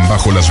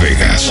Estéreo-Las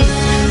Vegas.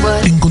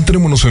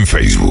 Encontrémonos en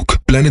Facebook,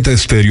 Planeta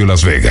Estéreo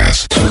Las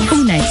Vegas.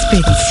 Una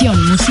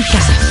expedición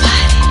musical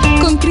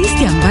con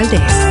Cristian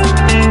Valdés.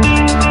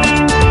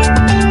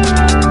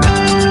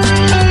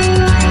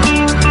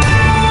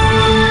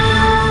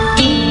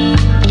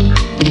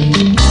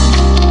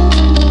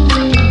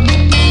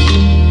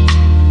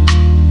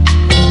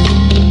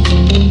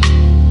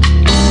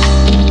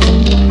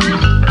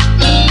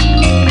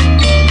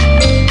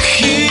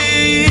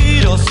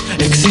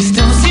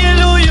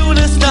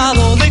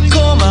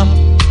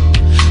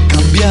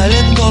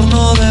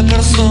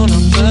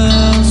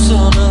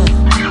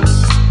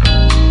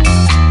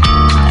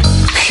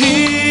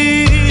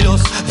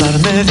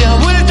 Media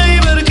vuelta y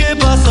ver qué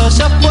pasa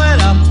allá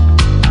afuera.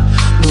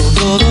 No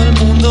todo el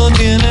mundo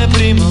tiene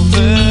primaveras.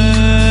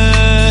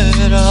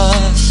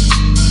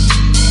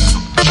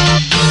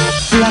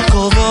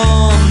 Flaco,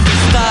 ¿dónde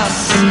estás?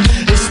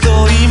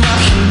 Estoy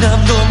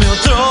imaginándome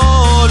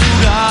otro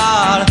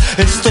lugar.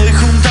 Estoy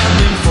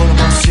juntando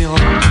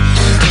información.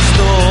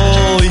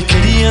 Estoy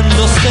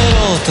queriendo ser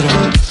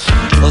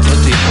otro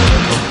tipo de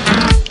loco.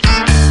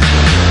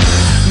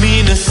 Mi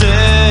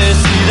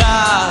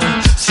necesidad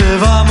se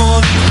va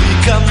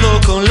modificando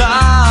con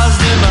las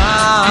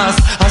demás.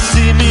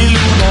 Así mi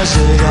luna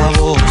llega a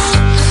vos,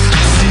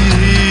 así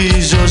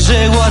yo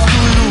llego a tu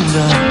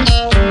luna.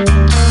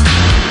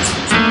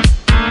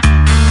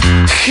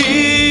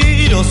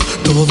 Giros,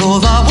 todo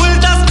da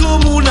vueltas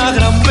como una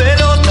gran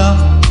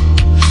pelota.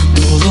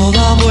 Todo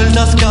da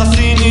vueltas,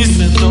 casi ni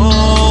se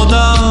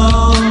nota.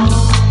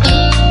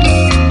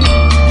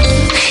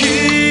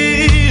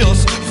 Giros,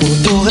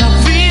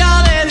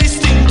 fotografía de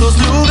distintos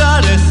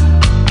lugares,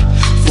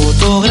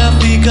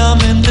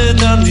 fotográficamente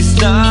tan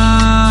distantes.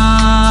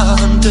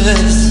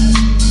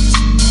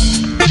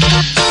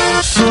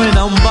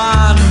 Suena un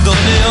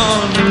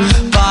bandoneón,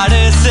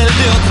 parece el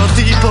de otro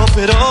tipo,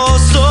 pero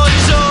soy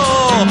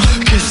yo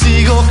que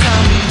sigo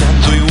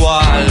caminando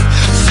igual,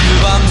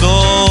 silbando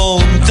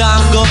un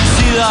tango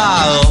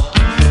oxidado.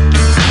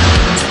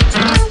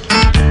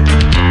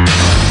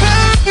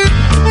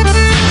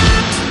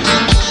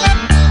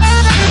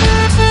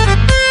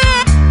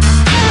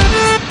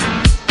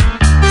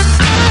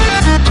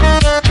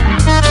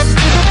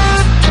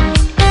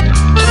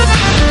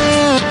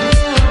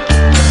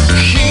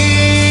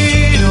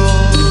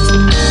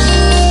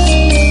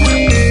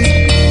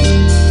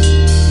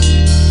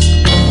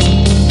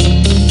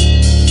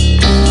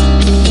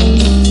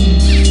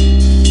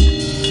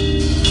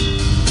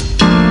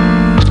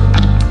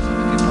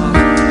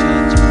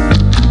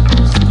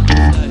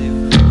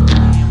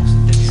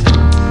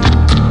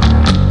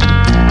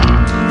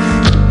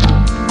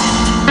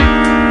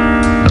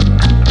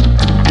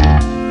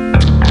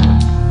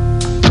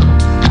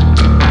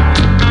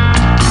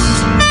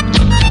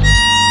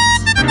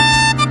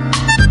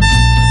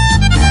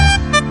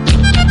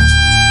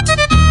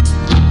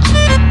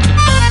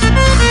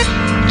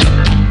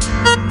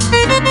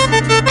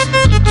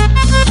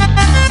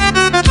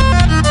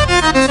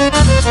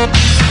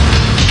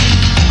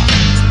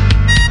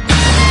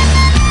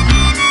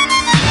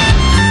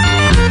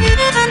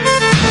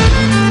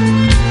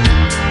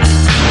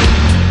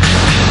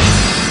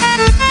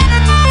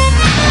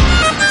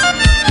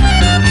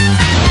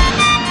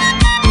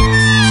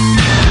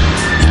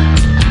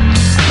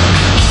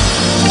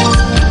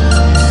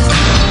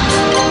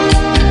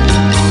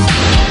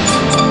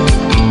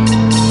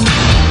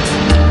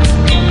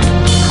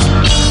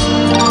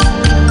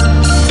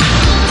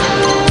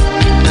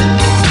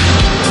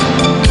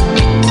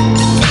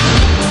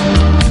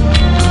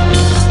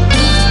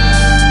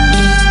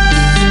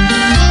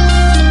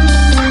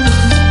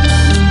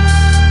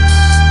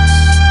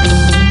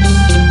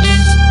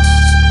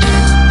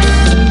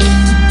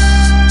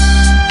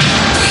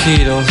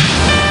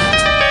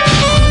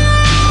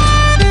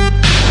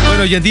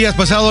 Y en días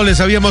pasados les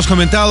habíamos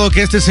comentado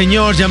que este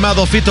señor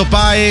llamado Fito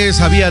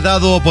Páez había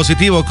dado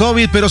positivo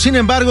COVID, pero sin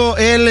embargo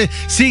él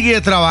sigue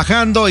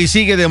trabajando y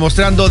sigue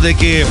demostrando de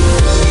que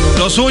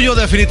lo suyo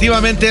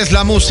definitivamente es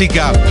la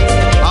música.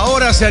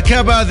 Ahora se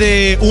acaba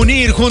de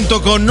unir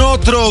junto con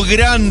otro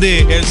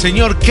grande, el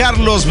señor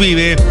Carlos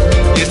Vive,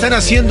 y están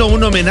haciendo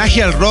un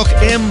homenaje al rock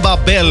en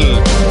Babel.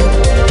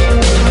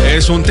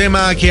 Es un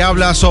tema que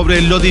habla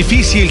sobre lo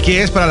difícil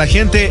que es para la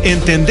gente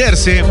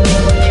entenderse,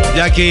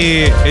 ya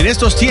que en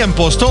estos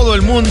tiempos todo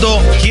el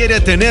mundo quiere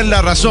tener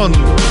la razón.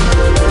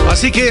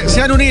 Así que se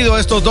han unido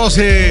estos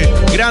 12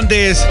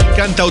 grandes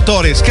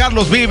cantautores,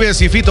 Carlos Vives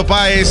y Fito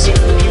Páez,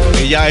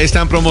 que ya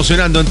están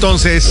promocionando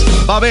entonces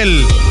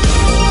Babel.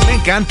 Me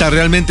encanta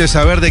realmente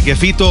saber de que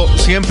Fito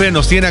siempre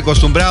nos tiene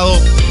acostumbrado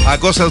a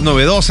cosas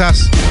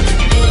novedosas.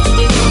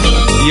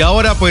 Y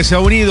ahora pues se ha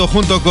unido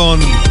junto con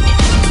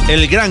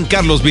el gran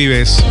Carlos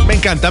Vives. Me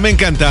encanta, me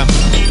encanta.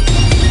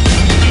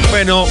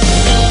 Bueno,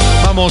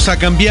 vamos a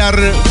cambiar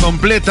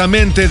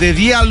completamente de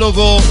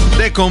diálogo,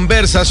 de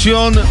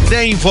conversación,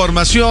 de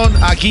información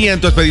aquí en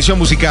tu expedición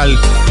musical.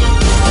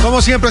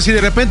 Como siempre, si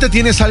de repente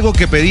tienes algo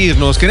que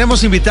pedirnos,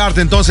 queremos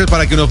invitarte entonces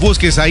para que nos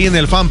busques ahí en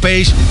el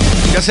fanpage,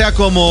 ya sea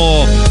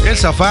como El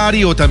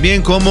Safari o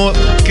también como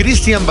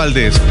Cristian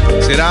Valdés.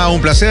 Será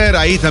un placer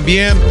ahí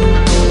también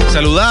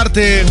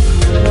saludarte,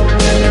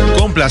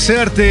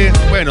 complacerte.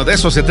 Bueno, de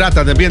eso se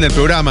trata también el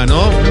programa,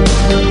 ¿no?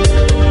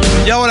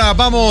 Y ahora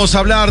vamos a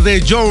hablar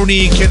de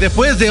Journey, que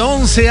después de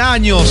 11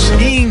 años,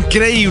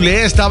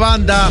 increíble, esta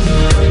banda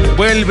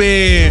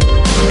vuelve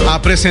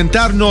a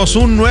presentarnos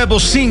un nuevo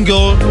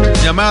single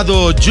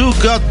llamado You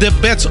Got the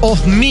Best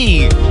of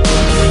Me.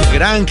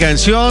 Gran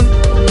canción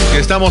que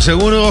estamos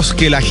seguros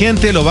que la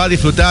gente lo va a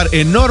disfrutar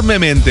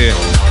enormemente.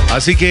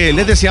 Así que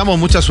les deseamos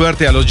mucha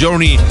suerte a los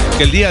Journey,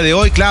 que el día de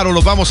hoy, claro,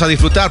 los vamos a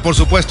disfrutar, por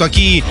supuesto,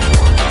 aquí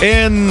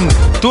en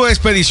tu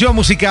expedición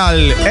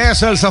musical.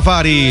 Es el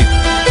Safari.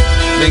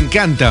 Me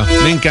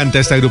encanta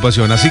esta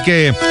agrupación, así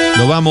que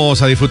lo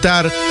vamos a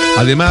disfrutar.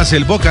 Además,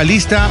 el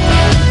vocalista,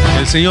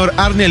 el señor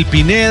Arnel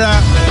Pineda,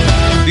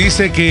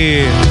 dice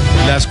que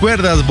las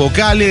cuerdas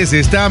vocales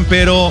están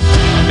pero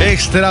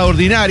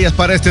extraordinarias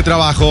para este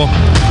trabajo.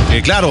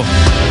 Claro,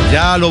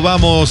 ya lo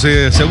vamos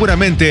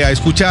seguramente a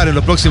escuchar en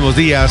los próximos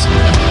días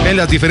en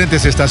las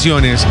diferentes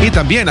estaciones y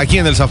también aquí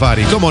en el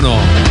Safari, ¿cómo no?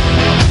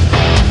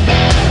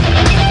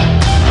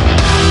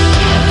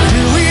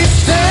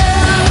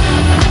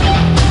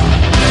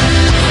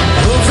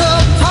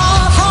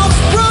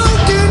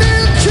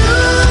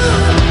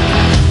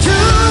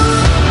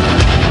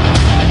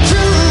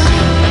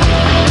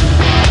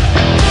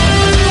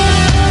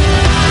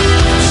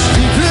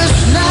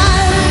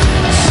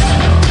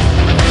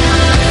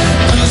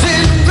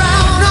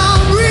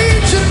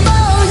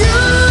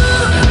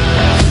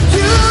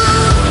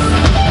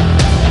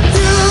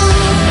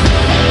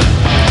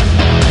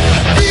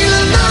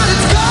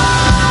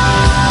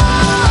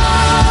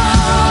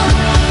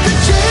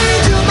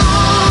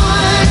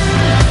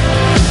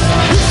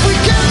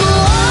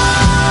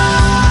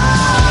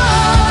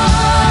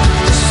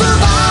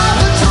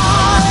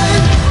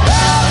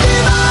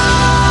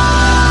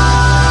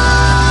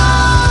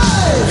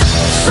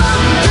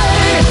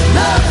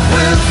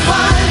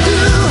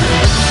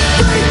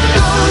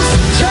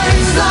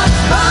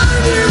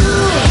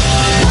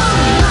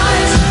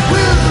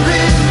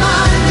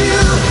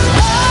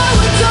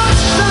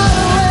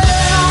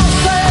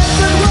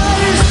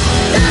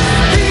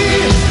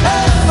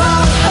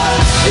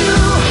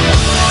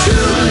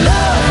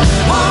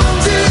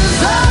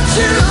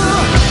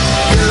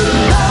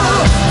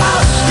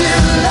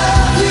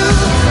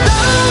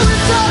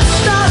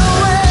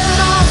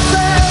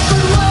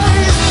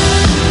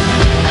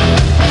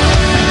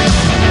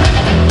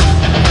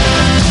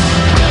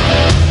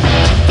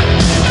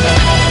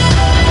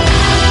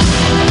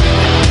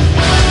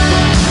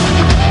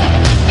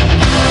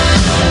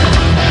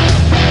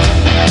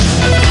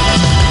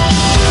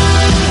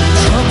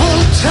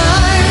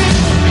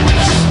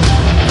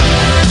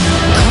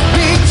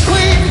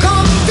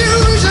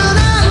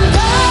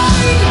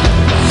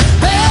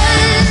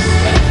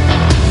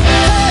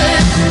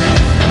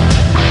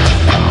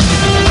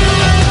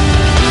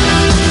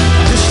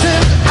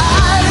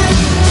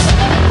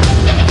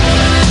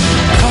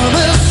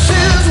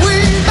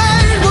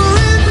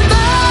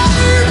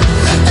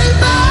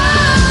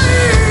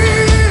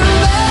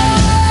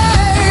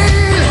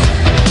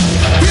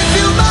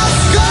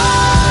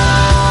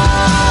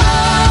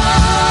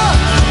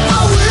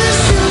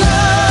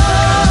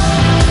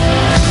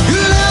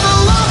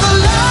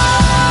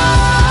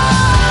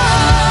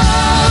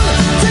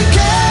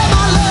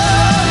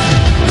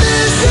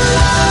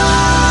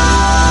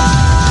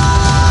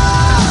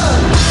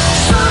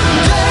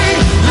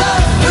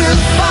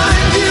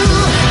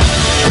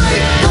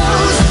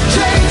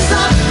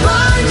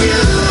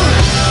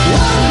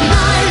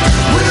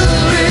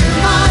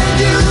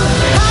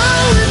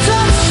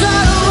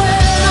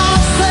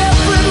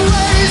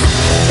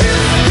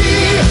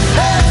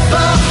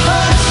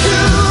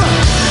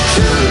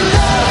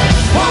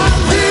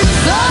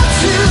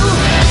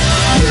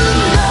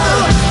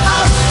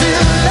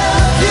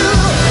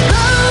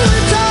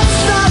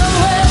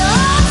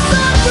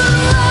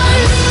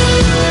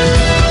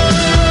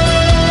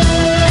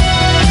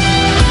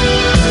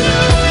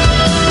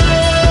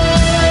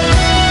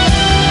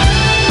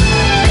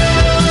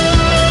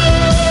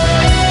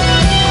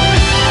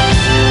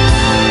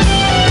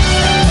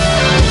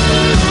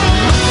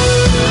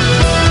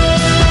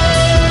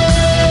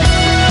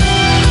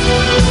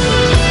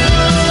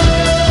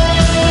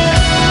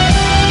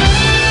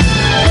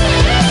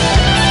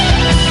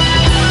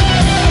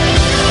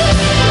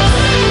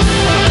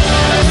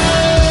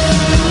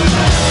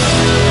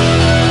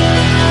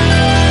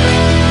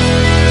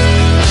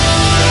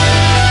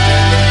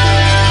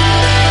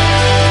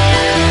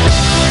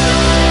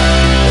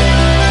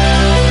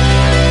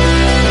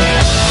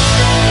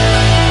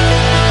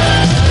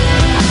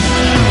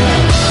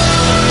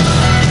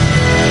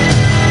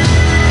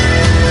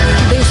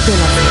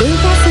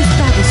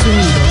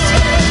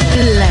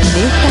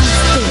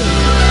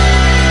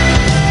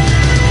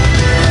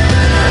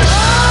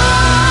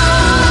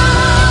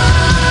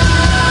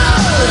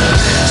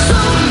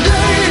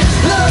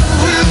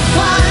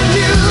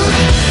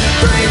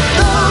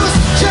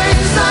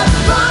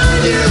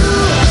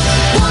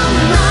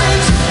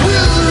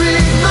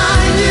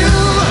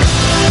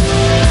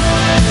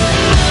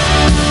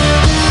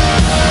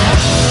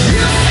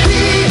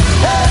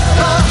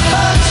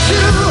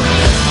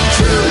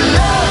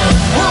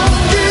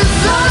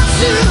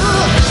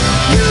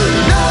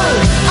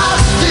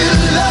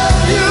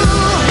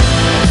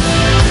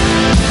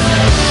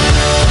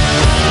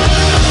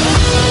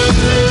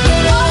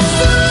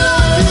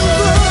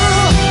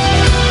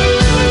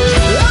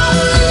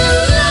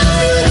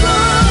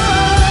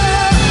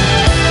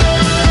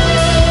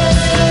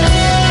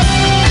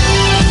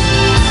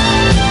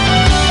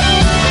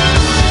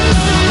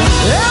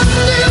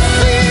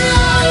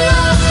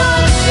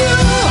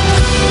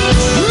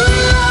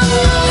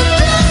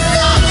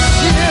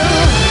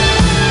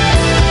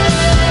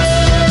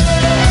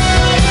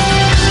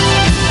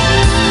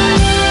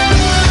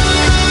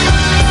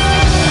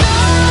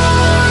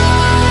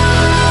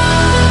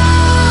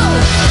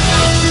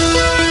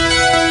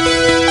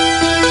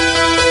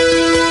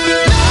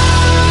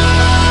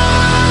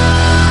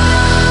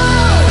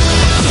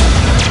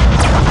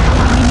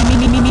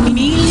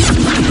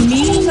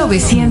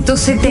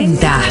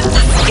 70.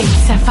 El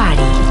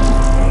Safari.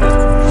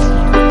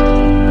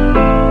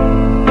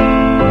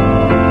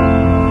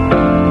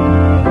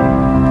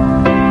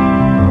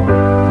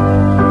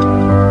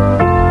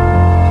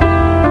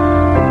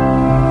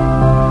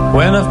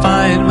 When I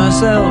find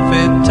myself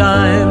in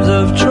times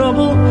of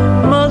trouble,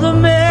 Mother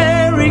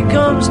Mary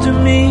comes to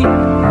me,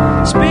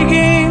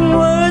 speaking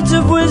words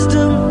of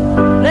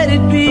wisdom, let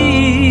it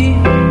be.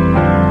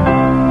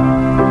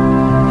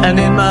 And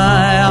in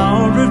my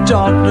hour of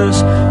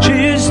darkness, she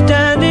is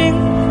standing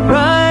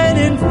right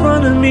in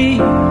front of me,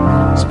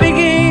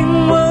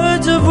 speaking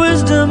words of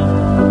wisdom,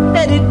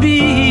 let it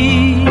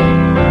be.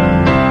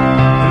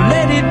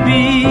 Let it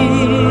be,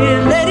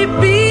 let it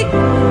be,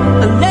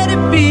 let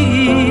it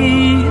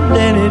be,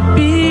 let it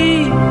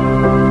be.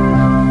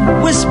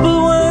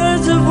 Whisper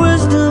words of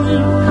wisdom,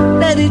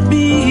 let it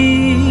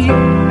be.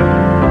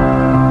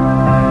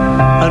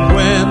 And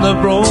when the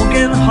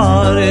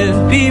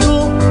broken-hearted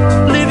people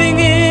living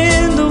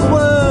in the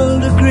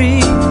world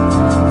agree,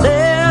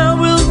 there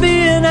will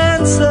be an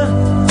answer,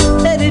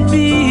 let it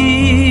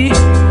be.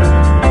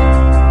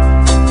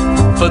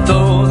 For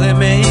though they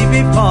may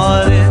be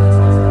parted,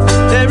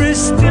 there is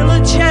still a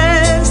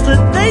chance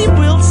that they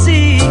will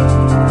see.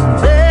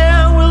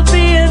 There will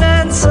be an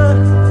answer,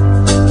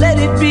 let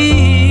it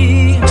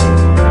be.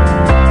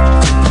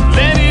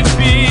 Let it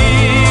be,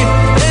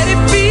 let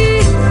it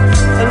be,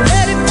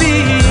 let it be,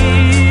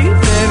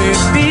 let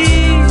it be.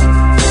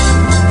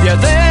 Yeah,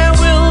 there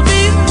will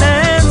be an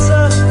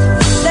answer,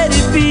 let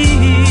it be.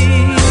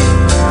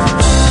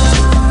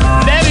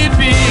 Let it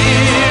be,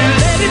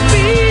 let it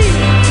be,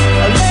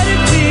 let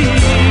it be,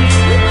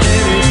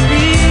 let it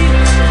be.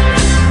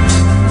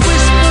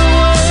 Whisper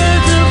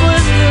words of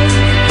wisdom,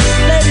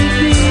 let it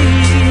be.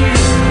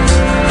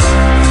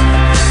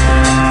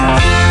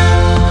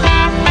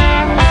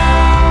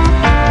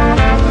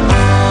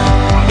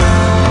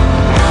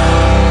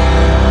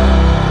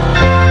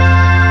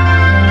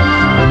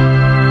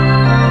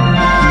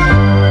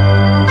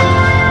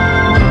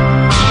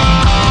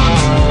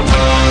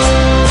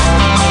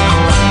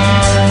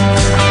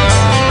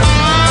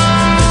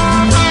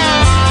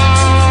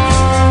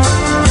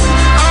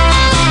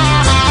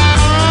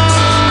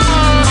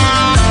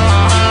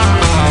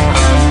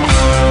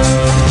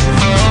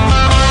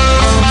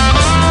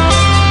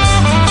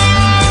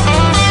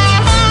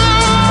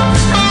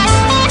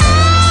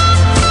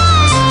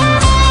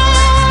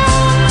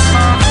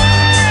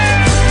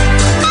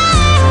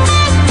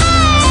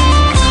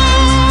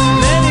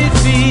 Let it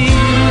be,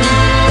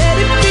 let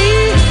it be,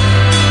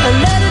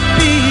 let it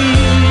be,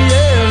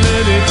 yeah,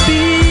 let it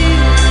be.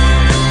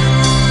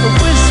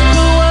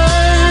 Whisper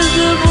words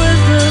of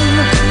wisdom,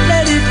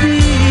 let it be.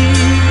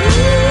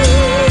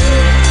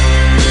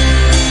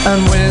 And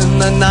when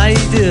the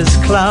night is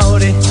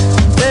cloudy,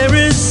 there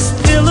is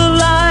still a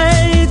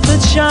light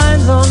that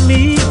shines on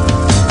me.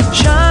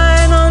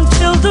 Shine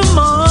until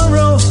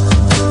tomorrow,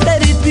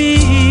 let it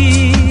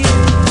be.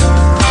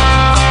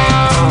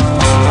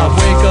 I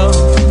wake up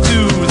to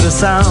the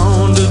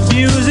sound of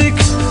music.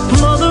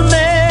 Mother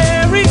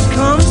Mary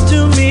comes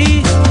to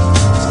me,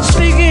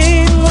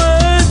 speaking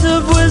words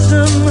of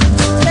wisdom,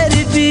 let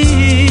it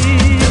be.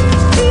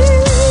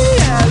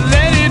 Yeah,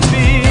 let it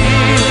be,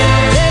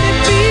 let it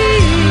be,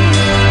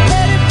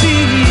 let it be,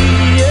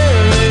 yeah,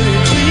 let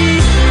it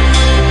be.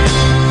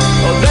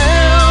 Oh,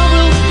 there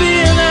will be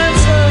an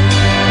answer,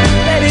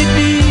 let it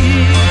be.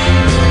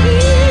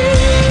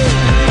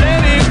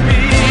 Let it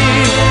be, let it be,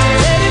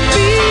 let it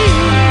be,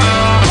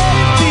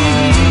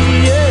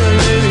 yeah,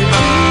 let it be.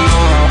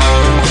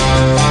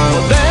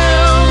 Oh,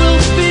 there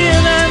will be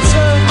an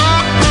answer,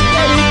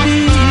 let it be.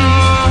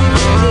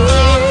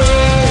 Let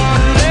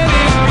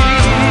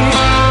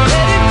it be,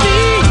 let it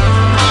be,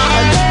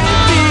 let it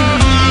be,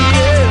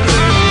 yeah,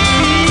 let it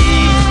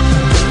be.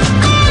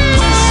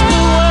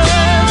 Whisper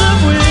words of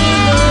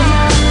wisdom,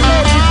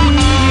 let it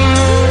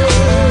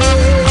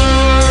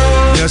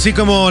be. Y así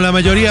como la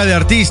mayoría de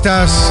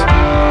artistas,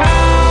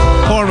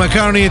 Paul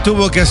McCartney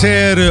tuvo que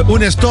hacer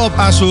un stop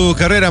a su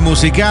carrera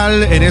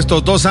musical en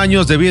estos 2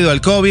 años debido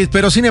al COVID,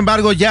 pero sin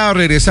embargo ya ha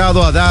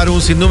regresado a dar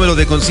un sinnúmero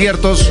de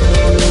conciertos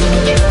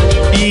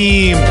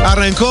y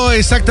arrancó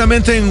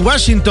exactamente en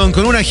Washington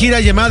con una gira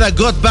llamada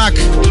Got Back.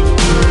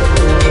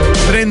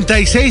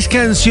 36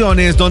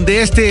 canciones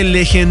donde este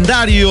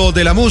legendario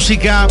de la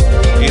música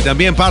y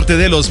también parte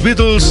de los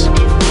Beatles,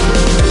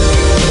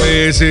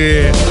 pues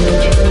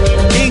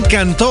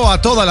encantó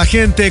a toda la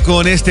gente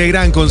con este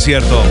gran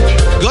concierto.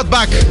 Got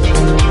Back.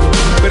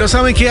 Pero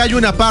saben que hay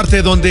una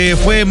parte donde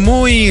fue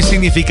muy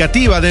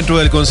significativa dentro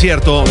del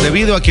concierto,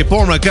 debido a que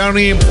Paul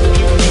McCartney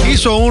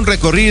hizo un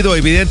recorrido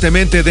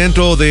evidentemente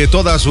dentro de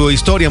toda su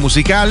historia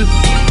musical.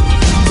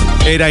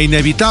 Era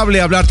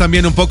inevitable hablar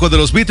también un poco de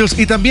los Beatles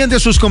y también de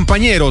sus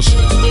compañeros.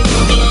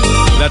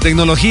 La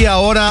tecnología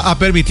ahora ha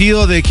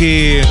permitido de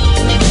que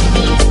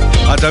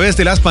a través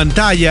de las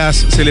pantallas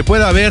se le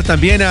pueda ver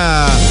también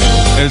a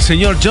el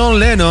señor John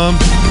Lennon,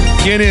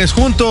 quienes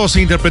juntos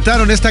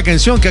interpretaron esta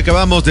canción que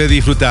acabamos de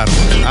disfrutar.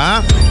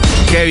 ¿Ah?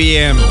 Qué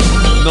bien.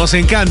 Nos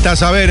encanta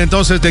saber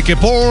entonces de que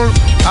Paul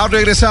ha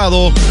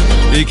regresado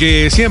y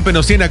que siempre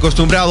nos tiene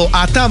acostumbrado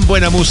a tan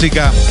buena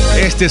música.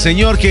 Este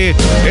señor que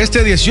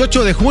este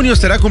 18 de junio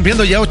estará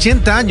cumpliendo ya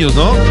 80 años,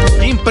 ¿no?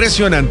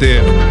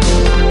 Impresionante.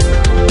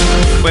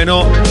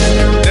 Bueno,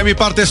 de mi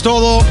parte es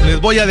todo.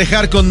 Les voy a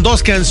dejar con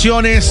dos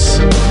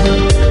canciones,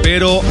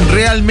 pero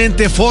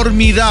realmente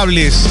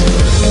formidables.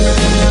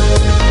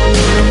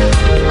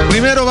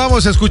 Primero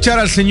vamos a escuchar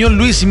al señor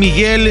Luis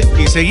Miguel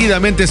y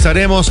seguidamente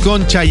estaremos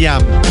con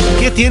Chayanne.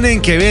 ¿Qué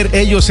tienen que ver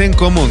ellos en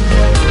común?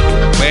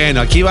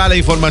 Bueno, aquí va la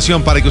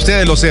información para que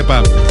ustedes lo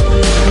sepan.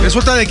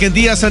 Resulta de que en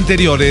días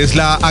anteriores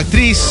la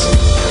actriz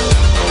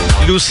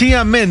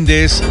Lucía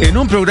Méndez, en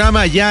un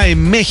programa ya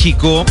en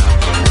México,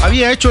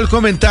 había hecho el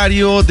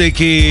comentario de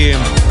que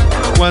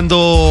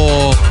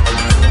cuando,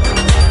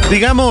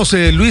 digamos,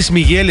 Luis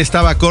Miguel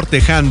estaba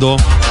cortejando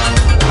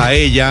a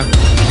ella,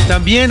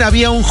 también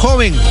había un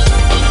jovencito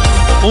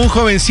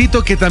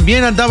que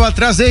también andaba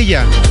atrás de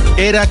ella.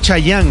 Era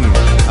Chayanne.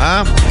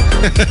 ¿Ah?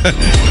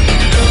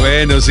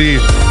 Bueno, sí.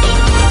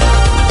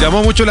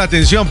 Llamó mucho la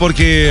atención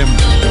porque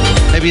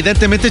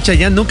evidentemente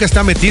Chayanne nunca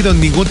está metido en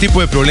ningún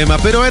tipo de problema,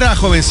 pero era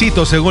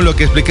jovencito, según lo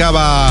que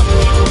explicaba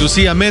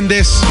Lucía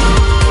Méndez.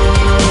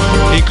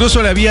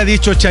 Incluso le había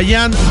dicho: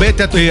 Chayanne,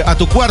 vete a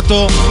tu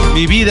cuarto,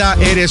 mi vida,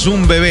 eres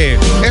un bebé.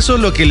 Eso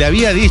es lo que le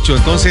había dicho.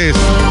 Entonces,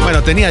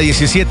 bueno, tenía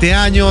 17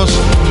 años.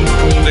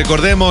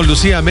 Recordemos,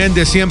 Lucía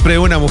Méndez, siempre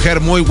una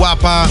mujer muy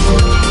guapa.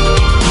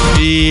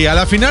 Y a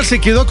la final se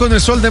quedó con el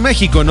Sol de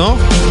México, ¿no?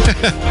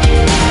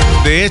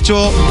 De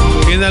hecho,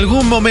 en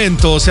algún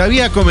momento se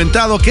había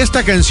comentado que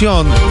esta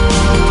canción,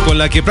 con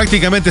la que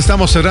prácticamente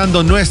estamos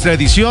cerrando nuestra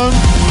edición,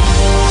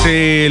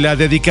 se la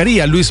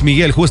dedicaría Luis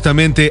Miguel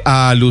justamente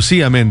a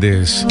Lucía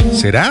Méndez.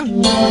 ¿Será?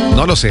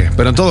 No lo sé,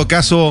 pero en todo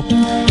caso,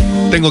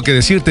 tengo que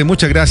decirte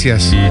muchas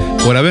gracias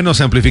por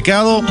habernos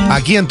amplificado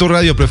aquí en tu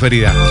radio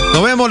preferida.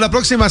 Nos vemos la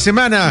próxima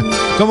semana,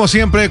 como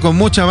siempre, con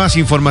mucha más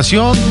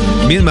información.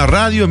 Misma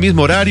radio,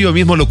 mismo horario,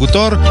 mismo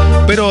locutor,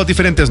 pero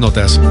diferentes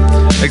notas.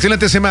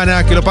 Excelente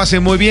semana, que lo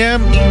pasen muy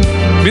bien.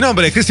 Mi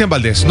nombre es Cristian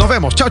Valdés. Nos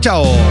vemos. Chao,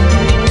 chao.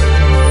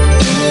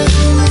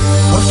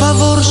 Por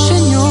favor,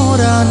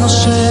 señora, no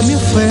se me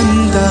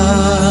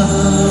ofenda,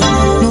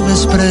 no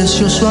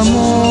desprecio su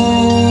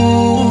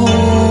amor,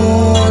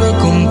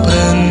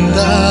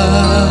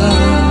 comprenda.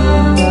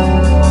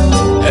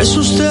 Es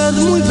usted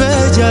muy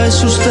bella,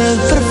 es usted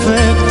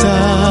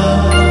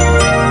perfecta,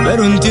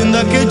 pero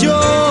entienda que yo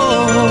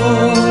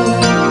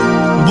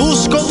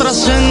busco otra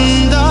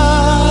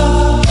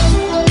senda.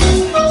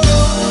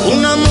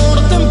 Un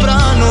amor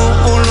temprano,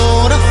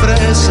 olor a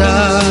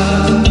fresa,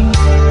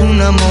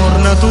 un amor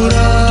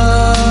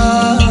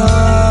natural,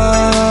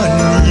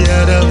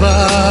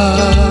 hierba.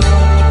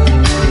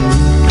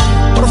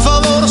 Por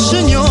favor,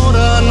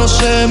 señora, no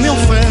se me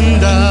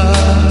ofenda,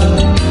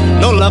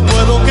 no la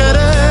puedo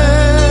querer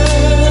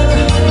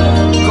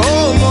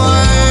como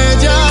a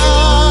ella.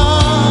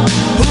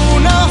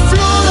 Una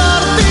flor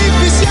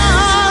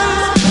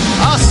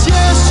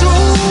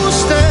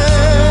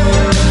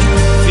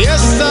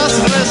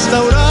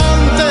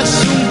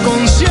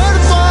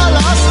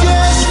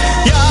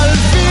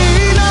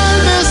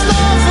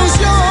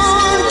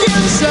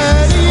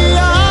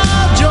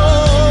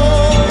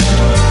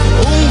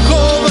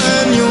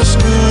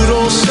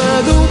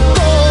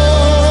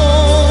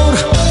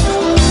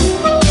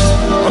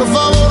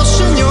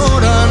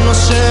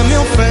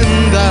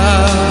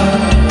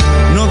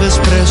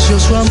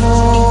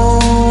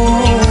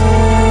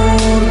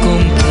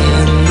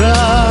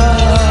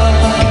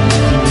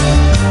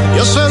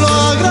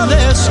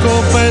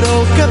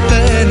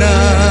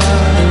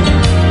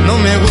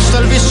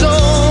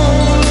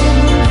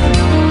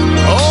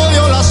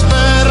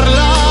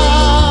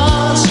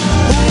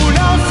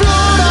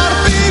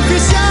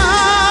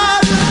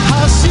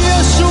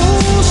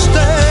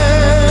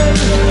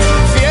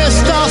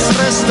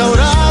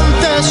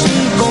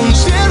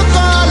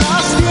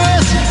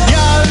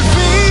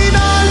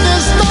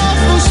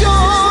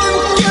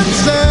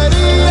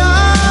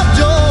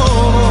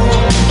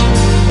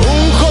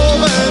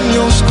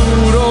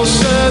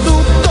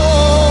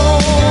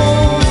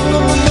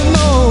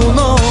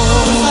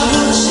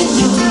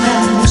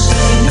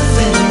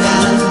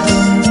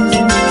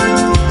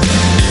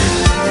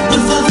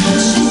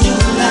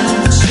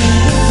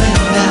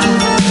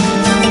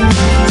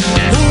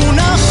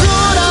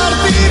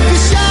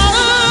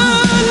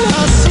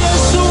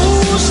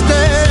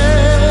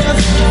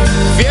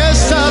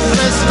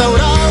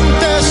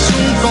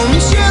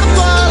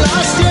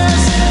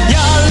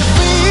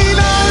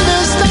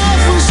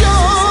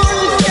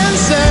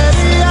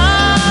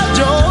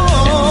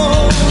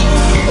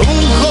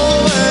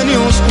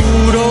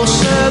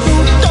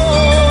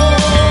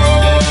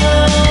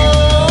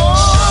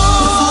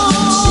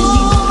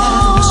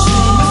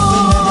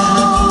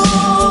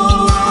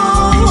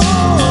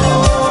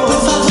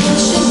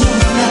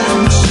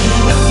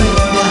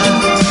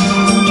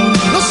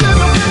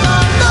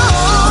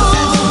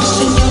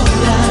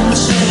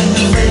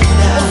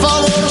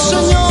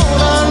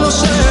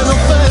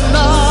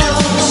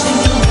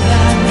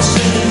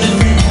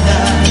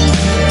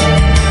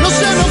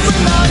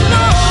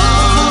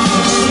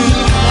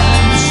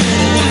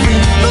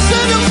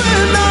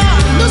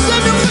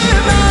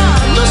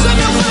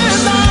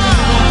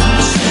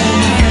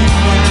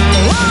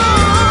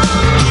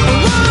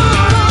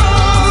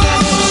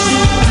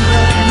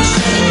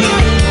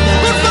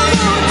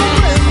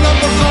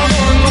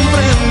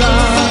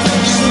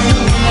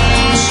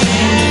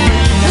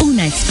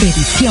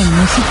Estación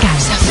musical.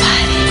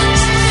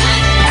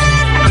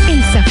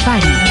 El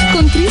Safari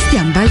con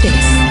Cristian Valdés.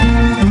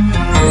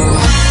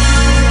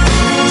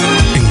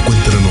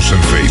 Encuéntranos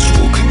en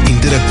Facebook.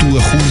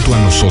 Interactúa junto a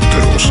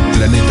nosotros.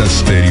 Planeta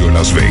Estéreo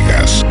Las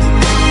Vegas.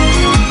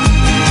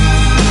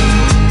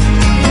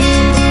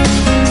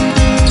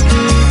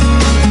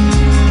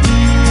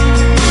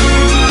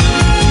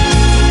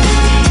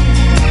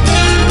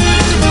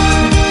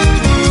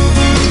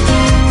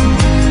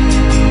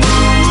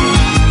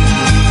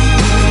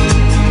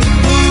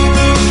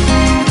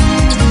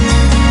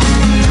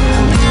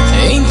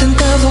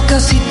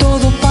 Casi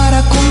todo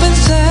para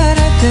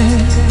convencerte.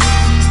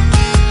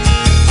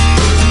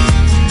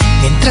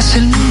 Mientras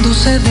el mundo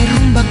se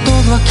derrumba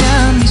todo aquí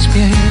a mis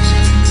pies.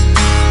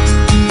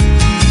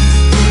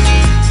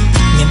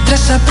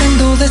 Mientras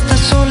aprendo de esta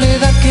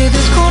soledad que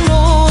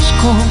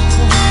desconozco.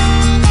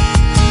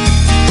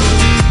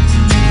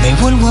 Me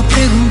vuelvo a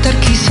preguntar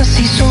quizás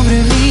si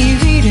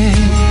sobreviviré.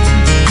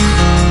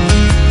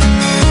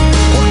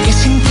 Porque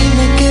sin ti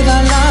me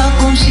queda la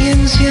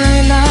conciencia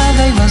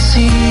helada y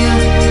vacía.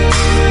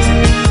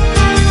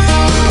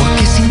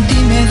 Porque sin ti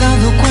me he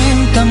dado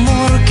cuenta,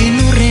 amor, que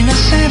no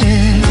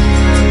renaceré.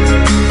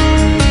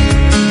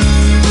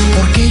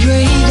 Porque yo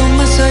he ido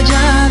más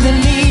allá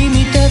del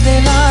límite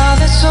de la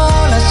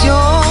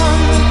desolación.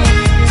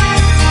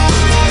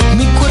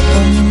 Mi cuerpo,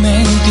 mi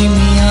mente y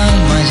mi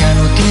alma ya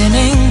no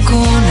tienen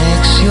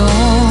conexión.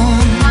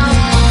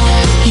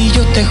 Y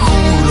yo te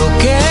juro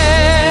que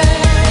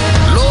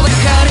lo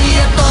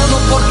dejaría todo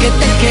porque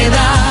te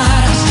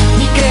quedaras.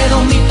 Mi credo,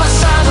 mi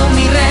pasado,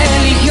 mi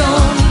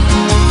religión.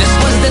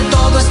 Después de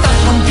todo estás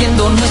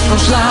rompiendo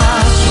nuestros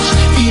lazos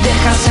y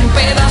dejas en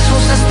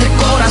pedazos este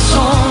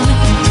corazón.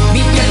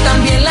 Mi piel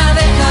también la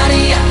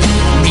dejaría,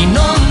 mi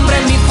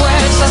nombre, mi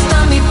fuerza,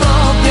 hasta mi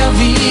propia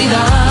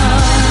vida.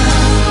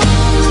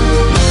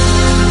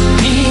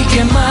 ¿Y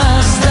qué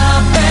más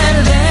da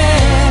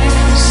perder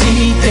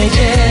si te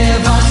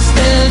llevas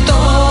del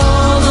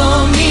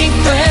todo mi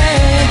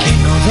fe que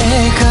no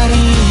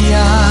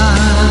dejaría?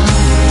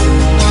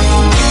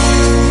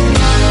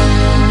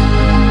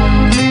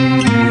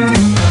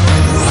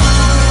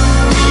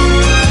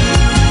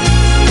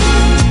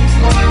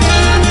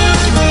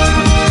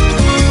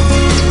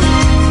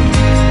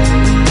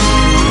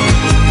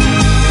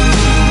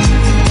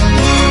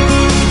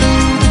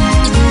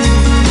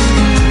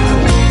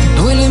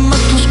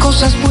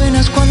 Cosas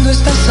buenas cuando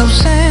estás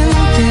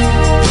ausente.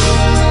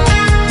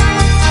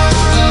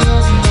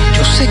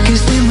 Yo sé que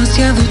es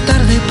demasiado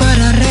tarde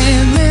para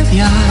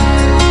remediar.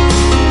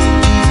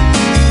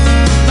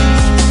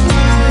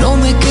 No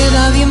me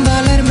queda bien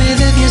valerme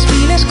de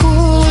 10,000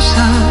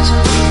 excusas,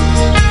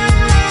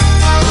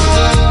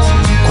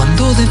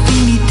 cuando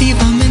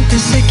definitivamente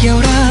sé que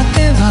ahora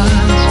te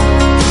vas.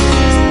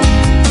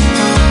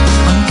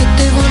 Aunque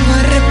te vuelva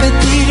a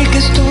repetir que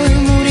estoy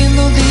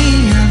muriendo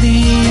día a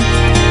día.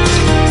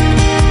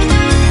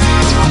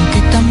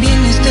 También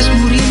estés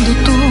muriendo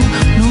tú,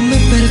 no me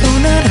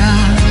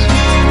perdonarás.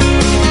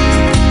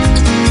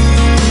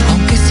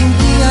 Aunque sin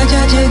ti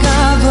haya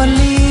llegado al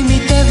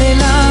límite de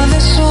la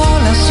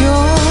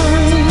desolación.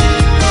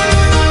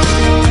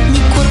 Mi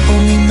cuerpo,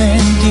 mi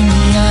mente y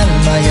mi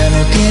alma ya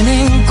no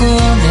tienen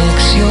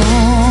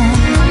conexión.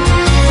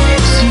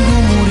 Sigo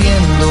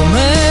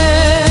muriéndome.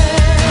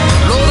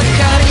 Lo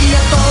dejaría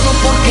todo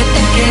porque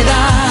te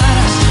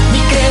quedaras.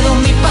 Mi credo,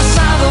 mi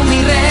pasado, mi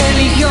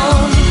religión.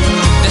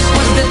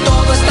 De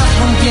todo estás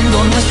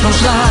rompiendo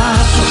nuestros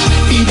lazos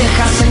y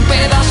dejas en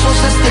pedazos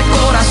este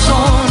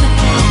corazón.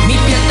 Mi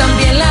piel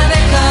también la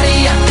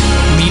dejaría,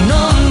 mi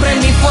nombre,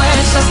 mi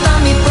fuerza, hasta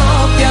mi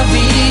propia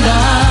vida.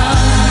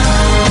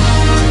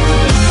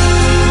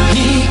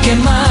 ¿Y qué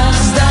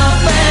más da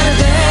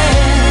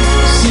perder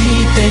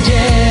si te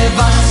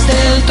llevas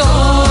del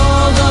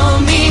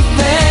todo mi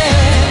fe?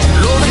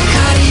 Lo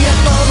dejaría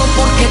todo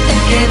porque te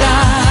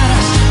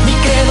quedaras. Mi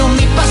credo,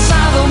 mi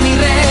pasado, mi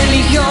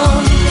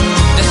religión.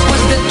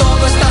 Después de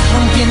todo estás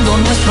rompiendo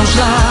nuestros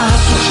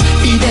lazos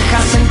y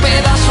dejas en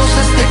pedazos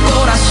este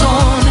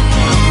corazón.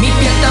 Mi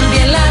piel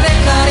también la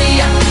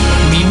dejaría,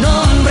 mi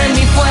nombre,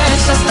 mi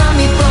fuerza, hasta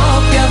mi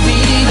propia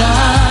vida.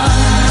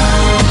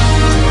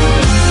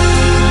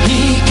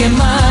 ¿Y qué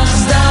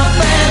más da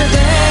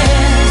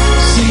perder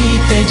si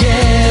te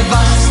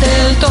llevas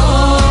del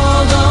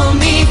todo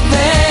mi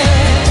fe?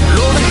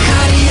 Lo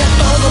dejaría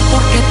todo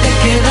porque te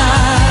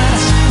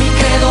quedaras. Mi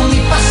credo, mi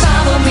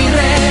pasado, mi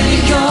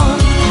religión.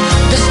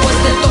 Después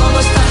de todo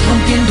estás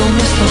rompiendo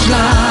nuestros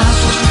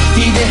lazos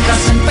y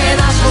dejas en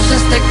pedazos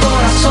este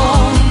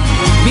corazón.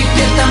 Mi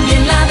piel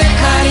también la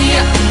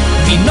dejaría,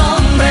 mi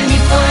nombre, mi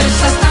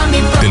fuerza, hasta mi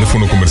propia.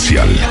 Teléfono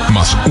comercial +1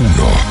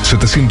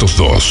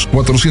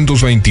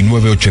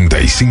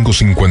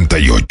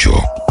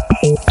 702-429-8558.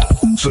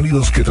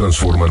 Sonidos que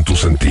transforman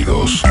tus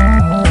sentidos.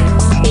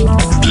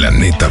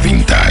 Planeta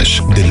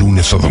Vintage, de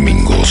lunes a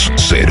domingos,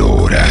 0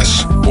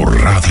 horas,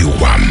 por Radio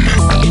UAM.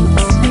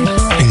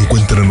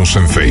 Encuéntranos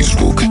en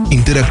Facebook.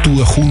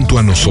 Interactúa junto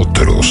a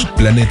nosotros.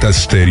 Planeta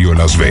Estéreo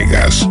Las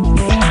Vegas.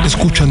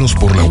 Escúchanos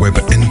por la web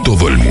en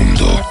todo el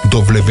mundo.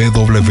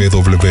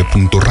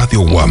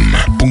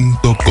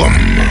 www.radiowam.com.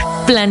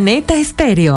 Planeta Estéreo.